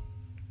 No.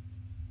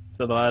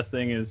 So the last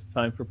thing is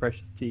time for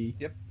precious tea.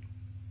 Yep.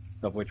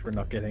 Of which we're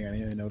not getting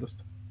any. I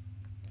noticed.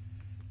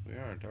 We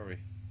aren't, are we?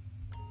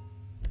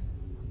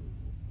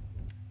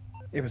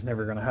 It was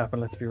never going to happen.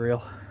 Let's be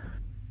real.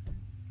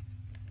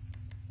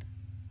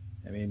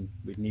 I mean,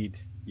 we'd need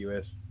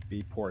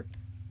USB port,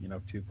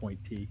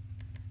 2.T.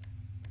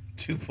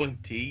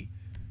 2.T?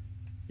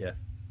 Yes.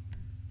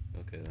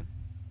 Okay then.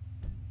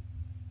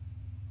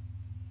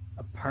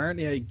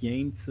 Apparently I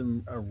gained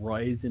a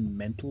rise in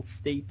mental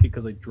state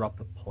because I dropped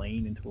a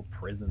plane into a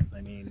prison. I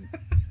mean...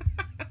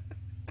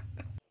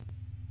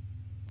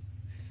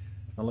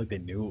 It's not like they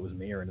knew it was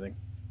me or anything.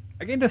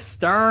 I gained a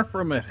star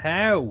from it.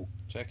 How?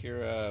 Check your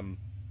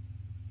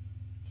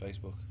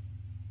Facebook.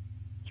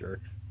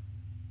 Jerks.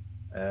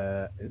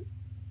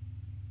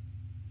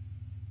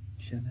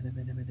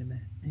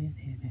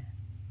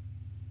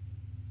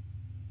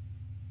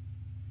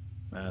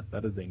 Matt,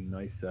 that is a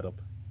nice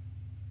setup.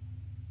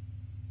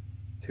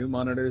 2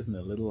 monitors and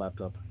a little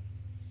laptop.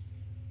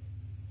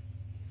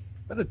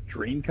 Is that a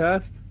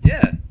Dreamcast?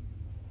 Yeah.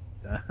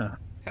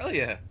 Hell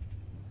yeah.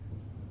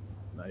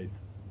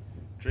 Nice.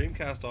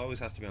 Dreamcast always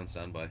has to be on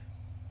standby.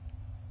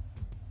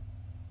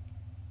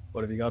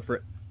 What have you got for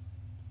it?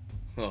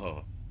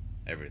 Oh,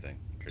 everything,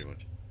 pretty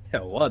much.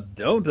 Yeah, what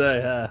don't I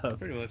have?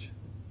 Pretty much.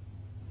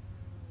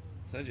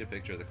 I'll send you a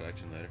picture of the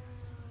collection later.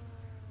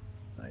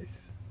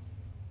 Nice.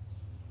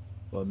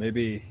 Well,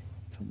 maybe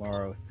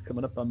tomorrow. It's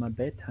coming up on my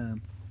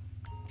bedtime.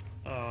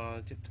 Oh,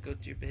 do you have to go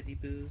to your Betty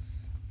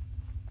Boos?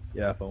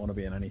 Yeah, if I want to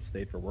be in any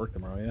state for work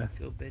tomorrow, yeah.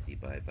 Go Betty,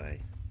 bye-bye.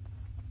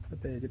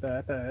 Betty,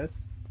 bye-bye.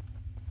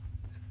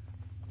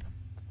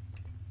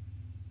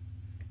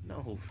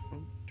 No,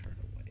 don't turn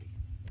away.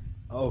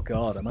 Oh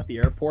god, I'm at the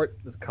airport.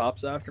 There's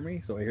cops after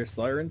me, so I hear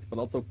sirens, but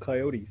also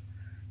coyotes.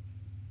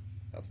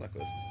 That's not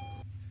good.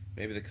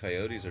 Maybe the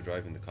coyotes are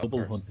driving the cop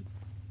Double cars.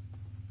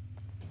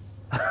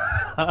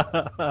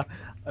 hunted.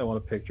 I want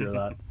a picture of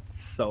that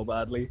so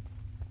badly.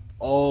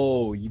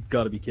 Oh, you've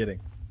got to be kidding.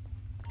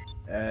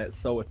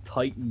 So a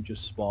Titan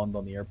just spawned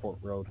on the airport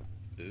road.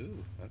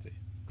 Ooh, fancy.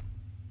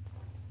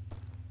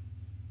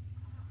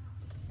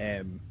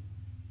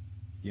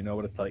 You know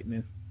what a Titan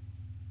is?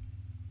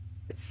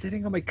 It's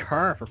sitting on my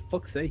car, for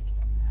fuck's sake.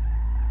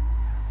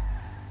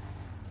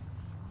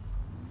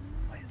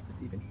 Why is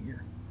this even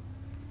here?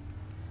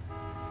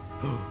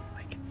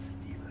 I can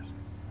steal it.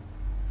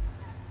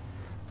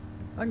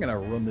 I'm gonna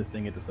run this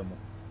thing into someone.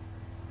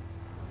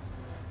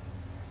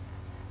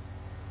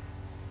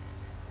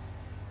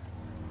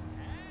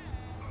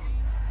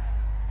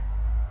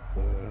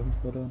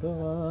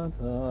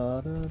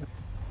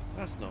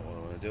 That's not what I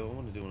want to do. I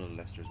want to do one of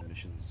Lester's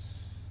missions.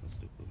 Let's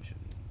do a mission.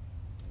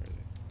 Where are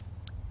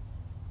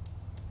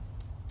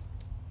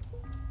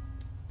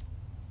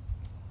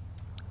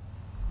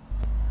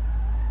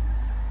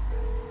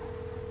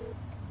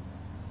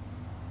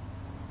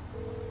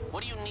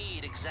What do you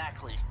need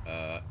exactly?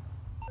 they?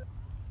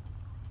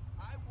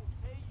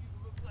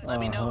 Let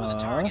me know who the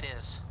target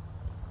is.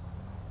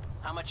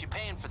 How much you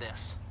paying for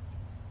this?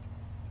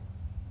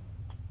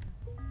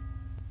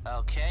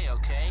 Okay,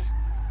 okay.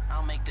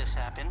 I'll make this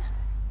happen.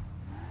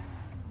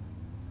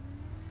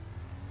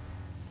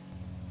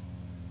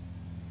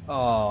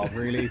 Oh,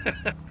 really?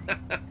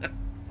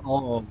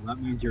 Oh, that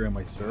means you're in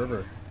my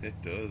server. It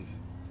does.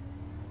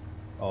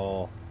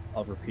 Oh,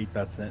 I'll repeat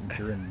that sentence.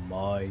 You're in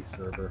my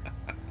server.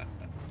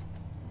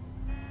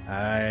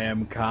 I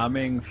am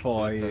coming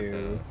for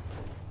you.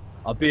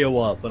 I'll be a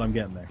while, but I'm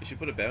getting there. You should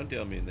put a bounty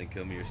on me and then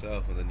kill me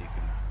yourself, and then you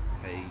can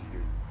pay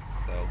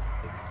yourself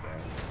the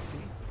bounty.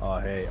 Oh,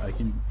 hey, I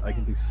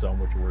can do so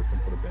much worse than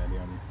put a bounty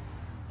on you.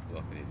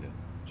 What can you do?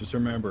 Just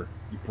remember,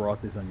 you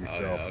brought this on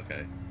yourself. Oh,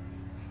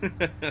 yeah,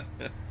 okay.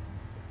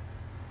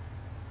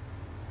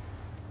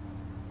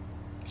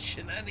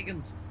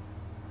 Shenanigans.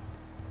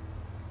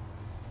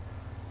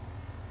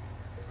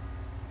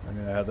 I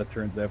mean, how that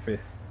turns out for you.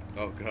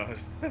 Oh god.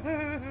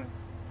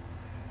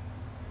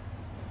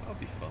 I'll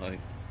be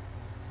fine.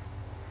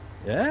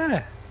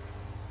 Yeah.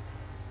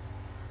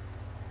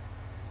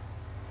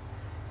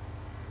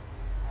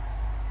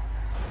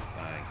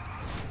 Bang.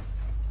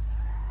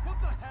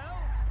 What the hell?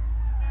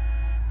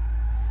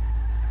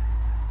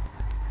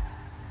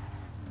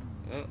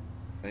 Oh,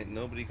 ain't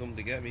nobody come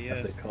to get me Have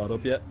yet. they caught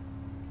up yet?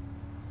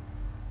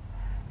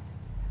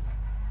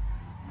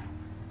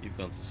 You've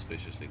gone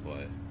suspiciously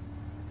quiet.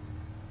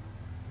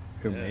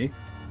 Who, Yeah. me?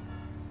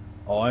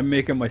 Oh, I'm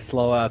making my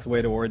slow ass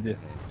way towards you.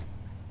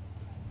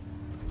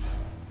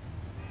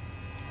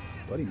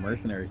 Bloody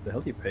mercenaries, the hell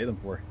do you pay them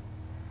for?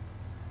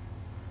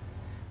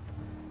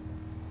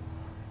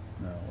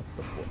 No, what's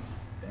the point?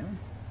 Down?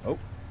 Oh,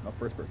 not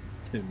first person.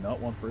 Do not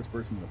want first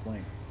person in the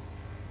plane.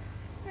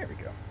 There we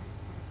go.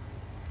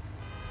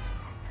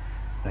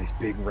 Nice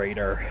big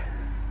radar.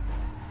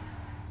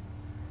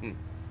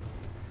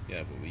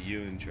 Yeah, but with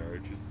you in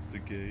charge, it's the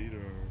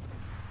gator.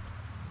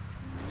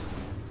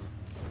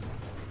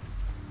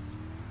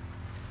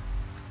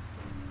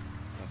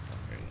 That's not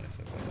very nice.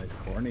 Nice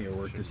corny you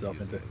worked yourself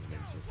into.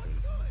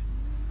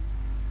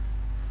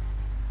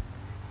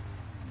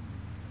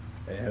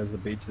 Hey, how's the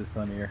beach this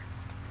time of year?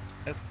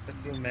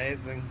 It's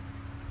amazing.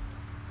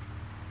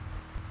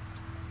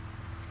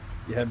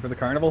 You heading for the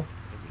carnival?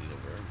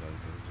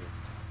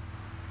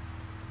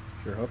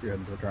 Sure hope you're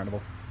heading for the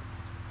carnival.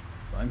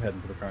 So I'm heading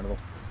for the carnival.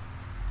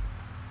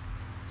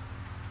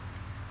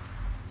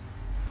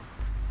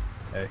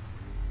 Hey,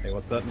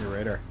 what's that in your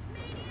radar?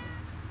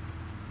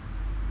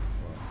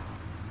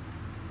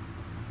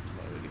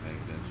 Not really paying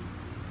attention.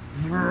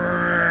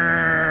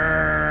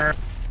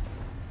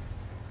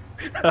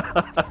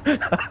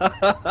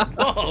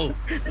 Whoa!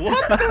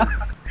 What the?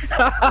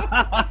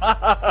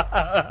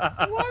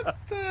 What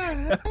the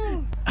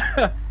hell?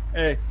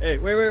 Hey,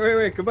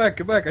 wait, come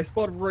back. I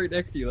spotted right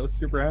next to you. That was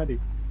super handy.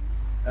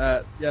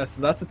 Yeah,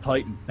 so that's a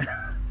Titan.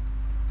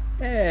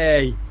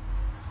 Hey!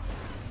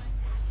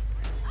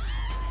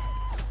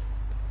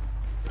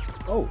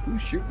 Oh,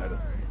 who's shooting at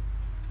us?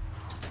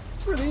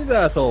 Who are these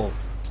assholes?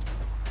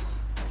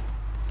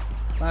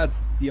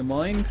 Lads, do you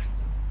mind?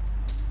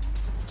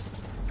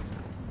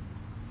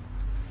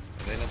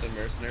 Are they not the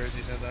mercenaries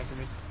you sent after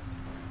me?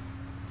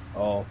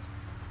 Oh.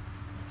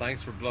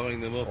 Thanks for blowing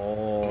them up.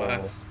 Oh.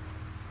 Mass.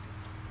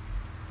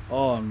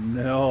 Oh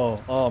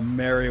no. Oh,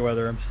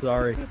 Merryweather, I'm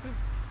sorry.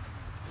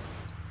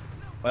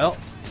 Well,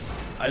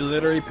 I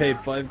literally paid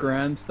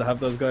 $5,000 to have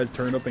those guys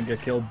turn up and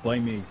get killed by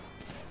me.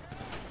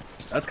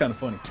 That's kind of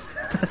funny.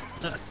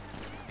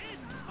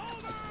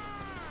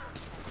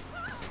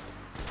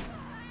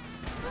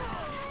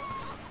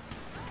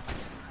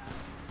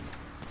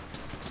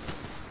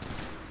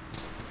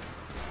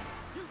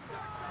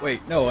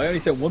 Wait, no, I only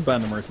said one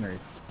band of mercenaries.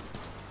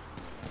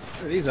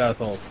 Who are these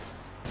assholes?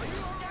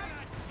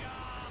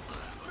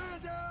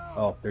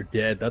 Oh, they're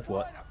dead, that's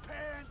what.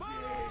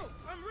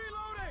 I'm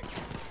reloading!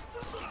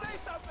 Say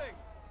something!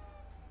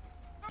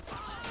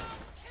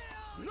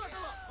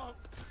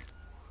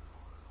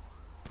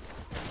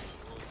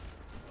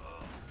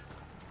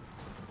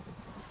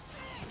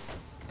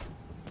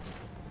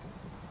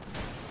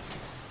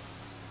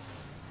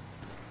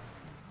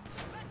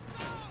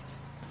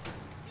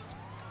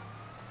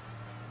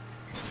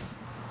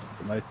 It's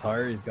a nice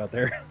tire he's got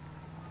there.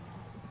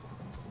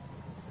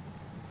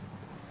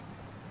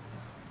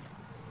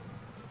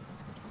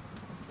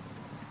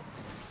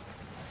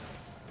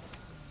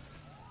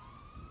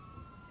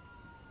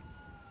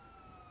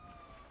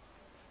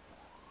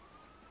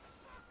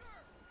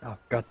 Oh,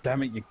 god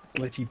damn it, you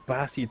glitchy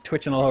bastard, you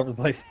twitching all over the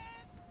place.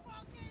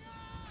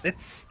 Sit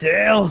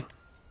still!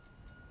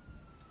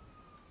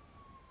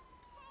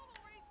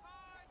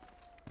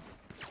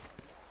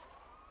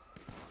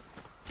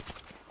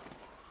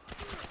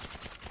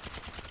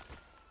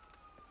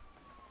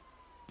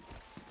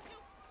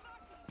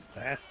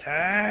 Fast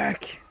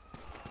tack!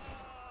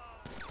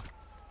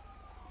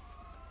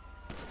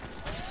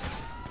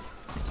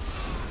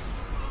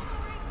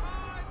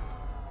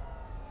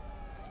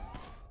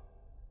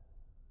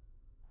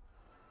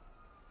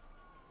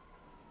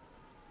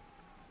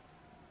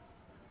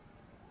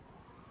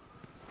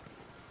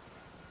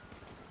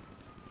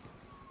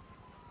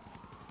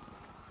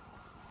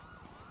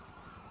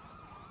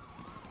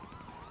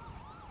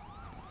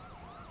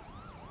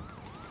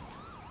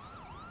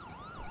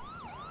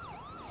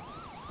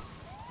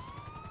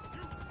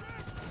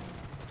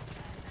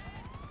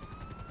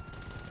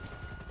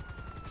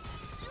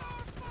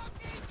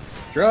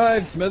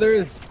 Drive,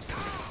 Smithers!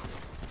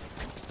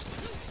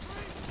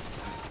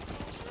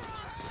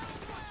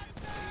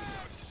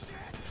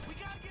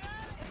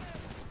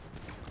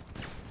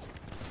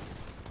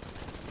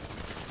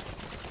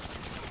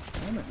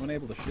 I'm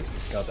unable to shoot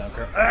this goddamn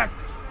car. Ah!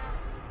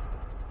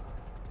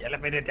 You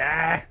let me to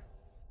die!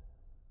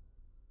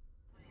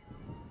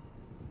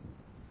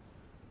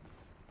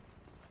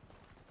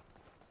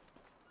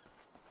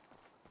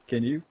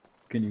 Can you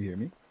hear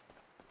me?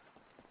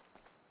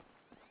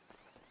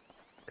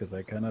 Because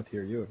I cannot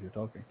hear you if you're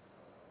talking.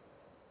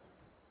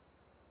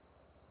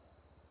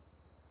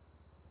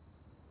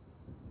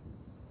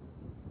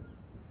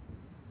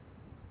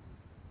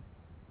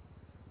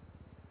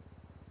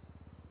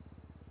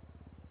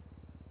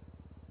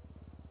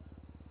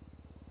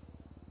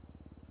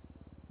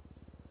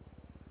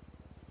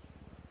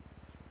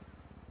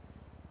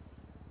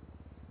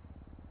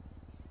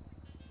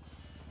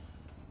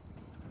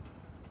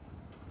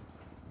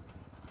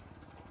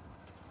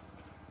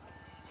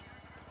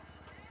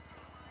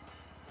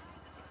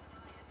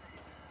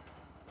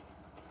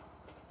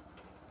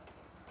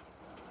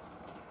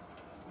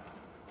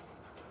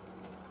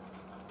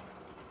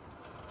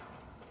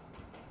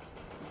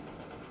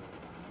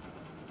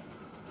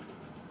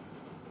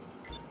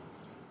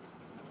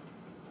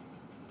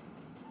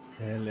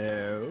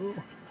 Hello.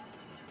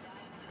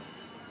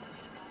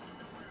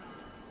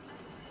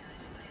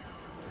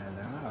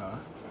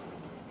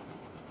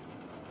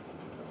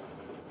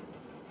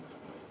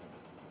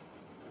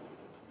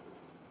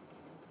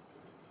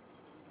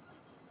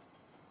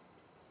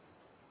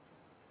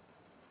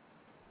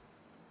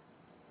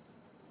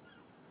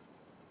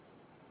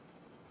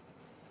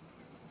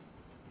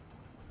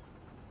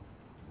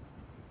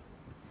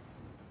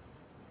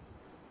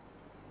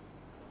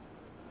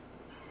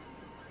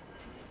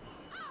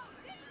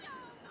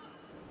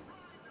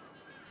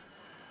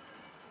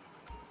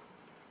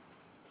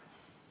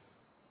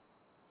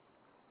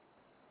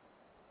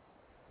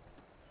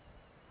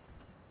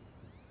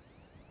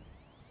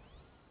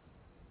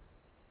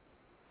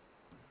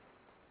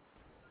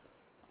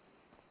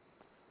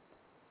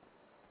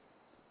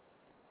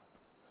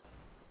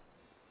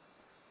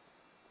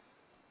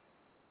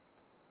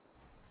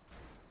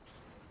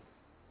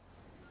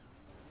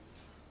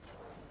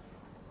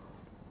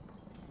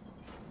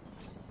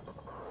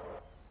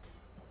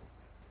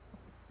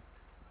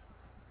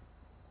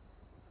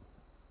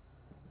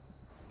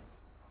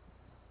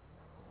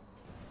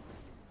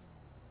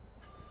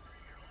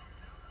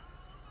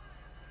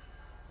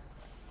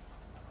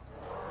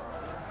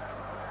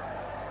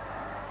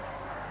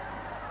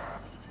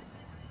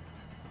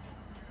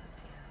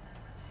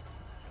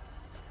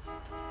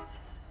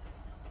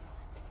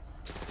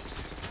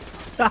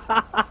 What?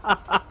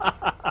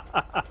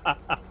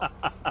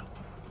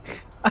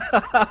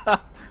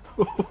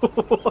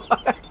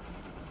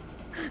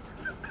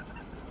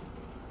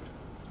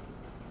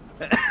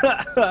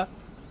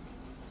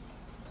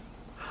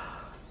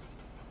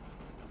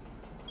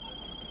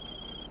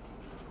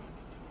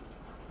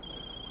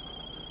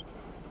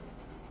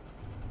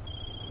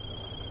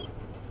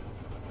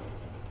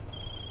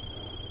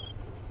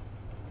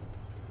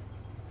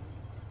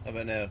 How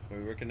about now? Are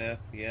we working now?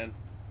 Again?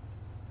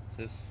 Is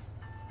this?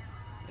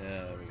 Yeah,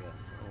 there we go.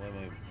 Oh, why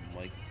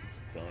my mic keeps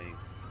dying.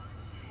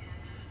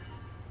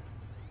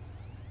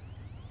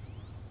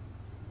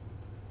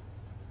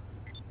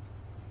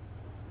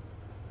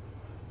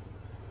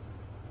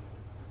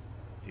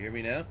 Do you hear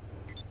me now?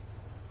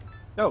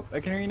 No, I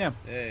can hear you now.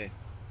 Hey.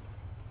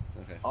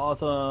 Okay.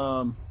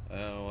 Awesome. I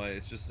don't know why.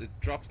 It's just, it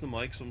drops the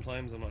mic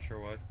sometimes. I'm not sure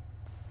why.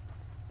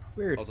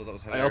 Weird. Also, that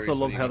was I hilarious. also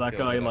love when you how got that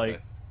killed guy, by like...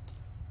 guy.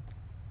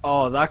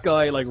 Oh, that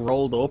guy, like,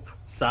 rolled up,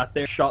 sat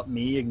there, shot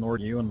me,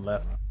 ignored you, and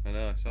left. I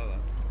know, I saw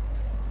that.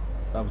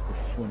 That was the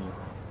funniest.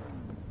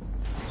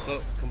 So,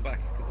 come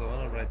back, because I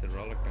want to ride the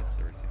roller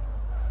coaster with you.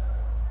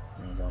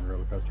 I'm gonna go on the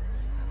roller coaster.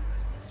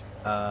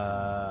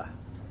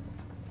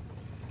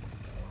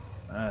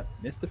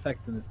 Mist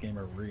effects in this game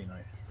are really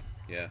nice.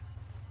 Yeah.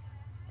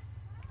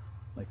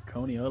 Like,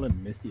 Coney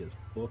Island misty as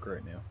fuck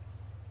right now.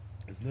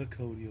 It's not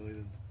Coney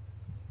Island.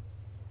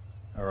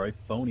 Alright,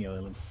 Phony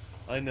Island.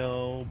 I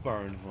know,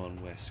 Baron von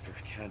Wesker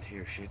can't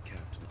hear shit,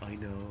 Captain. I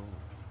know.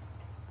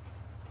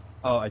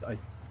 Oh,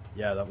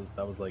 yeah,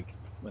 that was like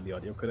when the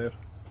audio cut out.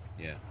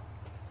 Yeah.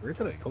 Weird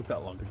that it took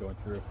that long to go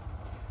through.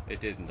 It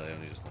didn't, I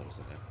only just noticed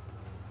it now.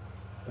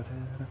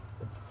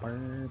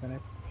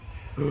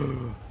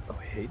 Oh,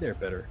 hey there,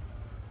 better.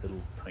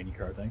 Little tiny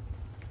car thing.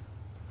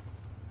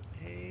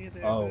 Hey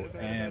there, Oh,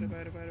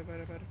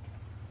 better.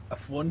 a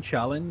fun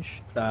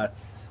challenge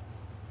that's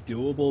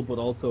doable but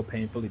also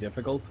painfully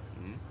difficult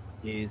Mhm.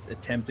 is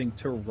attempting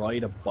to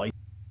ride a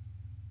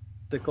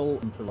bicycle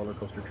into the roller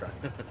coaster track.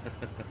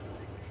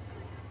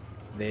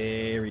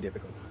 Very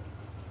difficult.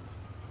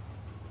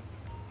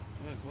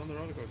 Alright, come on the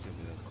roller coaster with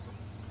me then.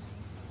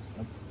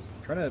 I'm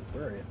trying to...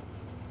 Where are you?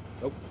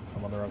 Oh,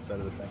 I'm on the wrong side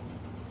of the thing.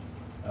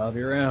 I'll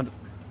be around.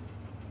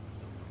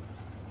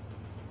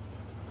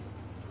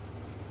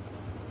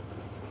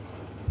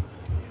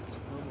 It's a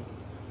combo.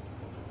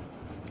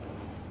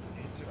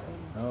 It's a combo.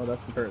 Oh,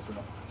 that's the Ferris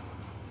wheel.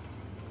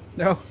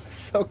 No,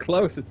 so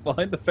close. It's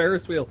behind the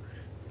Ferris wheel.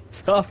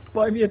 Stop.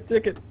 Buy me a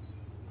ticket.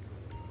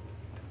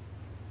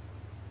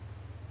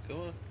 Come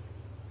on.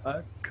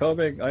 I'm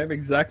coming. I'm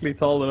exactly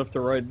tall enough to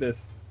ride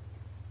this.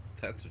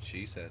 That's what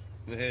she said.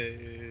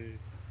 Hey.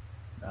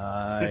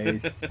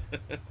 Nice.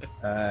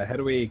 How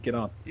do we get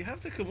on? You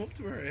have to come up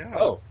to where I am.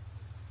 Oh.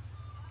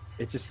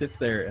 It just sits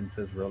there and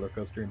says roller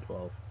coaster in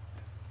 12.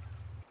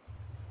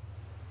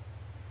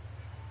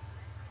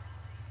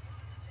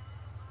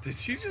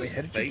 Did you just Wait,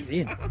 how did you face get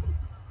in? palm?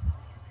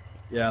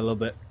 Yeah, a little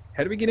bit.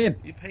 How do we get in?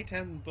 You pay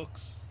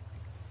 $10.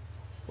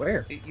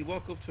 Where? You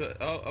walk up to it.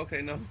 Oh,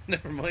 okay, no,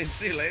 never mind.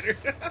 See you later.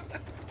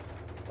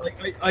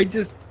 Like, I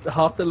just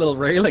hopped the little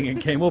railing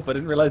and came up. I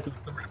didn't realize it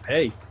was somewhere to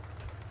pay.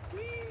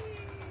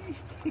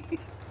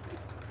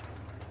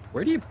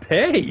 Where do you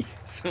pay?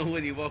 So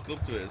when you walk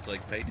up to it, it's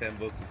like pay $10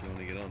 if you want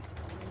to get on.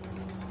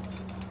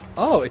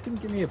 Oh, it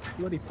didn't give me a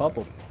bloody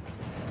pop-up.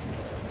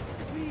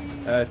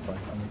 It's fine.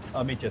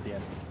 I'll meet you at the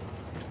end.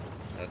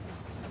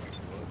 That's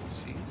what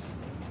she's.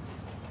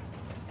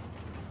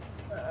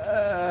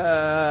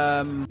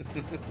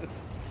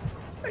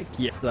 I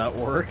guess that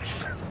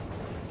works.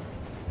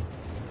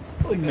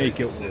 We'll The guy's make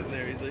it just work. sitting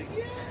there. He's like,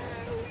 yeah,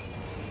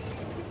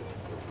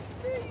 it's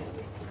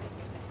amazing.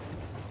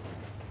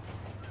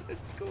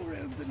 Let's go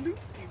around the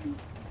loop-de-loop.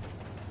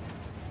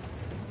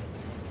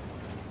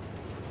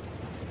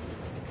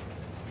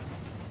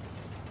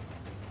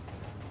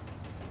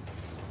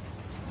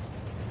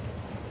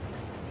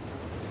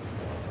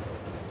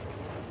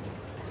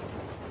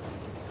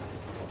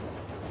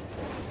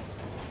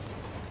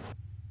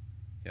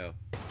 Yo.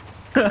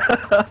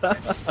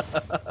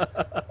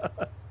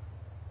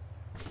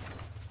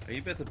 Are you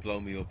about to blow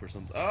me up or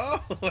something?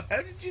 Oh, how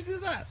did you do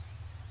that?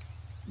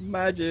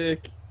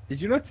 Magic.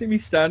 Did you not see me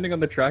standing on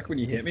the track when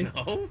you hit me?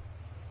 No.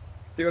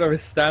 Dude, I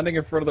was standing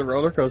in front of the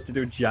roller coaster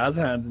doing jazz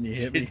hands and you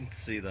hit me. Didn't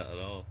see that at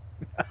all.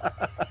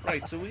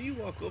 Right, so when you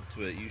walk up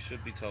to it, you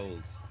should be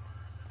told,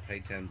 pay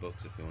 $10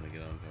 if you want to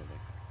get on, kind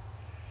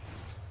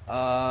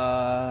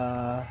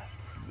of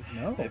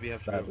thing. No. Maybe you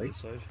have to go sadly. to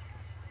this side.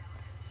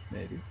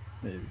 Maybe.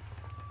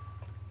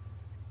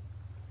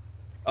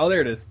 Oh,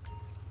 there it is.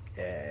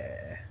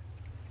 Yeah.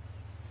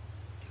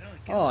 Get on,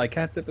 get Oh, on. I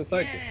can't sit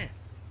beside you.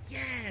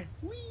 Yeah,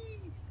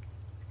 whee!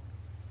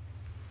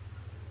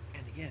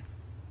 And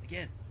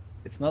again.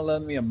 It's not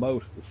letting me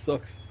emote. It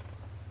sucks.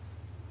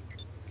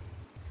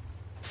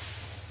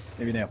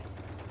 Maybe now.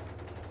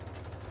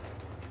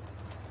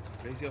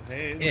 Raise your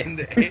hands Yeah. in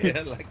the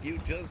air like you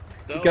just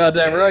don't.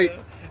 Goddamn right.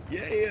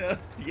 Yeah.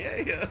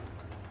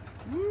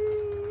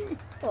 Woo!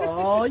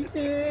 Oh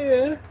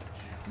yeah.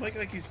 My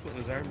guy keeps putting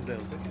his arms down.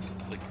 It's like he's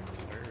like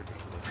tired or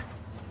something.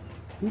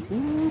 What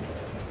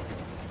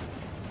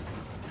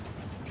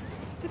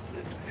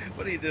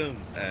are you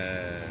doing?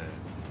 I'm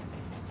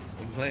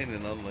playing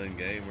an online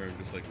game where I'm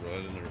just like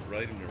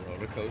riding a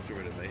roller coaster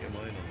with a mate of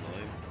mine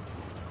online.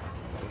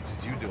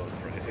 What did you do on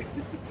Friday?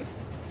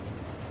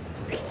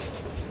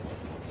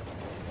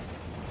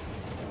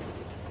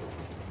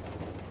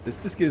 This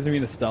just gives me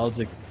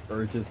nostalgic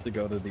urges to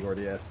go to the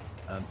RDS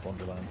and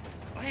Wonderland.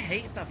 I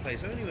hate that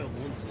place. I only went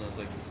once and I was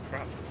like, this is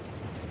crap.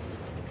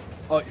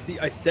 Oh, see,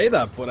 I say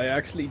that, but I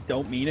actually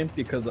don't mean it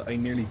because I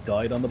nearly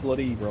died on the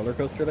bloody roller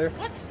coaster there.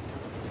 What?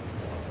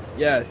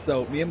 Yeah,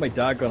 so me and my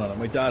dad got on it.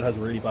 My dad has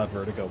really bad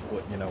vertigo,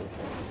 but you know,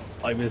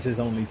 I was his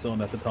only son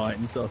at the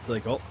time, so it's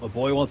like, oh, a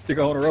boy wants to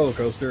go on a roller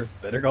coaster,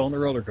 better go on the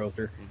roller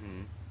coaster.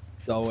 Mm-hmm.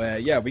 So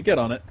yeah, we get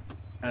on it,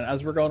 and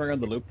as we're going around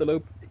the loop, the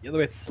other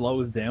way it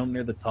slows down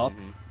near the top.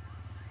 Mm-hmm.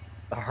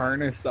 The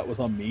harness that was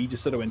on me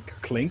just sort of went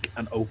clink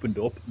and opened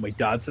up. My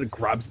dad sort of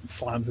grabs it and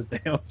slams it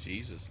down.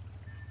 Jesus.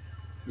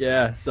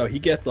 Yeah, so he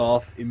gets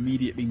off,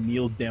 immediately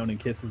kneels down and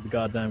kisses the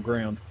goddamn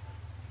ground.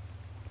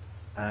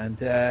 And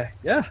yeah.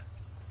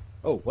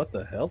 Oh, what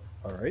the hell?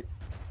 Alright.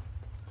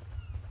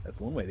 That's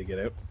one way to get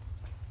out.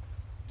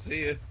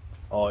 See ya.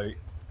 Oh,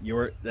 you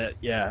were...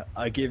 yeah,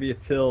 I give you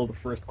till the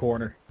first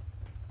corner.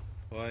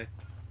 Why?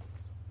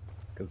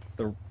 Because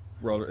the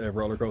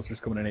roller coaster's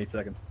coming in 8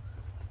 seconds.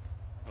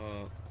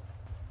 Oh.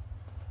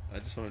 I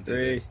just want to do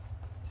 3, this.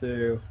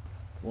 2,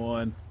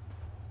 1...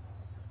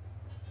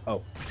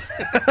 Oh.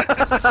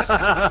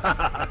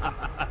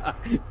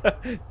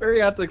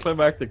 Very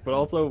anticlimactic, but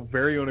also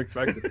very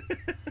unexpected.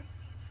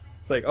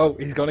 It's like, oh,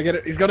 he's gonna get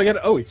it, he's gonna get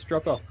it. Oh, he's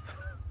dropped off.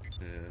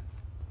 Yeah.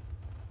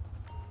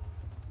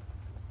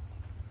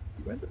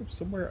 You ended up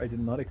somewhere I did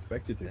not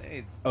expect you to.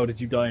 Hey. Oh,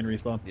 did you die and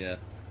respawn? Yeah.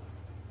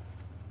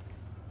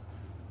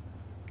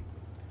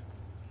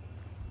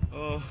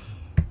 Oh.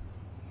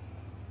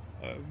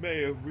 I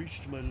may have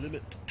reached my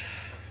limit.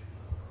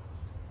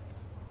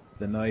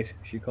 The night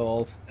she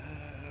calls.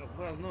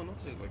 Well, no, not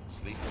to like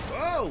sleep.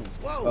 Whoa!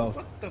 Whoa! Oh,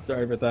 What the?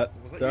 sorry about that.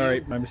 Was that Sorry,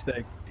 you? my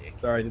mistake. Dick.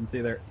 Sorry, I didn't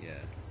see there. Yeah.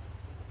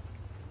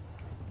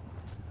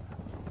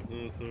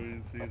 Oh, sorry, I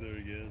didn't see there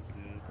again.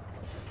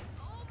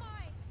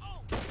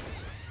 Yeah.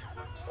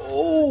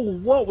 Oh,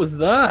 what was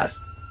that?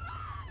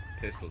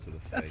 Pistol to the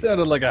face. That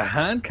sounded like a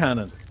hand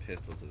cannon.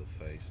 Pistol to the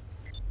face.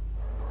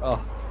 Oh,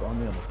 spawn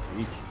me on the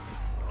beach.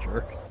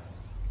 Jerk.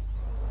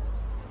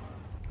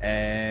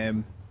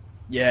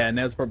 Yeah,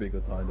 now's probably a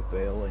good time to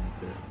bail. I need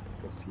to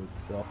go sleep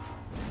myself.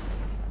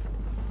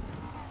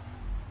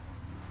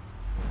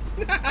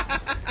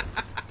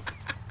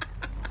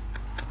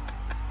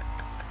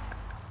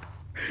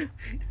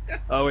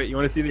 Oh wait, you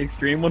want to see the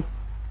extreme one?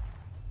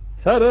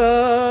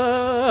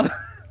 Ta-da!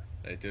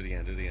 Hey, do it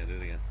again, do it again, do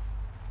it again.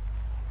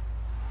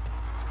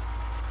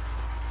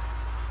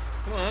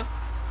 Come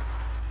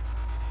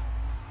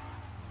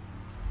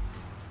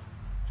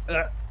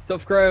on.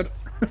 Tough crowd.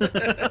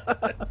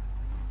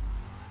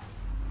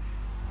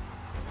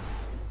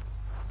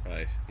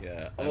 Right,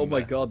 yeah. Oh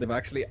my god, they've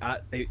actually I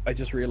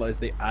just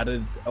realized they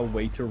added a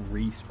way to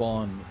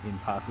respawn in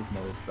passive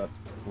mode. That's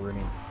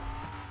brilliant.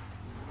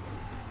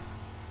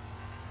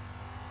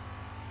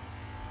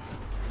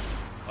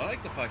 I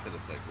like the fact that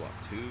it's like, what,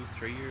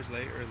 2-3 years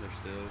later and they're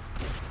still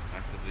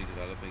actively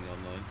developing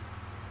online?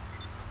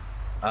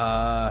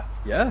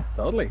 Yeah,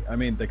 totally. I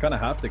mean, they kind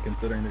of have to,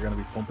 considering they're going to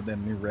be pumping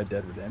in new Red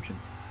Dead Redemption,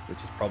 which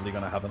is probably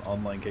going to have an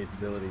online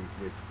capability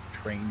with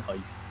train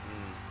heists,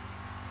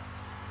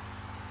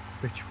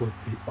 which would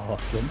be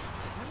awesome. I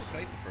haven't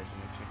played the first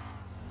one, actually.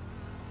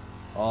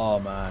 Oh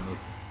man,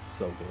 it's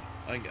so good.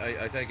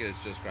 I take it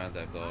it's just Grand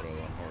Theft Auto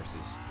on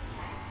horses.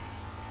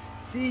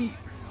 See,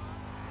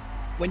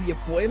 when you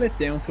boil it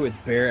down to its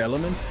bare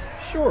elements,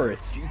 sure,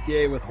 it's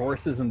GTA with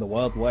horses in the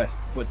Wild West,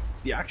 but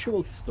the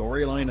actual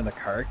storyline and the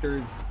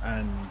characters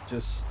and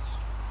just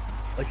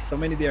like so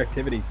many of the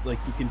activities, like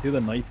you can do the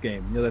knife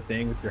game, you know that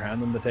thing with your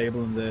hand on the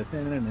table and the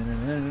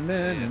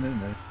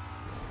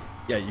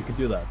yeah, you can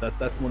do that.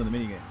 That's one of the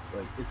mini games.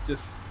 Like it's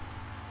just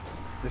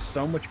there's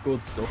so much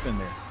good stuff in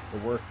there.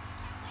 It works.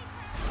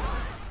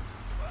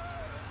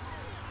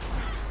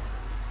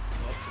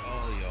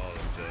 All y'all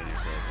enjoying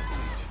yourself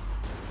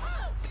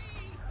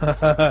on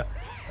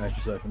Nice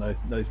yourself a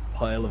nice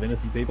pile of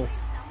innocent people.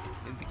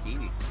 the beach. In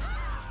bikinis.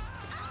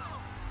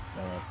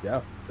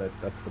 Yeah,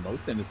 that's the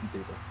most innocent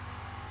people.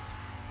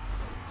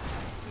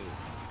 Ooh.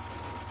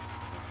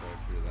 Not right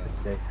through that.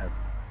 They have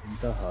nothing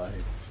to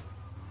hide.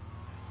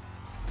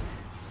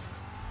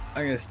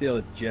 I'm gonna steal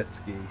a jet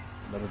ski.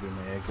 That'll be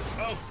my exit.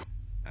 Oh!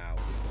 Ow.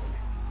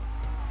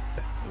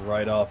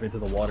 Right off into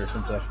the water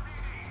sunset.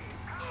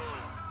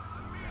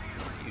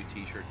 You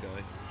t-shirt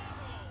guy.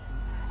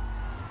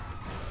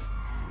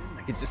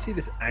 I can just see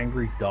this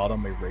angry dot on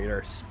my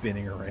radar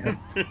spinning around.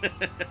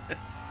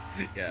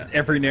 Yeah.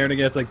 Every now and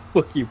again, it's like,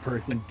 fuck you,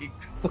 person.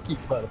 Fuck you,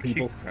 pile of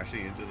people. Keep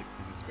crashing into the...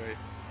 because it's great.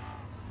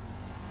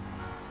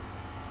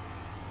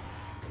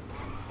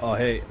 Oh,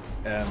 hey,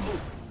 I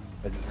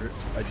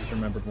just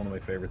remembered one of my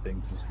favorite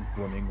things is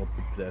running up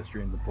to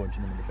pedestrians and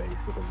punching them in the face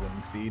with a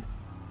running speed.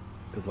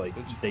 Because, like,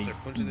 they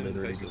Punching them in the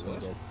literally face just with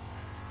what? results.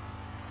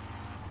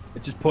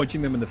 It's just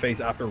punching them in the face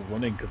after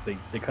running because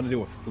they kind of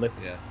do a flip.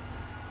 Yeah.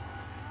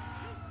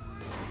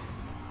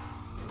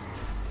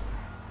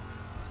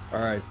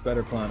 Alright,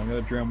 better plan. I'm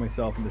gonna drown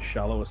myself in the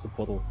shallowest of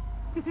puddles.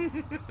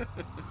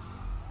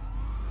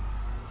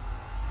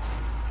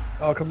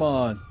 Oh, come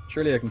on.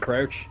 Surely I can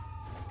crouch.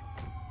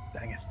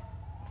 Dang it.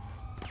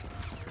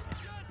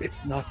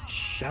 It's not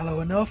shallow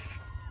enough.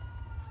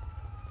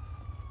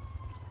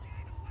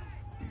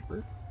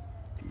 Deeper.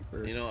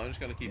 Deeper. You know, I'm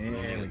just gonna keep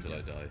running until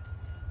I die.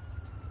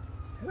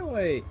 How do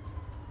I...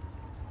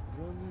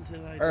 Run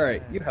till I die.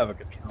 Alright, you have a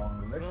control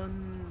on this.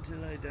 Run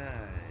till I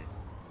die.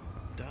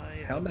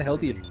 Die. How in the hell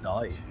do you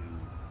die?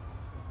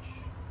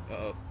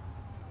 Uh-oh.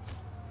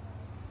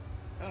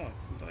 Oh, I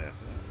didn't die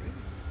after that, really.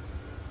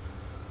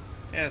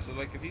 Yeah, so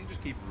like if you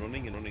just keep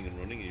running and running and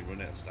running and you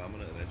run out of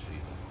stamina, eventually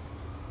you die.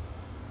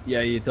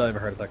 Yeah, you die of a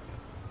heart attack.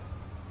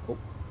 Oh.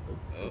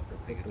 Oh, I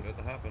think it's about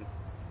to happen.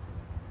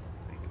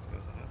 I think it's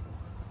about to happen.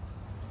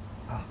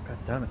 Oh, god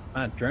damn it.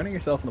 Man, drowning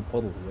yourself in a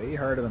puddle is way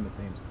harder than it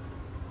seems.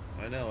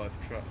 I know, I've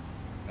tried.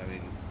 I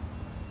mean...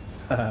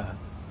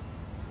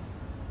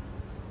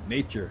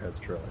 Nature has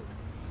tried.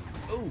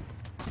 Oh!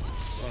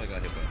 Oh, I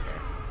got hit by a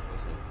car.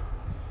 That's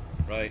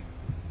not... Right.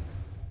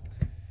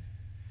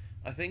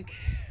 I think...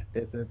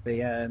 This is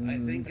the end. I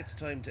think it's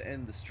time to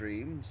end the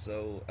stream,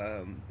 so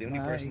the only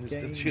person who's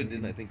still tuned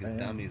in, I think, is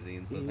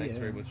Damazine, so thanks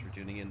very much for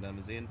tuning in,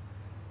 Damazine.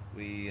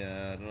 We,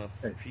 I don't know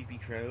if Creepy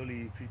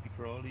Crowley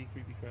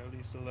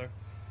is still there.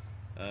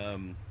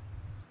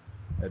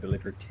 I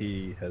believe her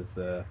tea has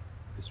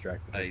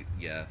distracted her.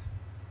 Yeah.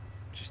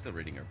 She's still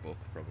reading her book,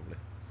 probably.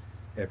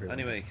 Everyone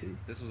Anyway,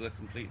 this was a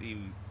completely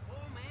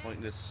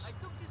pointless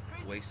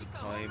waste of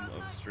time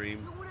of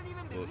stream,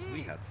 but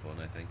we had fun,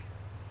 I think.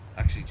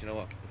 Actually, do you know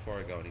what? Before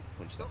I go, I need to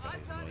punch that guy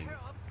who's annoying.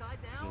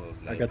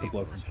 I got to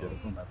blow some shit.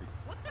 I'm happy.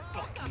 What the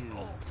fuck you?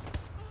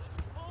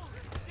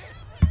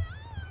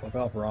 Fuck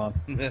off, Ron.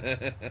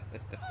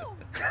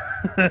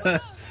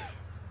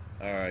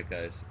 Alright,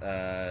 guys.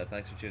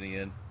 Thanks for tuning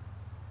in.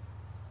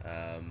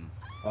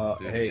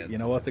 Hey, you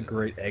know what's a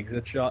great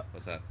exit shot?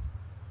 What's that?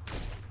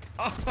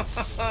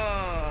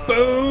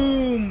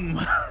 Boom!